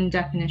IUCN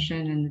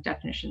definition and the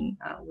definition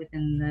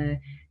within the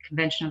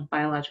Convention of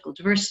Biological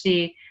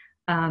Diversity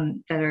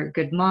that are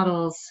good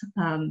models.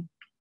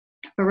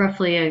 But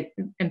roughly, a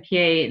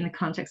MPA in the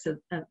context of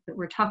that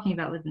we're talking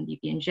about within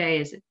DP&J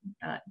is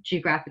a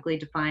geographically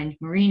defined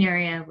marine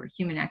area where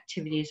human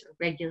activities are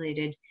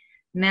regulated,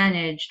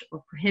 managed,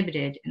 or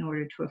prohibited in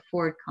order to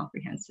afford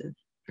comprehensive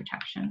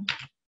protection.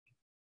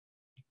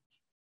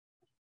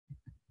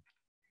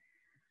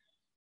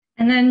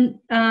 And then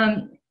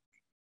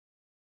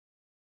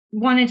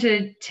wanted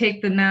to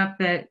take the map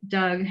that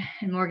Doug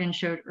and Morgan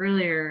showed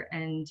earlier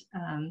and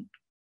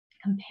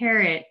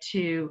compare it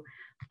to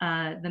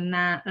the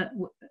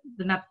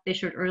map they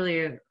showed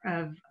earlier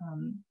of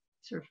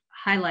sort of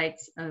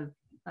highlights of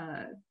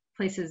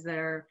places that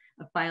are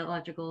of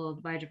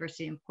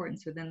biodiversity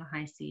importance within the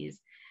high seas,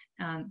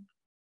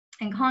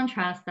 and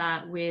contrast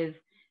that with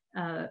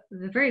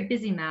the very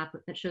busy map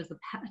that shows the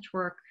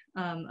patchwork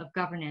of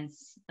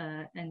governance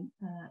and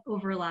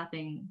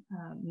overlapping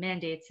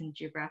mandates and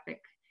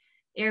geographic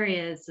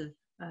areas of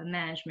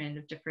management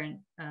of different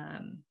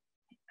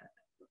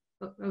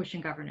ocean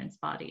governance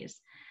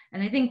bodies.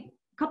 And I think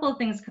a couple of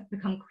things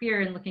become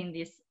clear in looking at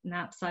these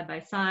maps side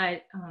by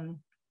side.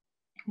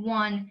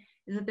 One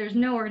is that there's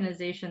no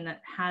organization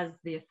that has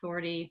the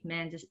authority,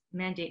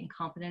 mandate, and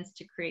competence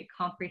to create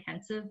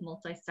comprehensive,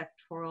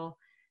 multi-sectoral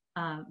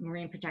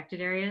marine protected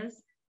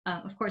areas.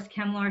 Of course,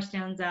 CCAMLR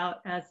stands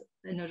out as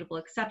a notable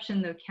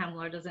exception, though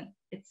CCAMLR doesn't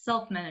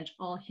itself manage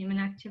all human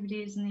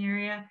activities in the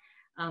area.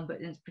 but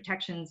in its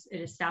protections,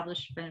 it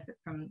established benefit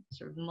from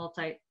sort of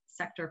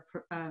multi-sector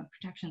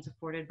protections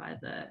afforded by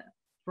the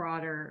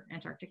broader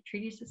Antarctic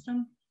Treaty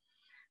System.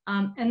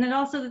 And then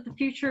also that the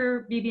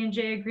future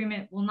BB&J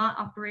agreement will not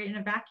operate in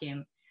a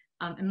vacuum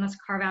and must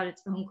carve out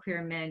its own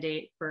clear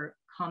mandate for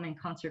common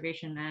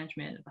conservation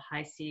management of the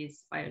high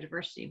seas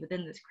biodiversity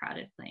within this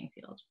crowded playing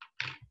field.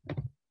 So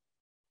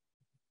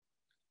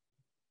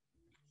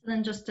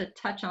then just to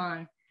touch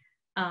on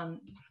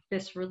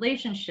this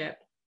relationship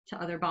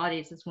to other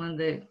bodies is one of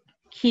the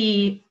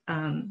key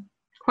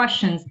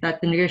questions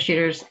that the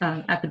negotiators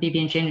at the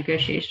BB&J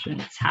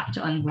negotiations have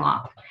to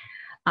unlock.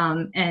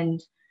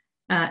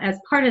 As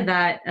part of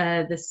that,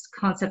 this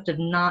concept of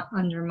not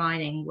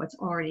undermining what's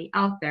already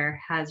out there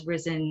has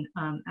risen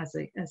as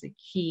a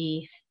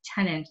key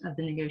tenet of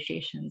the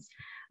negotiations.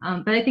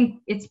 But I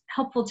think it's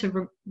helpful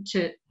to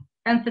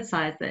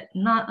emphasize that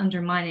not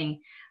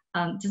undermining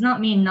does not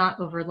mean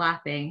not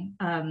overlapping,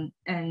 and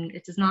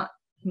it does not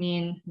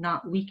mean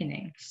not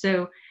weakening.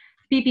 So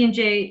the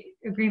BB&J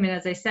agreement,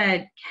 as I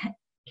said,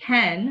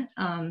 can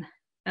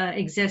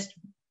exist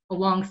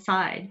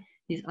alongside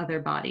these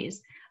other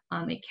bodies.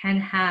 It can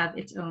have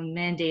its own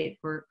mandate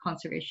for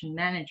conservation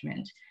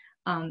management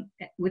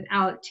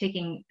without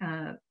taking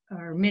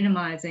or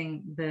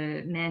minimizing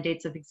the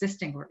mandates of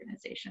existing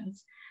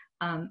organizations.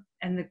 And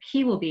the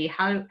key will be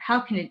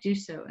how can it do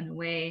so in a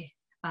way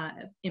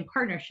in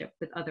partnership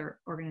with other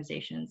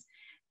organizations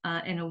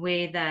in a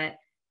way that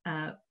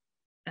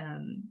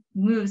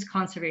moves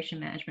conservation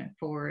management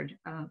forward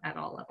at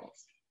all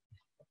levels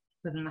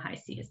within the high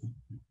seas.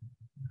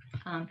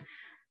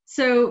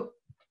 So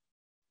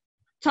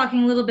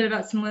talking a little bit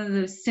about some of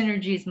those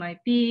synergies might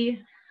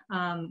be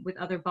with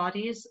other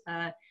bodies,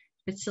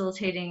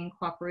 facilitating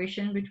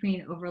cooperation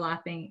between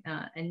overlapping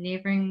and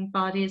neighboring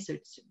bodies, so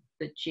it's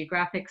the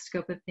geographic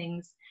scope of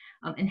things,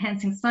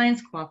 enhancing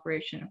science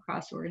cooperation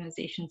across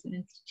organizations and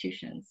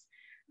institutions,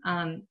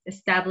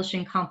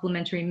 establishing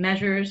complementary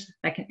measures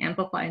that can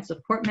amplify and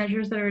support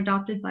measures that are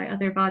adopted by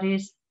other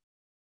bodies,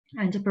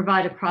 and to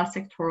provide a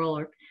cross-sectoral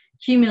or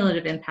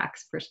cumulative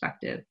impacts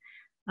perspective.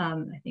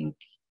 I think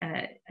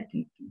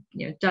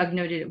Doug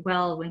noted it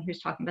well when he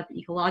was talking about the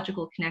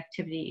ecological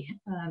connectivity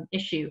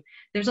issue.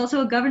 There's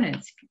also a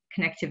governance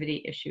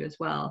connectivity issue as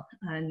well,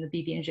 and the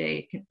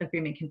BB&J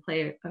agreement can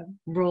play a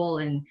role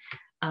in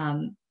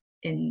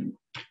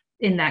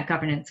that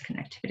governance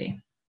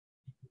connectivity.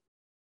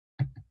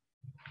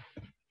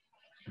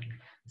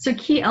 So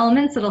key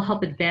elements that'll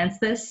help advance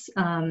this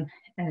and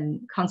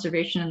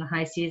conservation in the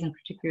high seas, and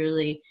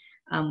particularly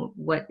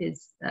what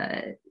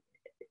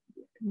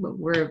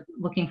we're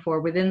looking for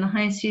within the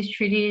High Seas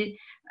Treaty,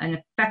 an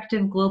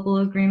effective global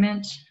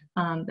agreement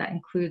that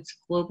includes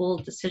global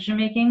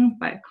decision-making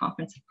by a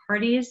conference of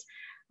parties.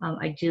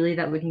 Ideally,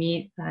 that would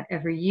meet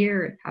every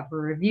year, have a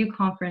review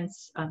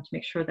conference to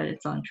make sure that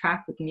it's on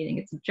track with meeting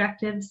its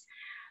objectives.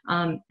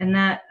 And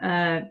that,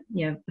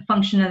 the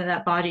function of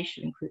that body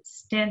should include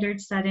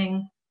standard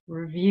setting,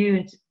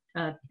 review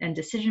and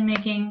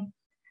decision-making,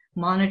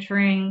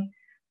 monitoring,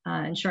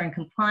 ensuring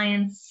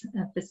compliance,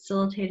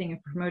 facilitating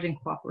and promoting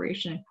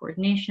cooperation and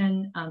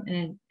coordination,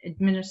 and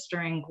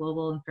administering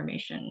global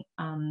information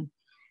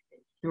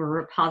through a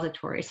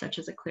repository such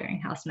as a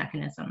clearinghouse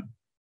mechanism.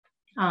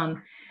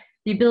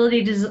 The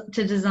ability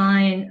to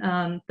design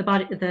an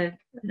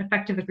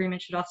effective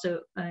agreement should also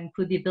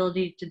include the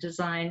ability to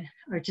design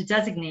or to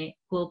designate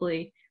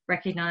globally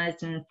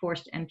recognized and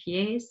enforced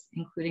MPAs,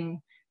 including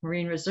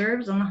marine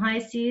reserves on the high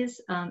seas,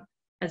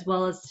 as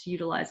well as to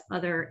utilize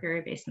other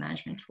area-based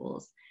management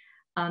tools.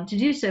 To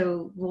do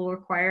so will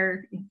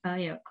require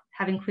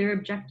having clear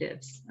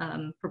objectives,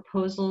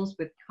 proposals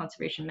with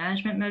conservation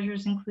management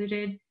measures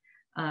included,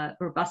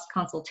 robust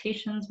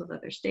consultations with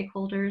other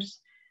stakeholders,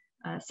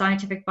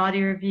 scientific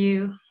body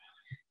review,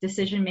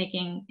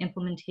 decision-making,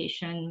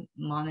 implementation,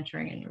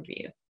 monitoring, and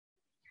review.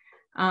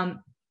 And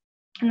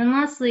then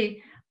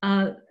lastly,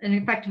 an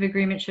effective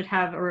agreement should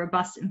have a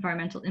robust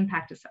environmental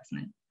impact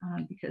assessment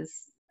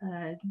because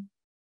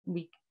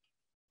we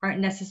aren't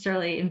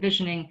necessarily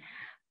envisioning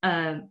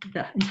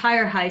the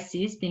entire high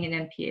seas being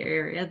an MPA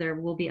area. There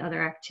will be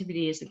other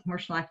activities,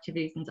 commercial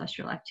activities,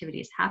 industrial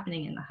activities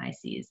happening in the high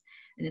seas.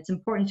 And it's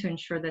important to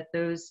ensure that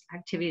those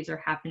activities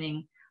are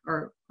happening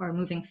or are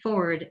moving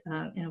forward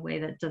in a way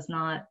that does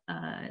not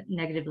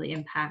negatively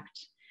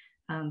impact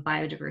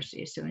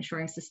biodiversity. So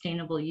ensuring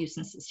sustainable use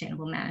and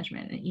sustainable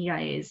management. And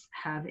EIAs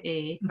have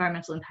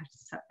environmental impact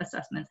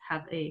assessments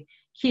have a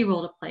key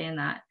role to play in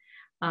that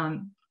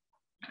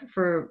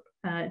for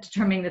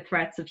determining the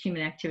threats of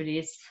human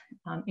activities,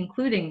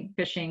 including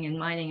fishing and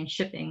mining and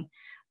shipping,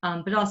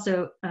 but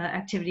also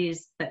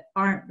activities that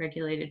aren't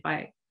regulated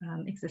by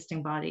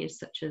existing bodies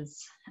such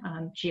as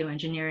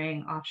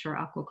geoengineering, offshore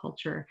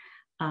aquaculture,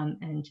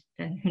 and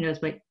who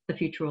knows what the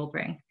future will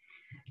bring.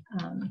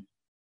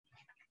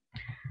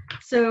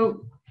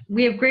 So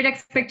we have great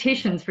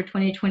expectations for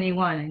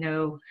 2021. I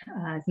know,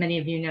 as many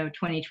of you know,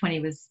 2020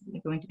 was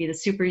going to be the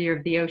super year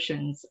of the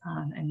oceans.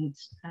 And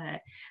I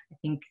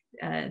think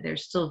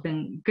there's still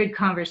been good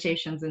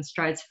conversations and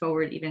strides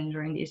forward even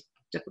during these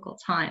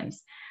difficult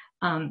times.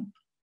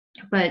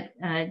 But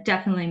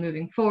definitely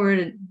moving forward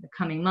in the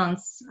coming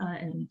months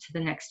and to the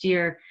next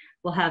year,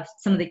 we'll have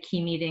some of the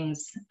key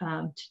meetings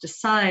to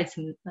decide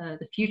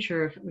the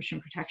future of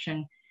ocean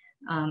protection,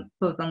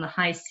 both on the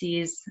high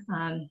seas.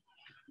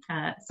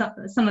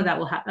 Some of that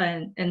will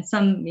happen, and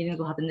some meetings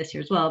will happen this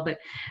year as well, but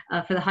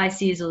for the high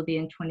seas, it'll be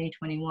in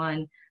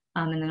 2021,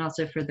 and then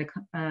also for the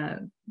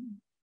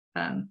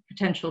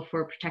potential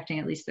for protecting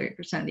at least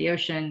 30% of the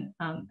ocean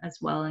as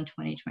well in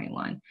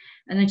 2021.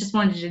 And I just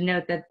wanted to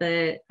note that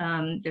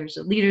there's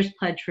a Leaders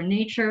Pledge for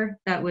Nature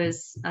that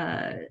was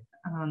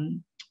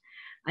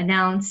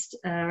announced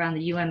around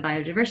the UN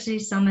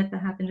Biodiversity Summit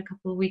that happened a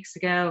couple of weeks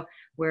ago,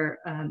 where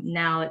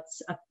now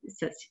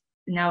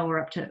now we're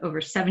up to over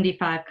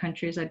 75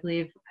 countries, I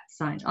believe,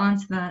 signed on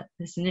to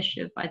this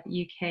initiative by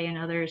the UK and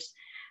others.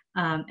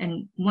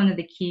 And one of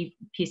the key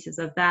pieces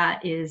of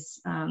that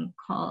is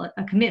called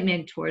a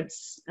commitment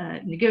towards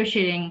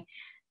negotiating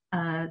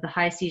the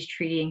High Seas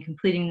Treaty and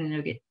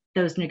completing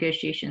those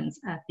negotiations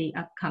at the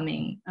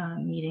upcoming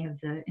meeting of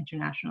the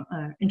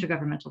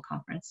Intergovernmental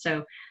Conference.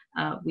 So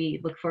we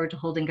look forward to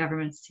holding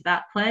governments to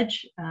that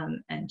pledge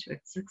and to a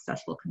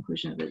successful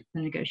conclusion of the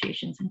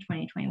negotiations in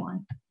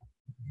 2021.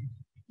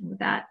 And with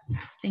that,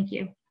 thank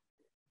you.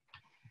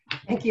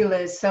 Thank you,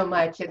 Liz, so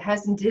much. It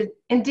has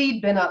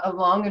indeed been a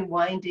long and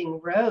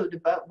winding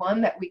road, but one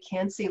that we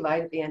can see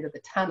light at the end of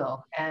the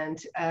tunnel. And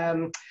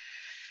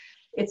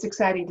it's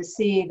exciting to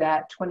see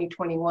that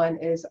 2021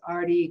 is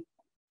already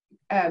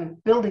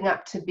building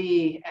up to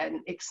be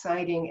an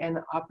exciting and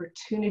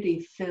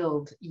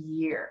opportunity-filled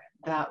year.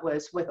 That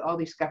was with all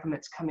these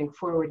governments coming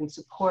forward in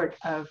support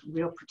of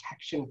real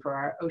protection for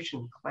our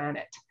ocean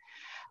planet.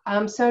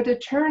 So to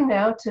turn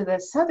now to the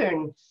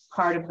southern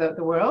part of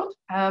the world,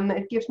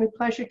 it gives me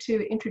pleasure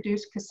to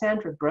introduce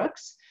Cassandra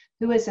Brooks,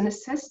 who is an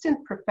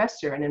assistant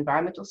professor in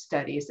environmental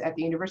studies at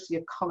the University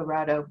of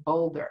Colorado,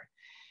 Boulder.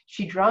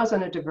 She draws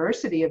on a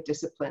diversity of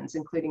disciplines,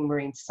 including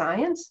marine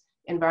science,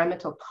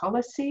 environmental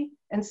policy,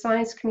 and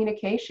science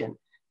communication,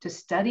 to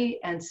study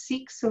and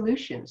seek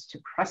solutions to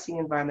pressing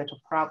environmental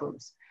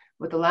problems,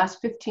 with the last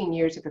 15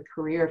 years of a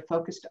career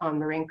focused on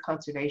marine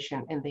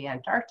conservation in the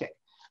Antarctic.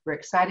 We're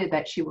excited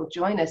that she will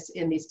join us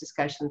in these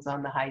discussions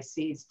on the high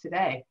seas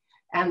today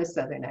and the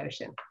Southern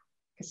Ocean.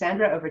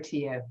 Cassandra, over to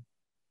you.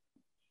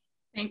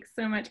 Thanks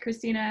so much,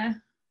 Kristina.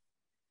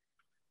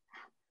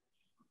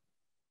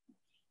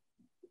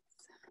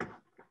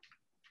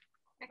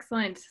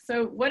 Excellent.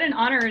 So what an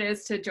honor it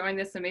is to join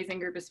this amazing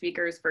group of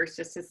speakers, first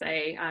just to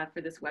say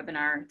for this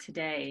webinar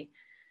today.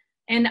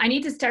 And I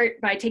need to start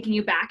by taking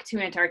you back to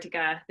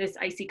Antarctica, this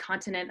icy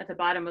continent at the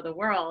bottom of the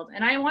world.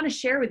 And I want to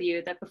share with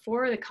you that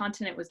before the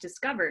continent was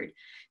discovered,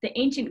 the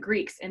ancient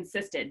Greeks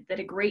insisted that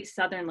a great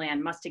southern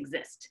land must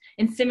exist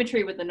in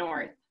symmetry with the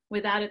north.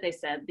 Without it, they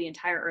said, the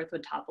entire earth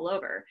would topple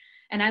over.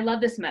 And I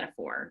love this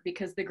metaphor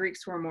because the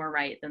Greeks were more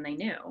right than they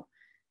knew.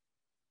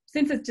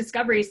 Since its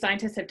discovery,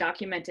 scientists have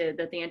documented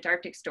that the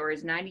Antarctic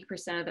stores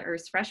 90% of the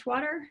Earth's fresh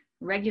water,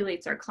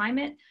 regulates our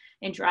climate,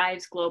 and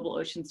drives global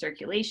ocean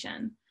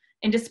circulation.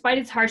 And despite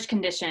its harsh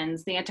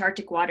conditions, the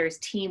Antarctic waters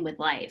teem with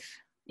life.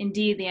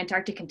 Indeed, the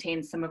Antarctic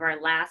contains some of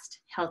our last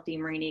healthy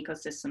marine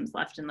ecosystems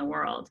left in the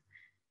world.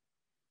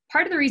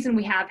 Part of the reason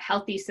we have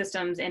healthy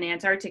systems in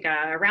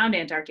Antarctica, around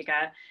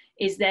Antarctica,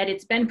 is that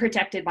it's been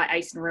protected by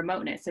ice and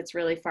remoteness. It's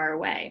really far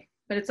away.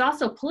 But it's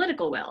also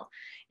political will.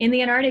 In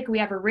the Antarctic, we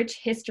have a rich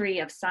history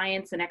of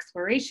science and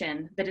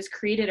exploration that has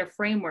created a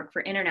framework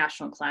for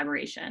international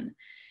collaboration.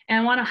 And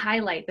I want to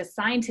highlight the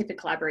scientific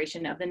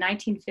collaboration of the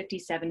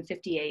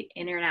 1957-58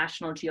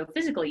 International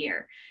Geophysical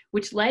Year,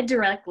 which led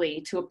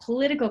directly to a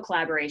political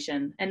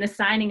collaboration and the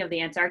signing of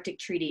the Antarctic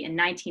Treaty in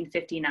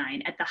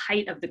 1959 at the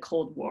height of the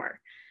Cold War.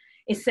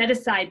 It set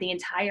aside the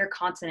entire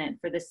continent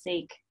for the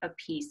sake of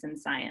peace and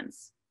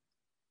science.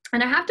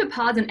 And I have to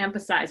pause and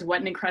emphasize what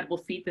an incredible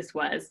feat this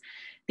was.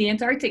 The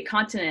Antarctic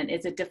continent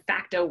is a de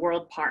facto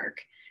world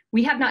park.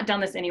 We have not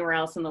done this anywhere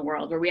else in the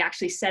world, where we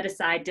actually set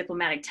aside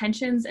diplomatic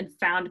tensions and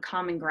found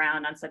common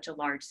ground on such a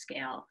large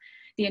scale.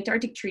 The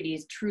Antarctic Treaty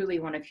is truly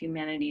one of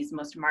humanity's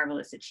most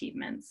marvelous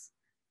achievements.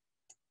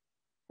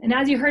 And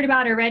as you heard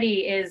about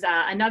already is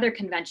another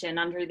convention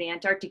under the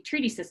Antarctic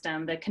Treaty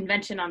System, the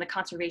Convention on the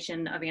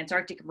Conservation of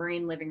Antarctic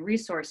Marine Living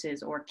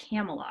Resources, or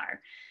CCAMLR,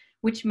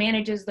 which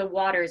manages the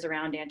waters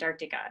around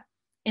Antarctica.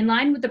 In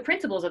line with the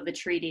principles of the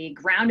treaty,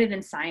 grounded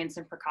in science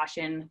and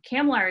precaution,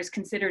 CCAMLR is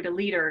considered a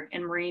leader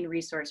in marine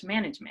resource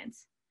management.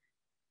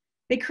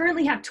 They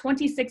currently have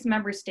 26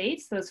 member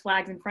states, those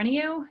flags in front of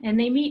you, and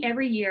they meet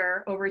every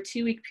year over a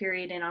 2-week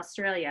period in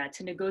Australia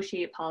to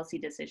negotiate policy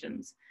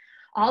decisions,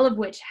 all of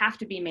which have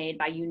to be made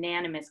by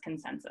unanimous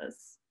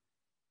consensus.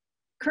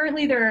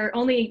 Currently, there are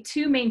only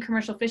 2 main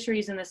commercial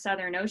fisheries in the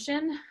Southern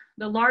Ocean.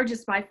 The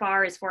largest by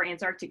far is for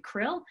Antarctic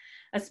krill,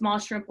 a small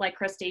shrimp-like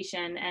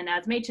crustacean, and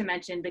as Mecha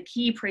mentioned, the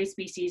key prey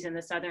species in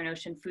the Southern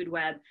Ocean food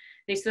web.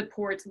 They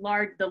support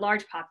the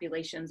large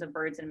populations of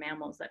birds and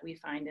mammals that we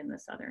find in the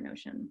Southern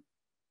Ocean.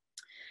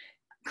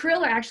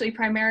 Krill are actually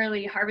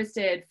primarily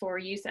harvested for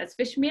use as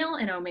fish meal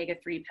and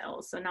omega-3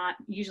 pills, so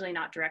usually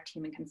not direct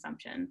human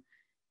consumption.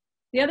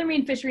 The other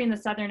main fishery in the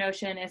Southern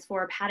Ocean is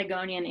for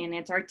Patagonian and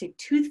Antarctic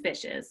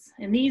toothfishes,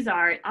 and these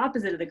are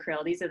opposite of the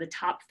krill. These are the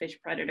top fish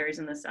predators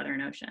in the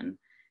Southern Ocean.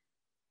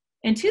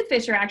 And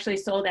toothfish are actually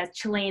sold as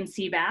Chilean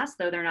sea bass,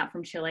 though they're not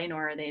from Chile,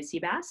 nor are they sea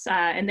bass,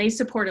 and they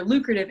support a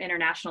lucrative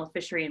international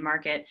fishery and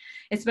market,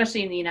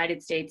 especially in the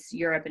United States,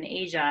 Europe, and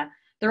Asia.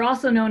 They're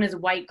also known as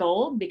white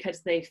gold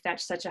because they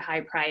fetch such a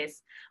high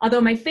price.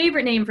 Although my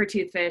favorite name for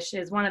toothfish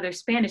is one of their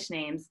Spanish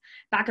names,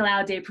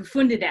 Bacalao de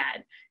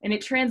Profundidad, and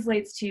it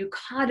translates to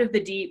cod of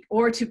the deep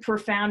or to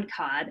profound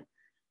cod.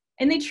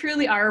 And they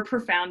truly are a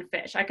profound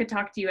fish. I could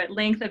talk to you at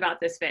length about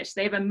this fish.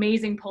 They have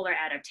amazing polar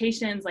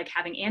adaptations, like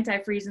having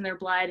antifreeze in their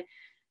blood.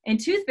 And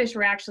toothfish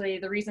were actually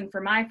the reason for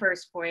my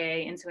first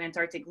foray into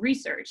Antarctic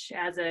research.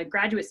 As a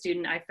graduate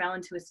student, I fell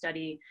into a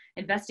study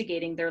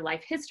investigating their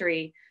life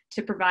history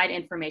to provide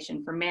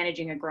information for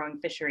managing a growing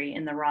fishery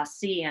in the Ross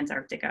Sea,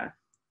 Antarctica.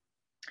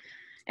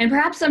 And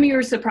perhaps some of you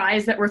are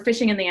surprised that we're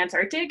fishing in the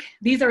Antarctic.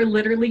 These are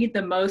literally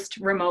the most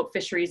remote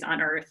fisheries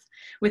on Earth,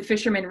 with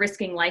fishermen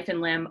risking life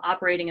and limb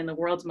operating in the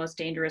world's most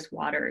dangerous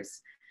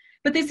waters.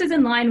 But this is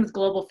in line with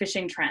global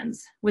fishing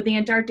trends, with the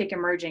Antarctic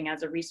emerging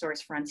as a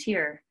resource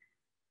frontier.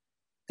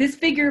 This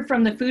figure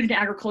from the Food and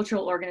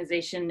Agricultural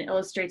Organization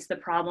illustrates the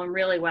problem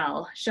really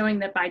well, showing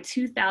that by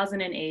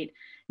 2008,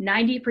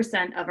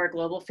 90% of our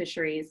global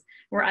fisheries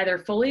were either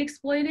fully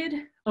exploited,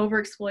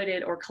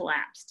 overexploited, or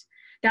collapsed.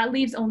 That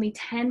leaves only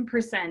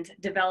 10%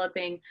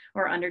 developing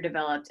or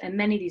underdeveloped, and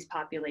many of these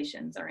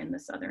populations are in the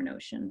Southern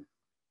Ocean.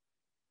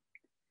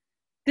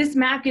 This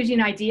map gives you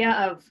an idea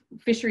of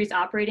fisheries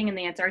operating in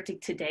the Antarctic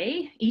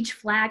today. Each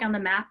flag on the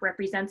map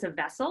represents a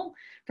vessel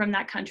from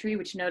that country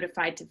which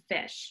notified to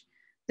fish.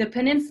 The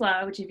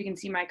peninsula, which if you can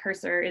see my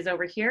cursor is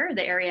over here,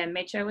 the area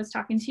Mecha was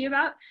talking to you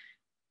about,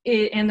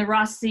 and the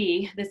Ross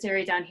Sea, this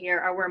area down here,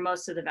 are where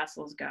most of the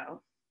vessels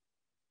go.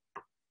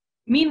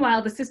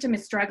 Meanwhile, the system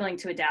is struggling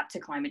to adapt to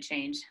climate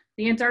change.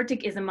 The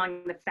Antarctic is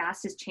among the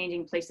fastest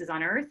changing places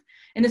on Earth,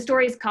 and the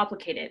story is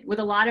complicated with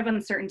a lot of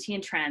uncertainty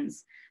and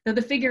trends, though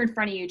the figure in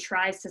front of you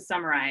tries to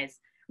summarize,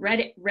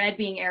 red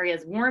being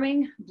areas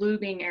warming, blue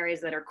being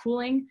areas that are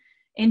cooling.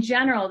 In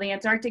general, the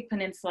Antarctic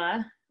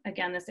Peninsula,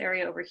 again, this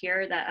area over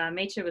here that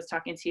Mecha was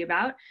talking to you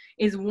about,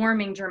 is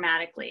warming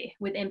dramatically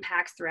with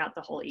impacts throughout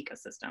the whole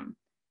ecosystem.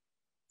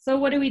 So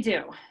what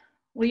do?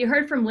 Well, you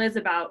heard from Liz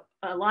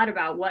a lot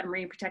about what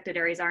marine protected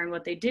areas are and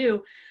what they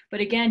do, but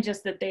again,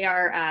 just that they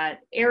are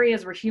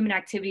areas where human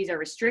activities are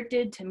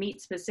restricted to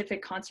meet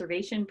specific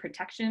conservation,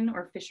 protection,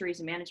 or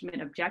fisheries management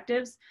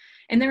objectives.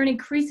 And they're an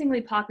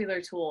increasingly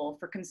popular tool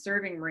for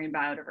conserving marine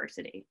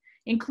biodiversity,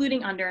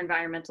 including under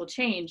environmental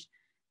change.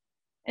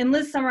 And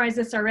Liz summarized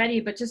this already,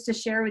 but just to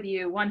share with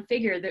you one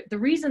figure, the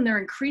reason they're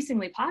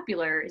increasingly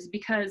popular is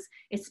because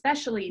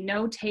especially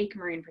no-take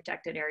marine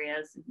protected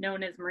areas,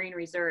 known as marine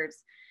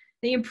reserves,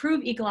 they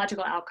improve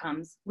ecological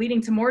outcomes,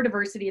 leading to more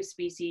diversity of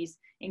species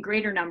in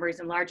greater numbers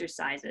and larger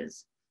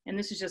sizes. And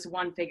this is just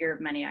one figure of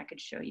many I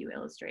could show you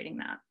illustrating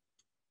that.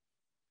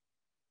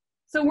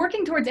 So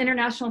working towards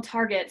international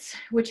targets,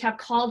 which have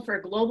called for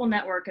a global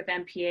network of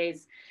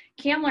MPAs,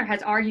 CCAMLR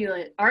has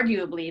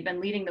arguably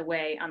been leading the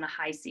way on the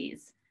high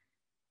seas,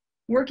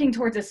 working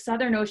towards a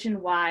Southern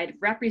Ocean-wide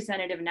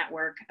representative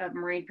network of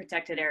marine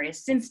protected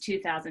areas since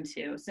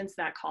 2002, since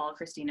that call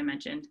Kristina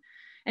mentioned.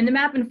 And the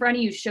map in front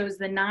of you shows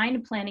the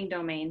 9 planning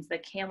domains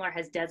that CCAMLR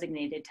has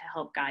designated to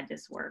help guide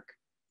this work.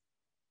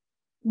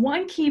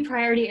 One key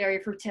priority area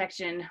for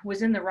protection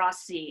was in the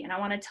Ross Sea, and I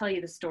want to tell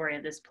you the story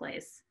of this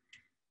place.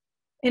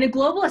 In a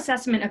global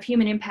assessment of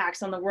human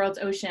impacts on the world's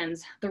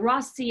oceans, the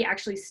Ross Sea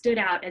actually stood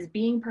out as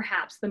being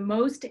perhaps the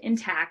most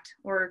intact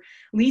or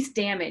least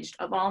damaged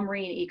of all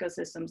marine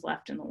ecosystems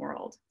left in the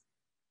world.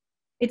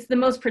 It's the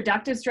most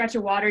productive stretch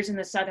of waters in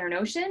the Southern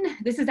Ocean.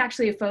 This is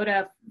actually a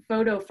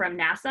photo from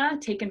NASA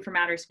taken from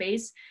outer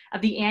space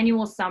of the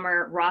annual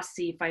summer Ross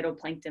Sea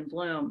phytoplankton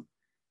bloom.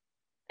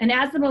 And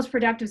as the most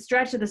productive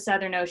stretch of the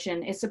Southern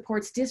Ocean, it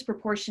supports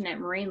disproportionate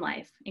marine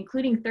life,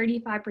 including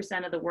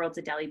 35% of the world's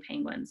Adelie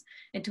penguins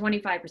and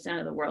 25%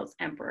 of the world's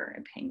emperor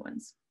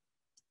penguins.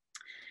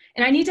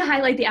 And I need to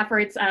highlight the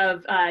efforts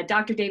of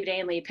Dr. David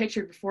Ainley,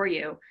 pictured before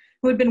you,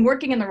 who had been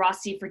working in the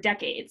Ross Sea for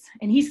decades.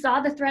 And he saw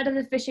the threat of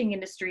the fishing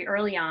industry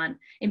early on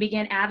and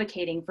began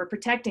advocating for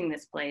protecting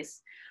this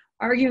place,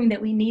 arguing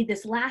that we need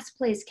this last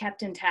place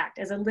kept intact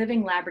as a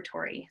living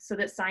laboratory so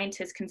that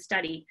scientists can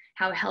study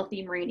how a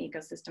healthy marine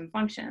ecosystem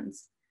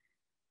functions.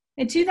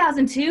 In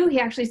 2002, he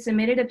actually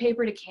submitted a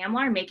paper to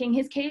CCAMLR making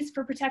his case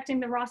for protecting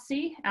the Ross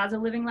Sea as a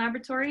living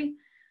laboratory.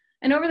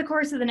 And over the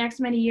course of the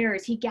next many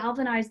years, he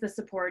galvanized the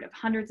support of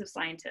hundreds of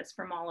scientists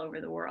from all over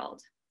the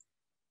world.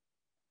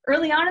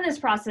 Early on in this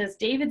process,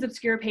 David's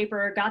obscure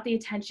paper got the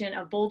attention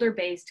of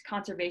Boulder-based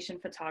conservation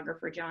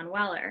photographer John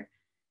Weller.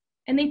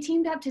 And they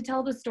teamed up to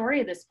tell the story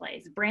of this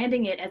place,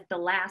 branding it as the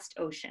last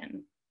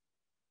ocean.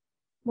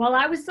 While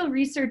I was still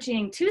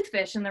researching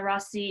toothfish in the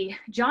Ross Sea,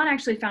 John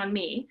actually found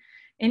me,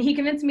 and he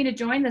convinced me to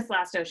join this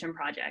Last Ocean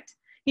project.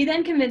 He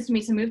then convinced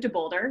me to move to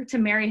Boulder, to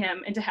marry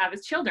him, and to have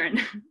his children.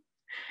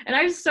 And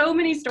I have so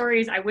many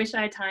stories I wish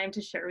I had time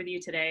to share with you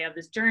today of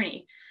this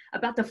journey,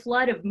 about the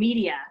flood of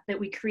media that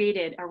we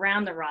created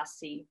around the Ross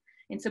Sea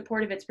in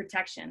support of its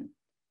protection,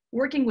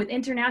 working with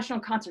international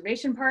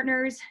conservation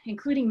partners,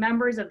 including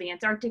members of the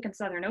Antarctic and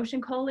Southern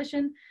Ocean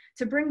Coalition,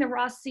 to bring the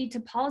Ross Sea to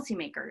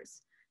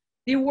policymakers,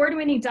 the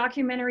award-winning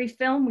documentary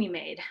film we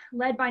made,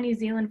 led by New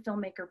Zealand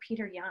filmmaker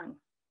Peter Young,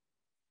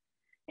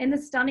 and the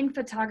stunning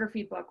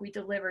photography book we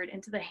delivered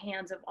into the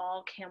hands of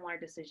all CCAMLR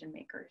decision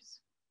makers.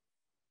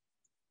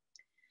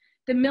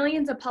 The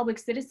millions of public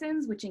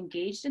citizens which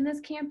engaged in this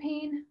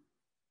campaign,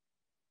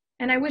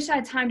 and I wish I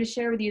had time to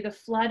share with you the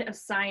flood of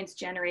science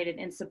generated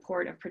in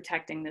support of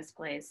protecting this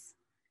place,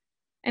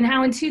 and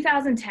how in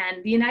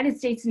 2010, the United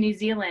States and New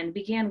Zealand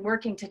began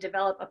working to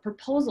develop a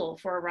proposal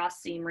for a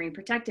Ross Sea Marine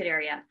Protected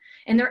Area,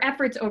 and their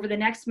efforts over the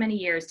next many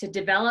years to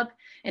develop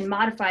and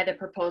modify the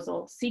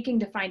proposal, seeking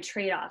to find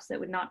trade-offs that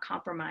would not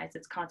compromise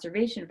its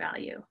conservation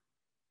value.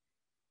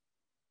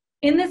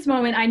 In this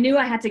moment, I knew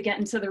I had to get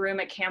into the room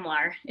at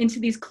CCAMLR, into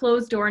these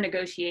closed-door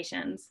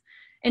negotiations.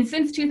 And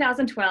since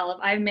 2012,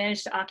 I've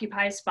managed to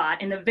occupy a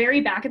spot in the very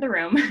back of the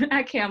room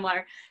at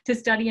CCAMLR to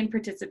study and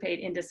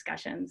participate in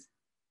discussions.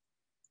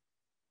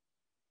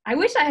 I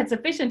wish I had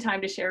sufficient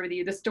time to share with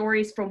you the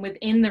stories from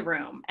within the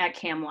room at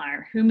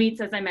CCAMLR, who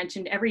meets, as I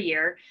mentioned, every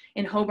year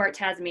in Hobart,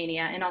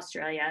 Tasmania, in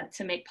Australia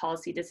to make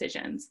policy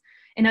decisions,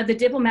 and of the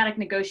diplomatic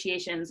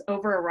negotiations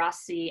over a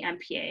Ross Sea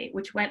MPA,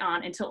 which went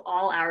on until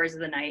all hours of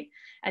the night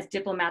as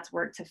diplomats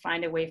worked to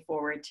find a way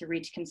forward to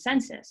reach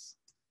consensus.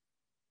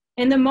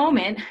 In the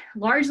moment,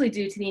 largely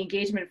due to the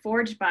engagement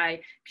forged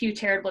by Pew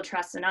Charitable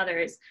Trusts and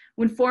others,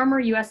 when former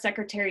US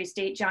Secretary of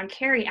State John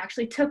Kerry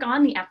actually took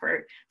on the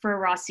effort for a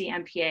Ross Sea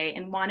MPA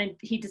and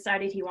he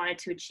decided he wanted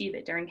to achieve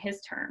it during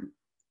his term.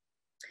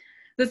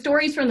 The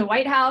stories from the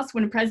White House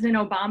when President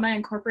Obama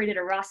incorporated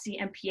a Ross Sea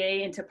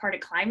MPA into part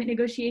of climate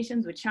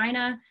negotiations with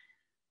China,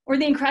 or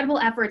the incredible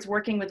efforts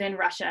working within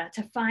Russia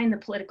to find the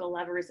political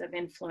levers of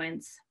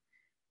influence,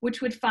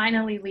 which would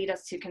finally lead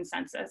us to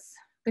consensus.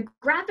 The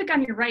graphic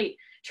on your right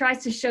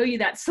tries to show you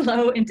that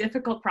slow and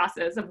difficult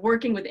process of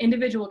working with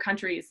individual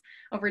countries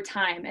over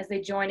time as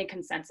they join a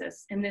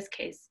consensus, in this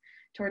case,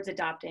 towards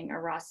adopting a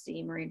Ross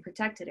Sea Marine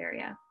Protected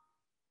Area.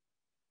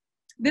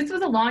 This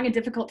was a long and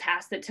difficult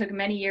task that took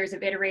many years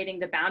of iterating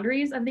the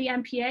boundaries of the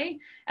MPA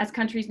as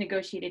countries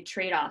negotiated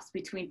trade-offs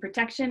between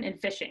protection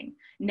and fishing,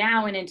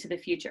 now and into the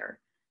future.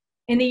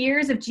 In the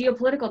years of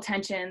geopolitical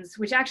tensions,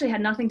 which actually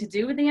had nothing to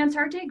do with the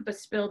Antarctic, but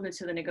spilled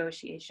into the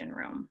negotiation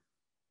room.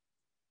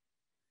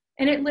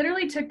 And it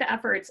literally took the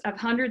efforts of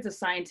hundreds of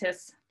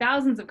scientists,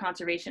 thousands of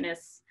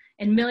conservationists,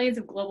 and millions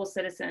of global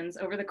citizens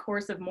over the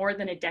course of more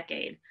than a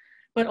decade.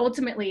 But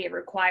ultimately, it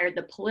required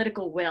the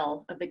political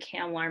will of the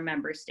CCAMLR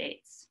member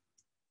states.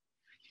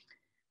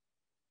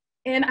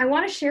 And I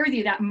want to share with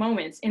you that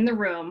moment in the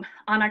room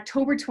on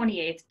October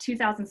 28th,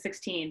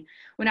 2016,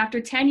 when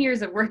after 10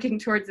 years of working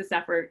towards this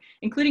effort,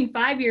 including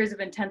 5 years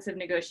of intensive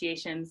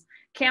negotiations,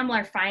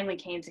 CCAMLR finally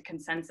came to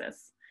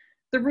consensus.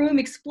 The room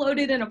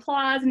exploded in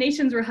applause,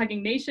 nations were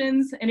hugging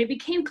nations, and it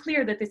became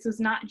clear that this was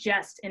not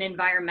just an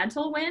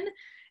environmental win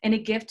and a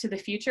gift to the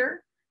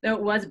future, though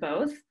it was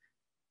both.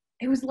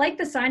 It was like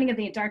the signing of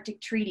the Antarctic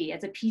Treaty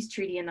as a peace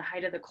treaty in the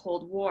height of the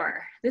Cold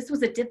War. This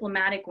was a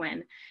diplomatic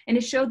win, and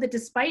it showed that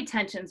despite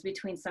tensions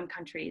between some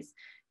countries,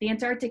 the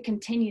Antarctic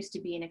continues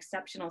to be an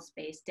exceptional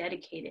space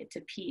dedicated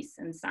to peace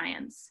and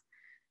science.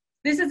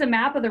 This is a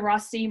map of the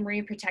Ross Sea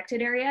Marine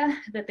Protected Area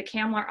that the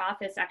CCAMLR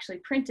office actually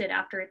printed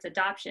after its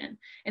adoption,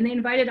 and they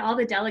invited all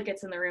the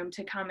delegates in the room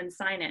to come and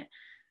sign it.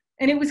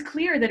 And it was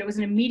clear that it was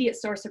an immediate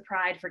source of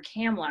pride for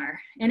CCAMLR,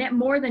 and at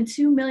more than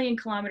 2 million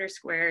kilometers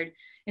squared,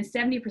 and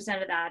 70%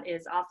 of that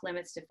is off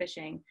limits to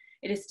fishing,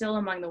 it is still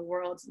among the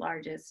world's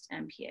largest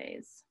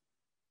MPAs.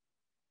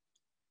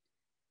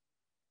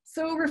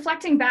 So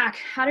reflecting back,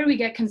 how did we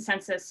get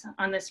consensus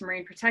on this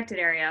marine protected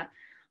area?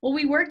 Well,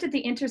 we worked at the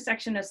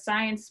intersection of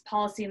science,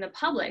 policy, and the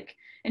public.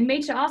 And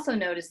Mecha also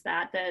noticed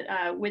that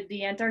with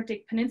the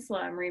Antarctic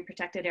Peninsula Marine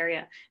Protected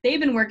Area, they've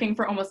been working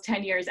for almost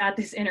 10 years at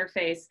this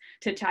interface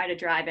to try to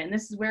drive in.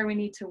 This is where we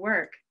need to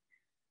work.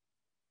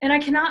 And I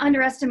cannot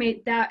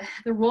underestimate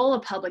the role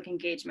of public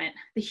engagement,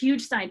 the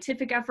huge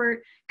scientific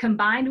effort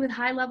combined with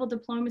high-level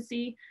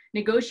diplomacy,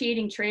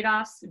 negotiating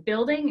trade-offs,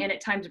 building and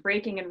at times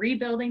breaking and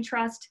rebuilding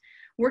trust,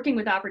 working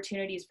with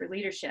opportunities for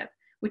leadership,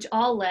 which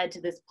all led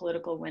to this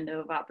political window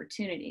of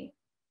opportunity.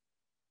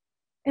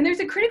 And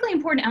there's a critically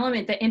important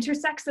element that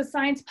intersects the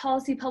science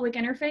policy public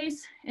interface,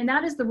 and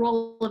that is the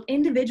role of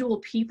individual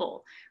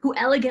people who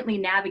elegantly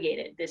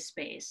navigated this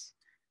space,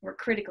 were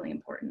critically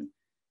important.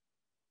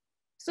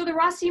 So the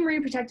Ross Sea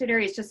Marine Protected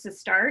Area is just a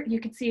start.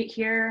 You can see it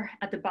here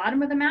at the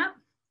bottom of the map.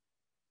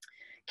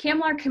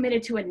 CCAMLR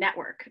committed to a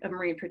network of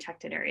marine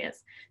protected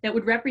areas that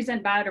would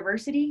represent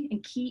biodiversity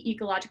and key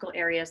ecological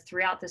areas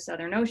throughout the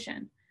Southern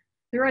Ocean.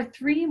 There are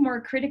 3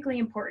 more critically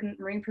important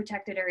marine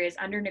protected areas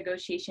under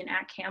negotiation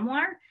at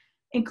CCAMLR,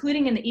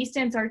 including in the East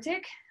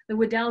Antarctic, the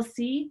Weddell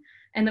Sea,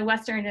 and the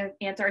Western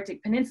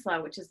Antarctic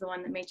Peninsula, which is the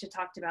one that Meisha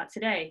talked about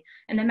today.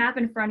 And the map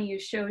in front of you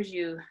shows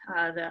you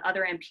the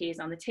other MPAs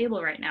on the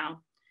table right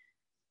now.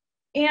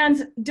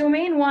 And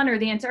Domain 1, or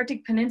the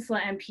Antarctic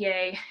Peninsula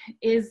MPA,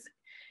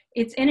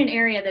 it's in an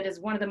area that is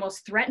one of the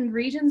most threatened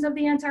regions of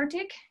the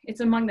Antarctic. It's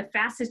among the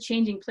fastest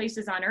changing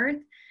places on Earth.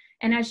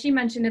 And as she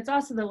mentioned, it's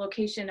also the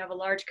location of a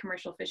large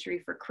commercial fishery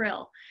for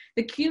krill.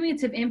 The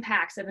cumulative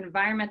impacts of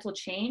environmental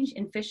change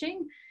in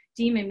fishing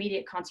deem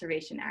immediate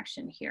conservation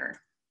action here.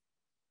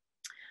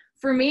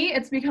 For me,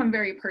 it's become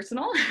very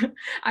personal.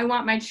 I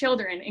want my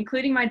children,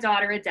 including my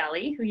daughter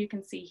Adele, who you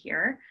can see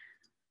here,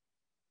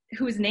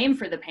 who is named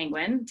for the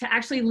penguin, to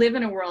actually live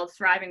in a world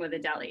thriving with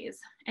Adelies.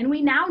 And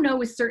we now know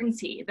with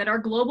certainty that our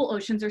global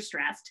oceans are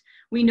stressed.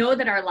 We know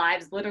that our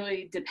lives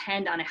literally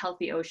depend on a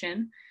healthy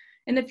ocean.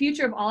 And the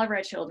future of all of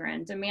our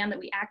children demand that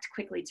we act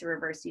quickly to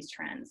reverse these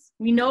trends.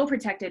 We know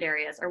protected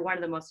areas are one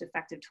of the most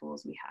effective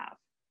tools we have.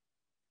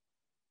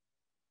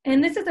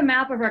 And this is a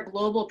map of our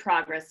global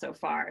progress so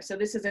far. So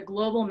this is a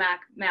global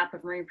map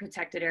of marine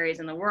protected areas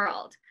in the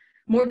world.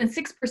 More than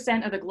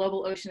 6% of the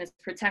global ocean is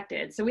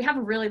protected. So we have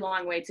a really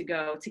long way to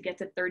go to get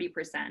to 30%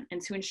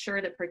 and to ensure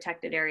that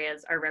protected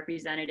areas are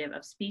representative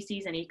of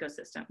species and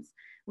ecosystems,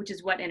 which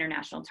is what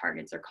international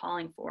targets are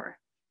calling for.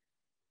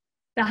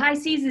 The high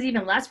seas is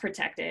even less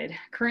protected.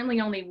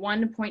 Currently, only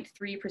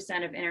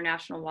 1.3% of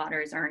international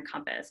waters are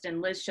encompassed.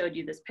 And Liz showed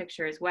you this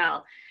picture as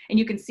well. And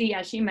you can see,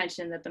 as she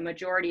mentioned, that the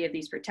majority of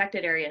these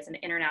protected areas in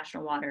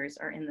international waters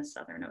are in the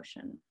Southern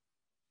Ocean.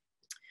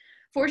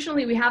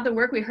 Fortunately, we have the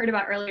work we heard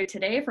about earlier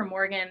today from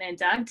Morgan and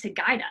Doug to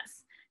guide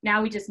us.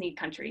 Now we just need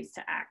countries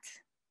to act.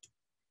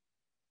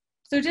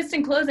 So just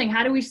in closing,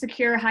 how do we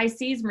secure high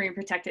seas marine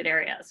protected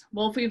areas?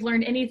 Well, if we've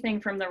learned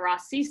anything from the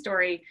Ross Sea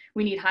story,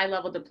 we need high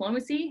level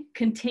diplomacy,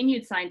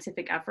 continued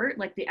scientific effort,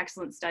 like the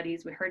excellent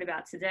studies we heard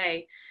about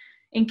today,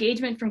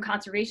 engagement from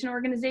conservation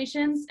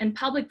organizations, and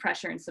public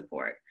pressure and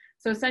support.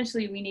 So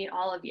essentially, we need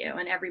all of you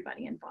and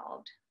everybody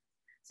involved.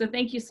 So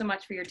thank you so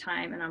much for your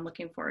time, and I'm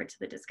looking forward to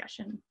the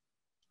discussion.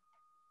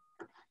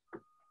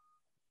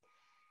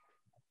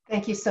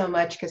 Thank you so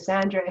much,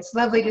 Cassandra. It's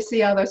lovely to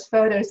see all those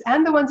photos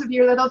and the ones of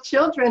your little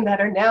children that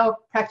are now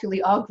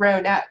practically all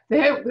grown up.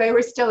 They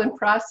were still in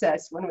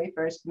process when we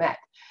first met.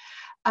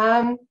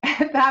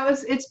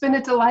 It's been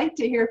a delight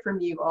to hear from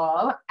you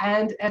all.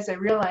 And as I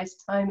realize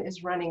time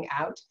is running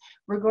out,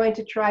 we're going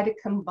to try to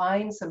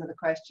combine some of the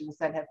questions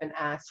that have been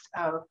asked.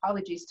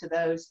 Apologies to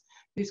those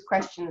whose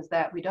questions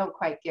that we don't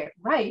quite get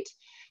right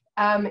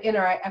in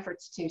our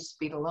efforts to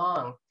speed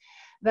along.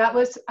 That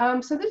was,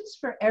 so this is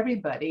for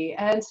everybody.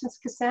 And since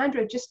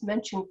Cassandra just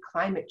mentioned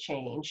climate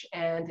change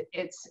and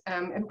it's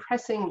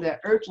impressing the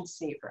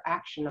urgency for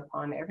action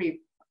upon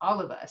all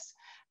of us,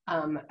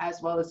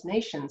 as well as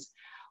nations,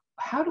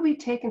 how do we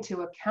take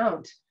into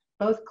account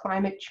both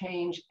climate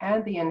change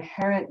and the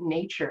inherent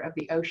nature of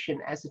the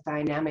ocean as a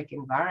dynamic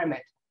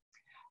environment?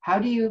 How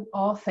do you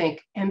all think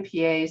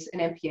MPAs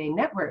and MPA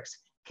networks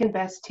can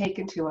best take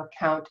into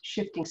account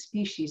shifting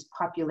species,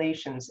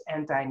 populations,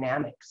 and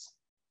dynamics?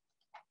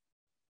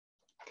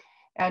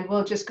 And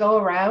we'll just go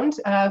around.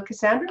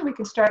 Cassandra, we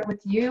can start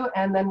with you,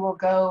 and then we'll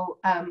go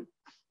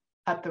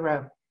up the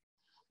row.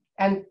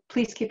 And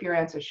please keep your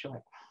answers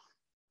short,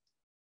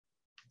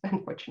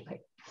 unfortunately.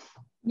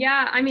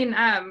 Yeah, I mean,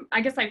 I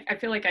guess I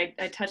feel like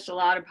I touched a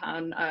lot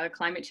upon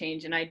climate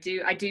change, and I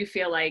do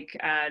feel like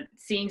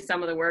seeing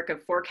some of the work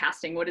of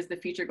forecasting what is the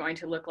future going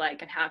to look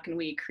like, and how can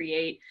we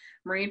create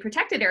marine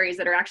protected areas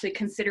that are actually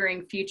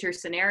considering future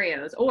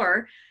scenarios,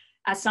 or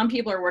as some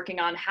people are working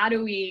on,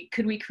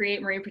 could we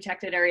create marine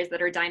protected areas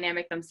that are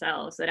dynamic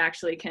themselves, that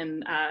actually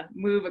can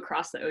move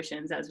across the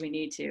oceans as we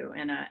need to,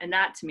 and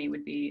that to me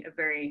would be a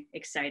very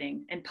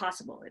exciting and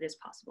possible. It is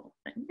possible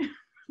thing.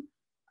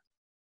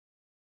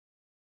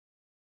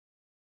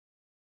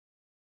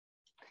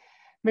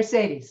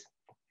 Mercedes.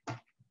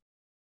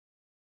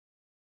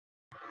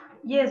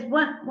 Yes,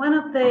 one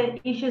of the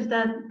issues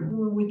that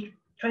we're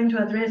trying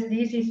to address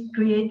this is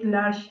create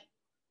large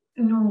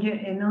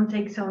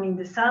non-take zone in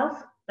the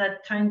south,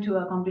 that trying to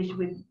accomplish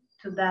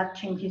to that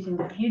changes in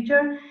the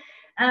future.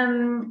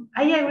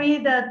 I agree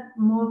that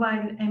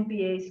mobile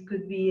MPAs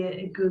could be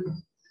a good,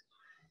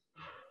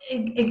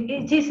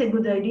 it is a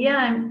good idea.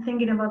 I'm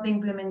thinking about the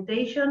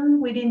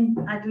implementation within,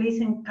 at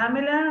least in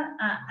CCAMLR.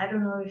 I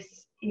don't know if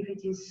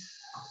it is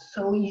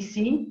so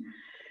easy.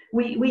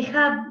 We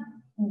have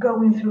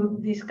going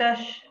through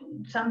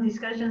some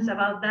discussions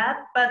about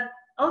that, but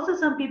also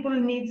some people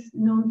need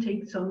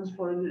non-take zones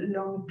for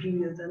long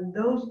periods, and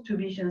those two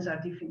visions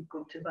are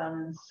difficult to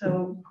balance.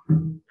 So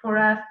for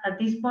us at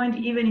this point,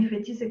 even if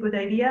it is a good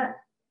idea,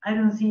 I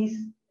don't see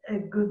a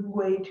good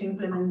way to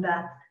implement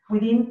that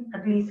within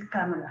at least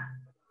CCAMLR.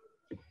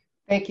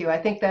 Thank you.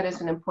 I think that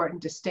is an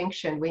important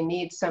distinction. We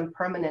need some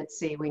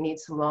permanency. We need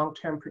some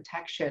long-term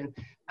protection.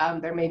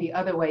 There may be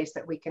other ways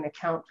that we can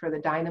account for the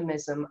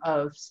dynamism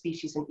of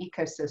species and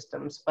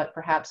ecosystems, but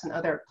perhaps in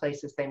other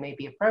places they may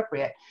be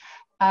appropriate.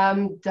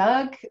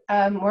 Doug,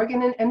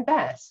 Morgan, and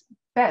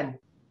Ben,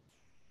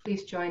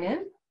 please join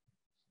in.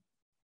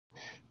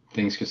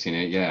 Thanks,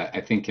 Kristina. Yeah,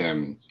 I think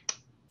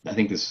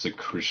this is a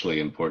crucially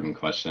important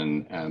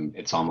question.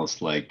 It's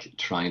almost like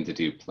trying to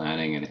do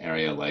planning in an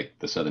area like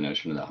the Southern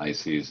Ocean and the high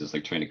seas is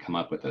like trying to come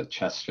up with a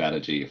chess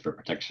strategy for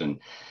protection,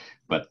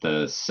 but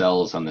the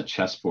cells on the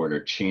chessboard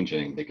are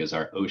changing because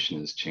our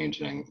ocean is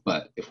changing.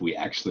 But if we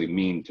actually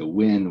mean to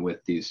win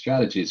with these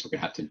strategies, we're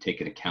gonna have to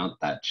take into account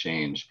that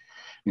change.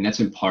 I mean,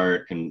 that's in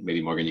part, and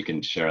maybe Morgan, you can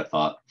share a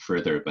thought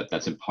further, but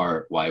that's in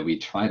part why we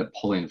try to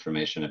pull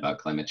information about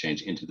climate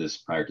change into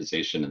this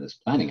prioritization and this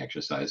planning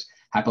exercise.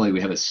 Happily, we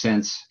have a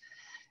sense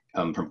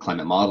from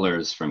climate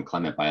modelers, from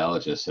climate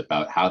biologists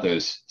about how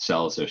those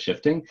cells are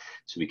shifting.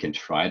 So we can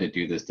try to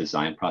do this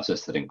design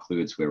process that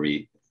includes where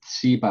we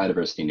see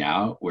biodiversity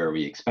now, where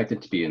we expect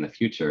it to be in the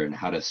future, and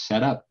how to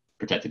set up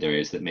protected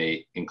areas that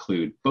may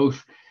include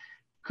both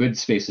good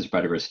spaces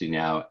biodiversity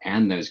now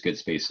and those good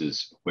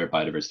spaces where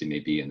biodiversity may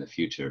be in the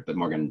future. But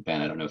Morgan,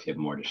 Ben, I don't know if you have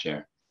more to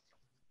share.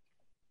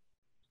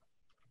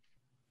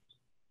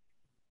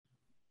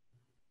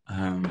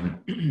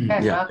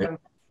 Yeah, welcome.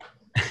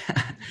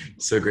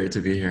 So great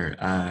to be here.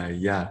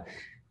 I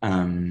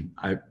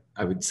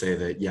would say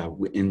that, yeah,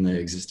 in the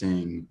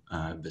existing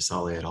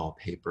Visali et al.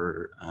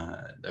 Paper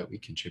that we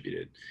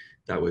contributed,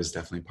 that was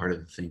definitely part of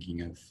the thinking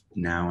of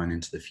now and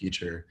into the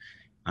future.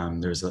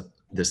 There's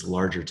this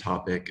larger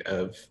topic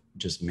of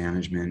just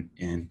management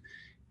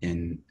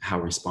in how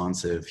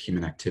responsive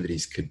human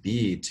activities could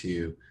be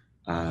to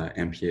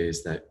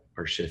MPAs that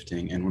are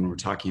shifting. And when we're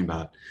talking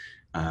about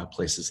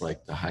places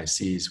like the high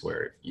seas,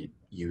 where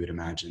you would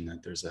imagine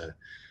that there's a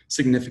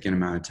significant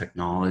amount of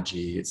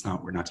technology.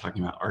 We're not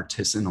talking about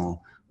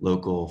artisanal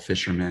local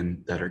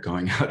fishermen that are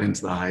going out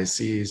into the high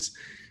seas.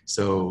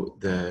 So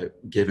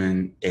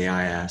given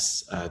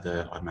AIS,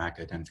 the automatic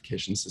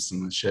identification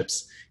system with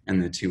ships,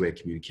 and the two-way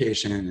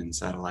communication and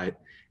satellite,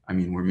 I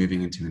mean, we're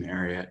moving into an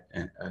area,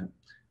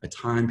 a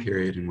time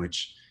period in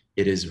which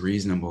it is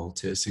reasonable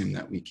to assume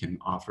that we can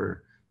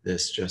offer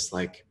this, just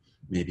like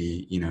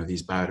maybe,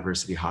 these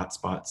biodiversity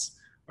hotspots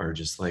are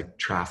just like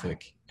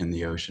traffic in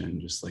the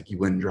ocean, just like you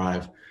wouldn't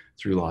drive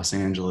through Los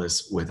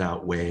Angeles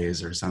without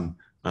Waze or some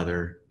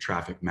other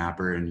traffic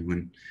mapper, and you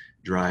wouldn't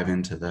drive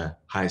into the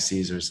high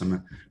seas or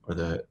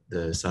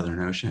the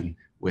Southern Ocean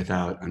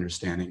without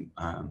understanding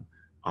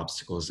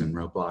obstacles and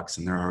roadblocks,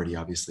 and they're already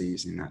obviously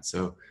using that.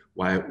 So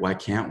why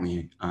can't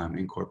we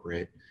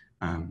incorporate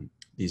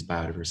these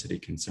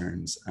biodiversity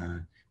concerns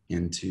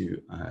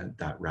into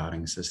that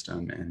routing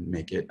system and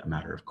make it a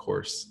matter of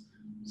course?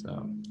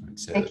 So I'd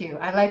say thank you.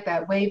 I like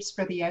that. Waves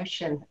for the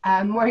ocean.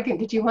 Morgan,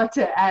 did you want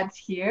to add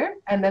here?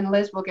 And then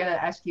Liz, we're going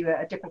to ask you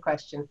a different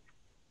question.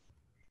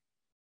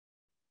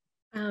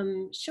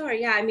 Sure.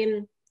 Yeah. I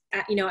mean,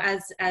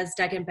 as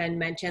Doug and Ben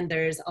mentioned,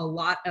 there's a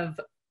lot of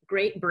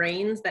great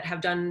brains that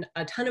have done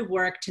a ton of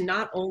work to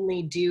not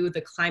only do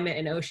the climate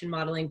and ocean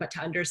modeling, but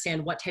to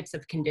understand what types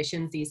of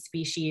conditions these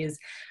species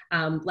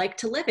like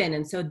to live in.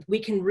 And so we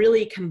can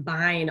really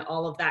combine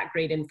all of that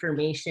great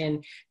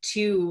information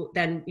to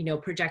then,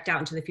 project out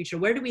into the future.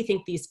 Where do we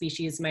think these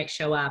species might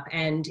show up?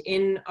 And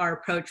in our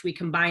approach, we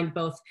combined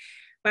both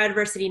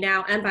biodiversity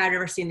now and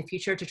biodiversity in the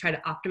future to try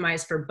to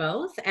optimize for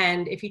both.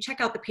 And if you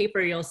check out the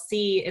paper, you'll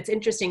see it's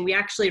interesting. We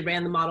actually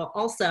ran the model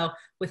also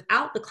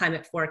without the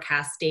climate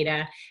forecast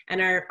data.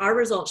 And our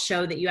results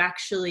show that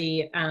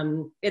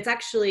it's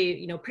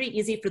actually pretty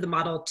easy for the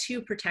model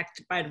to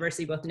protect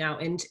biodiversity both now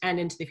and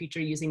into the future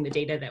using the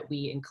data that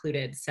we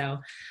included. So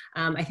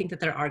I think that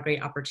there are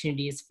great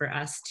opportunities for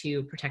us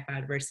to protect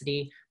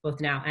biodiversity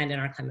both now and in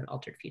our climate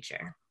altered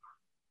future.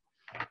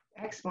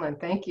 Excellent,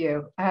 thank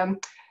you.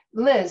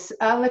 Liz,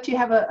 I'll let you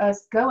have a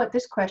go at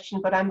this question,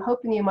 but I'm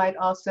hoping you might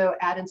also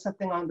add in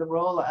something on the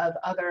role of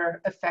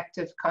other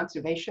effective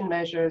conservation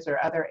measures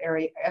or other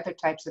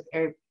types of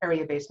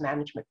area-based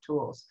management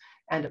tools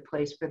and a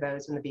place for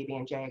those in the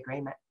BB&J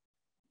agreement.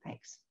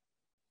 Thanks.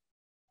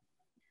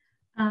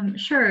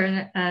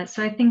 Sure.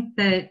 So I think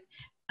that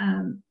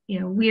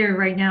we are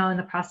right now in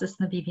the process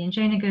in the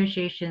BB&J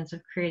negotiations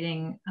of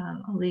creating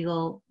a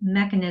legal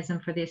mechanism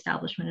for the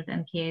establishment of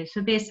MPAs.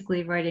 So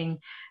basically writing,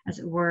 as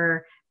it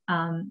were,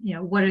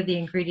 what are the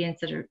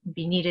ingredients that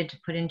be needed to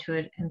put into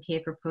an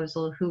MPA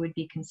proposal? Who would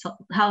be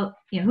consulted?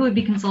 Who would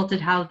be consulted?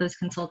 How those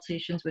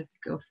consultations would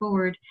go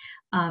forward,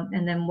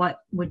 and then what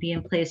would be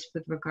in place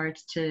with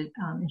regards to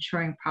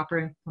ensuring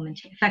proper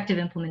effective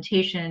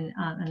implementation,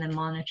 and then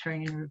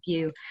monitoring and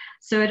review.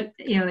 So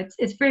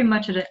it's very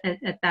much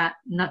at that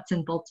nuts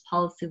and bolts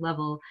policy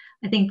level.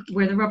 I think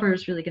where the rubber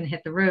is really going to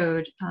hit the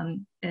road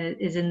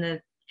is in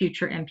the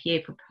future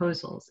MPA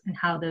proposals and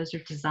how those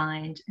are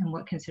designed and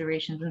what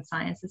considerations and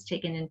science is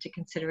taken into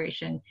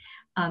consideration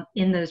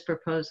in those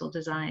proposal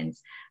designs.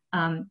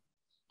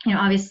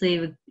 Obviously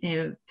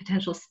with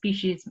potential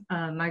species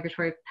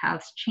migratory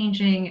paths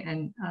changing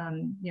and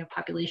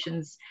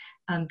populations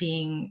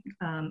being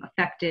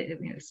affected,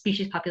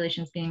 species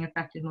populations being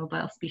affected,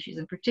 mobile species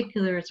in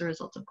particular as a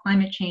result of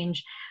climate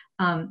change.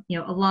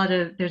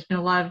 There's been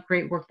a lot of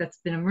great work that's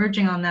been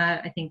emerging on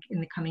that. I think in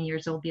the coming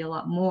years, there will be a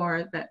lot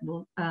more that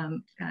will,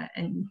 and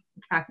in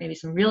fact, maybe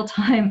some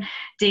real-time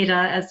data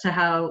as to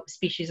how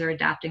species are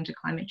adapting to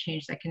climate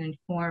change that can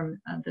inform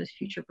those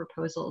future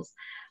proposals.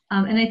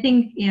 And I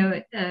think,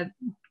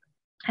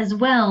 as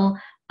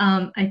well,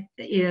 I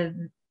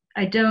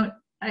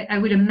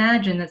would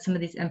imagine that some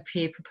of these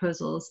MPA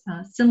proposals,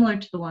 similar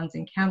to the ones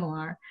in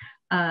CCAMLR,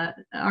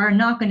 are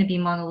not going to be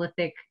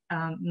monolithic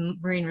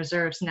marine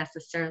reserves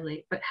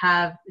necessarily, but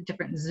have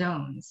different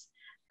zones,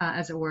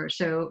 as it were.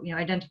 So,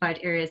 identified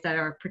areas that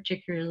are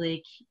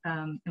particularly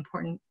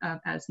important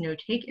as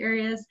no-take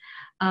areas,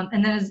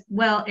 and then as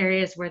well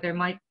areas where there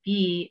might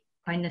be,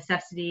 by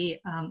necessity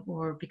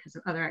or because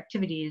of other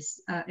activities,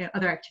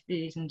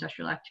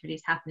 industrial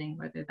activities happening,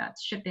 whether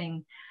that's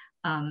shipping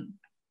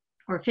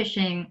or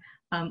fishing,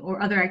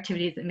 or other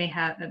activities that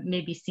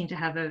may be seen to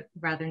have a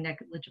rather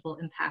negligible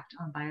impact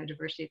on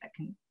biodiversity that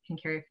can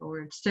carry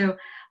forward. So,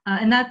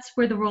 and that's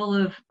where the role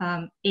of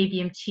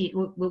ABMT,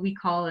 what we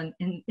call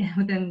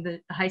within the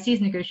high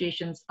seas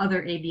negotiations,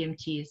 other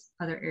ABMTs,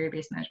 other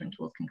area-based management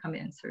tools can come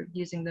in. So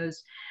using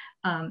those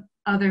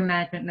other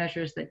management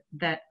measures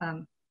that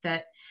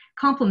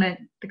complement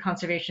the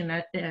conservation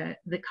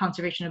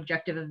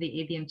objective of the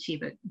ABMT,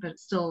 but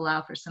still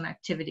allow for some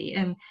activity.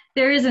 And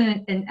there is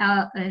an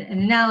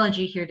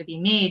analogy here to be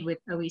made with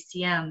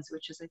OECMs,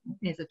 which is a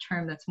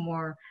term that's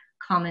more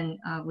common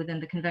within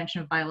the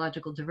Convention of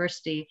Biological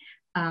Diversity,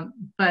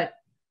 but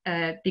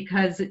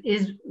because it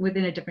is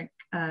within a different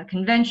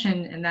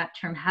convention, and that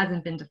term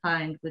hasn't been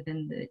defined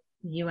within the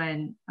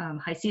UN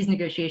high seas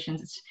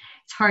negotiations, it's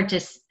hard to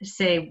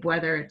say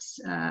whether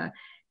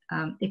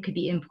it could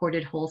be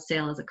imported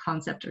wholesale as a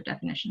concept or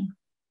definition.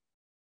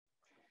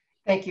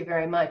 Thank you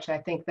very much. I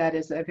think that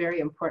is a very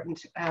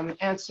important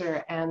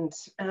answer and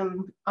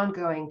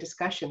ongoing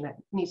discussion that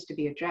needs to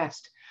be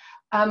addressed.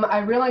 I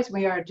realize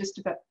we are just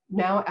about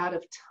now out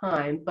of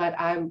time, but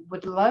I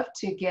would love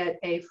to get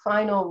a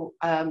final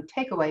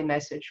takeaway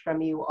message from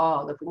you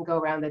all, if we can go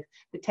around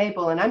the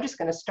table. And I'm just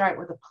going to start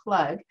with a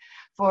plug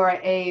for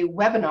a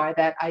webinar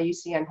that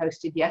IUCN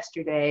hosted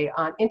yesterday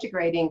on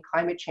integrating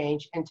climate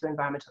change into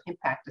environmental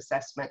impact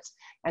assessments.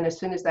 And as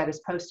soon as that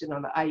is posted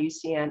on the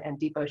IUCN and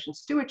Deep Ocean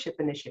Stewardship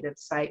Initiative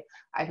site,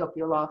 I hope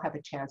you'll all have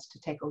a chance to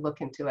take a look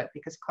into it,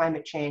 because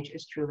climate change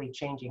is truly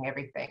changing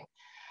everything.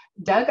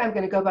 Doug, I'm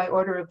going to go by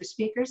order of the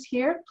speakers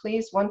here.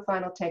 Please, one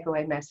final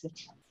takeaway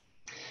message.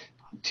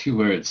 2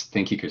 words.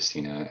 Thank you,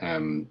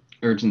 Kristina.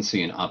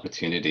 Urgency and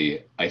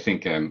opportunity. I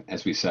think,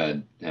 as we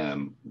said,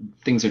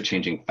 things are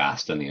changing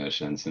fast in the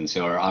oceans, and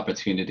so our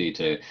opportunity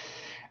to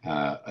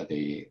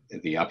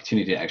the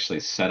opportunity to actually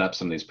set up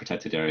some of these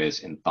protected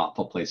areas in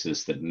thoughtful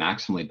places that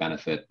maximally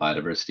benefit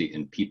biodiversity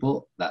and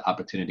people, that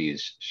opportunity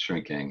is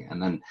shrinking. And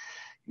then,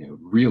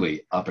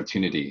 really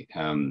opportunity.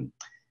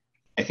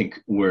 I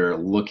think we're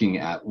looking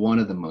at one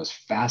of the most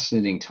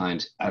fascinating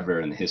times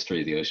ever in the history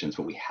of the oceans.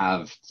 What we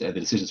have, the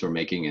decisions we're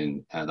making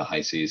in the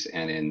high seas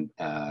and in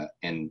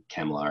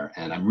CCAMLR,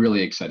 and I'm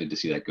really excited to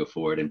see that go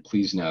forward. And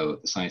please know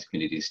the science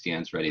community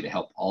stands ready to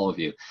help all of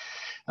you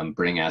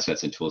bring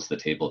assets and tools to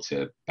the table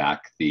to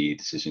back the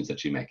decisions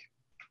that you make.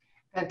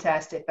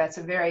 Fantastic. That's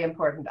a very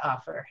important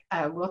offer.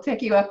 We'll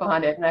take you up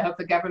on it, and I hope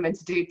the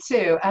governments do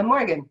too.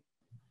 Morgan.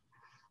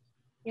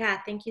 Yeah,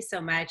 thank you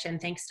so much. And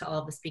thanks to all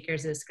of the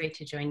speakers. It was great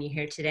to join you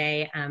here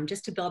today.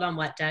 Just to build on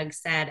what Doug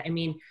said, I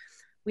mean,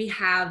 we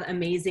have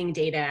amazing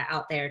data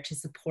out there to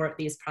support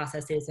these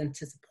processes and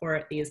to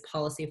support these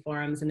policy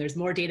forums. And there's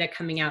more data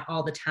coming out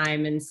all the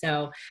time. And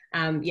so,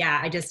 yeah,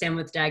 I just stand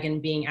with Doug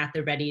and being at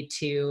the ready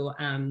to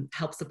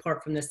help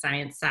support from the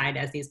science side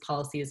as these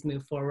policies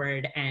move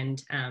forward. And,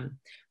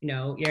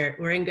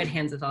 we're in good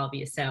hands with all of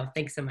you. So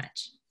thanks so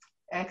much.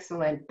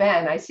 Excellent.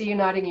 Ben, I see you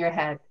nodding your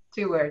head.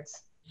 2 words.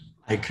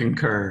 I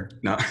concur.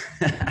 No,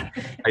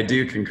 I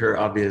do concur,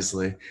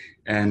 obviously.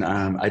 And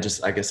I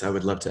guess I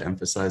would love to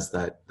emphasize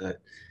that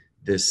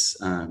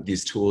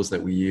these tools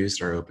that we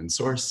used are open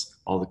source.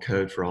 All the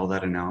code for all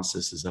that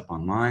analysis is up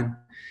online.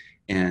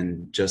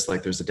 And just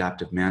like there's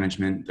adaptive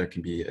management, there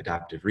can be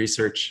adaptive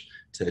research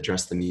to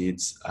address the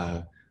needs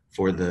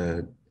for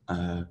the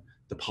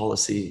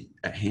policy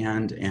at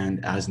hand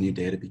and as new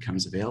data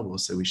becomes available.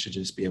 So we should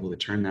just be able to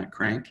turn that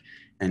crank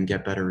and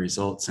get better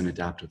results and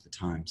adapt with the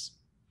times.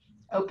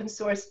 Open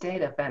source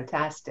data,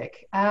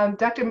 fantastic.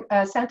 Dr.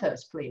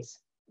 Santos, please.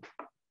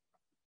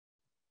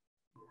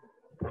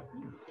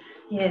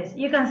 Yes,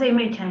 you can say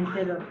me change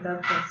the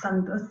Dr.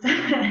 Santos.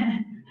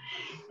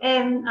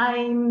 And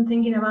I'm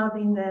thinking about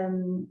in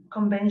the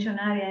convention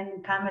area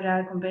and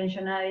camera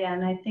convention area,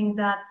 and I think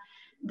that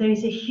there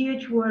is a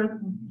huge work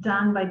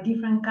done by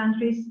different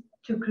countries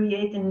to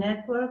create a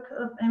network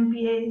of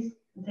MPAs.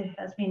 There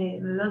has been a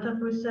lot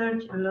of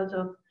research, a lot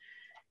of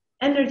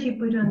energy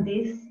put on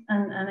this,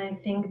 and I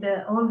think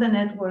that all the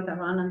network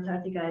around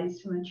Antarctica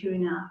is mature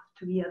enough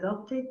to be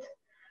adopted,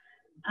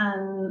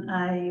 and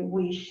I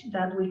wish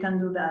that we can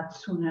do that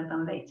sooner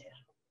than later.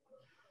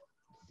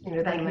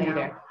 Sooner than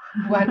later.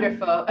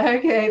 Wonderful.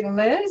 Okay,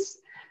 Liz?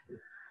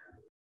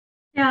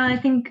 Yeah, I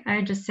think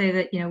I'd just say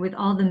that, with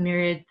all the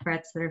myriad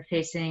threats that are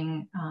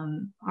facing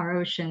our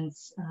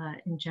oceans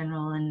in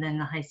general, and then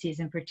the high seas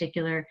in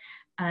particular,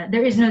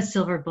 there is no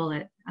silver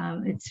bullet.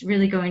 It's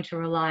really going to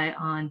rely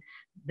on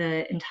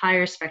the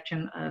entire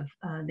spectrum of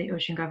the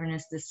ocean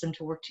governance system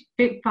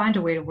to find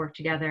a way to work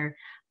together,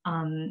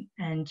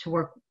 and to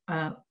work,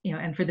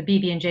 and for the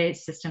BB&J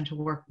system to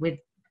work with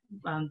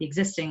the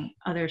existing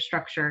other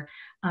structure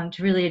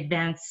to really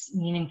advance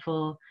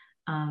meaningful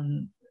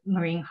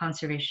marine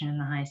conservation in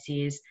the high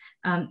seas,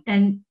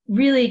 and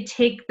really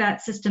take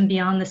that system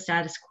beyond the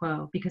status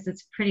quo, because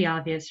it's pretty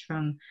obvious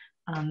from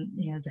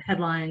the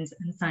headlines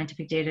and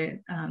scientific data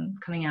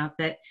coming out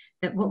that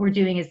what we're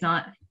doing is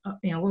not,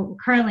 what we're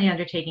currently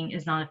undertaking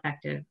is not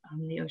effective.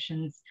 The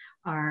oceans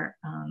are,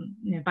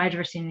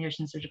 biodiversity in the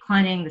oceans are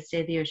declining, the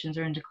state of the oceans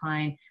are in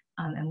decline,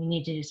 and we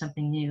need to do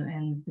something new.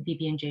 And the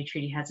BB&J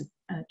Treaty has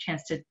a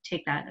chance to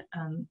take that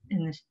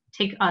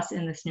take us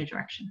in this new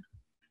direction.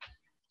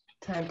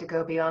 Time to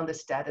go beyond the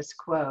status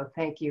quo.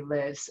 Thank you,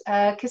 Liz.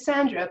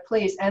 Cassandra,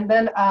 please, and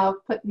then I'll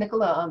put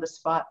Nicola on the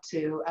spot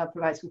to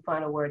provide some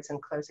final words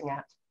and closing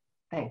out.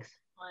 Thanks.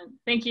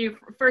 Thank you.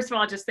 First of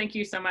all, just thank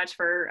you so much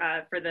for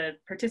the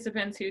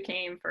participants who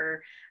came,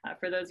 for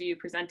those of you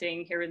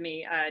presenting here with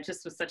me.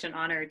 Just was such an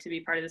honor to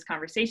be part of this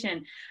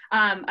conversation.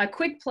 A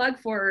quick plug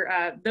for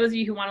those of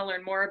you who want to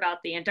learn more about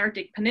the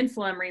Antarctic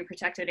Peninsula Marine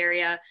Protected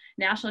Area.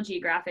 National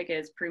Geographic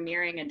is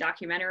premiering a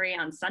documentary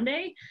on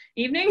Sunday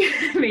evening.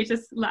 Mage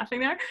is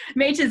laughing there.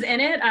 Mage is in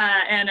it,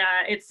 and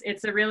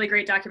it's a really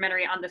great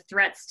documentary on the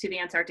threats to the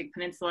Antarctic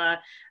Peninsula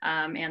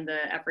and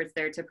the efforts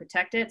there to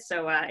protect it.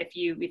 So if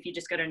you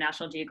just go to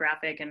National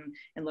Geographic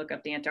and look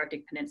up the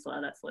Antarctic Peninsula,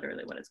 that's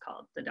literally what it's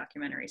called, the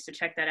documentary. So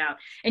check that out.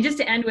 And just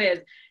to end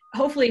with,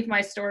 hopefully if my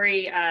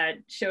story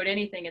showed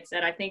anything, it's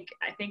that I think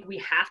we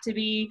have to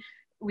be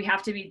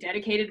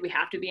dedicated, we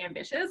have to be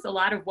ambitious. A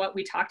lot of what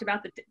we talked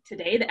about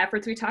today, the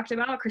efforts we talked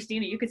about,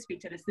 Kristina, you could speak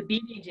to this, the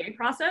BB&J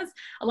process,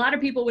 a lot of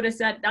people would have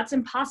said, that's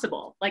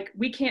impossible. Like,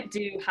 we can't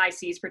do high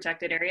seas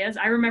protected areas.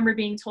 I remember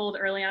being told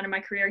early on in my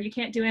career, you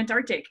can't do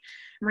Antarctic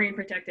marine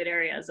protected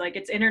areas, like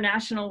it's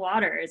international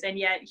waters, and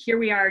yet here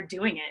we are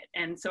doing it.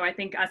 And so I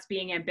think us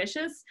being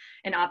ambitious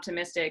and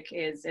optimistic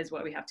is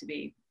what we have to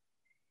be.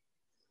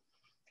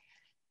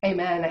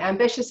 Amen.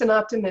 Ambitious and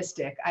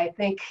optimistic. I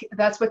think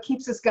that's what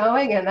keeps us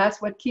going, and that's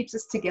what keeps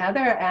us together,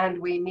 and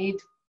we need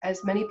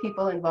as many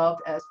people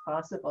involved as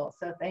possible.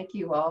 So thank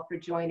you all for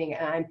joining.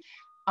 And I'm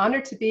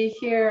honored to be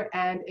here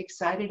and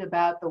excited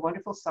about the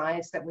wonderful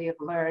science that we have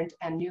learned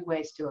and new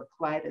ways to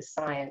apply this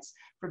science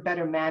for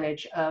better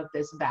manage of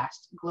this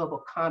vast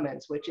global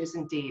commons, which is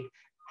indeed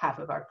half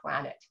of our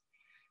planet.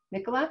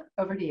 Nicola,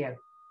 over to you.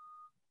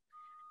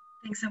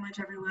 Thanks so much,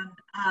 everyone.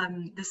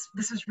 This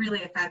was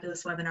really a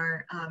fabulous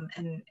webinar,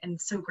 and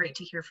so great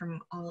to hear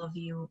from all of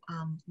you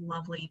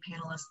lovely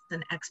panelists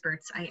and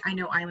experts. I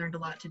know I learned a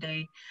lot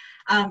today.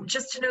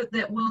 Just to note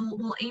that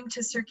we'll aim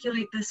to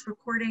circulate this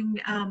recording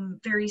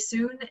very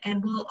soon,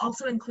 and we'll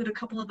also include a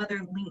couple of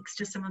other links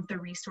to some of the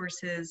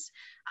resources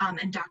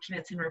and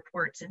documents and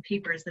reports and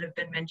papers that have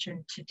been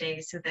mentioned today,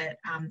 so that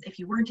if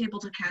you weren't able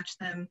to catch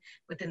them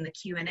within the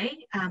Q&A,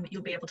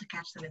 you'll be able to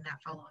catch them in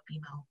that follow-up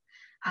email.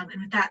 And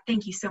with that,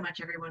 thank you so much,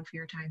 everyone, for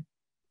your time.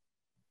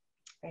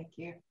 Thank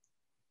you.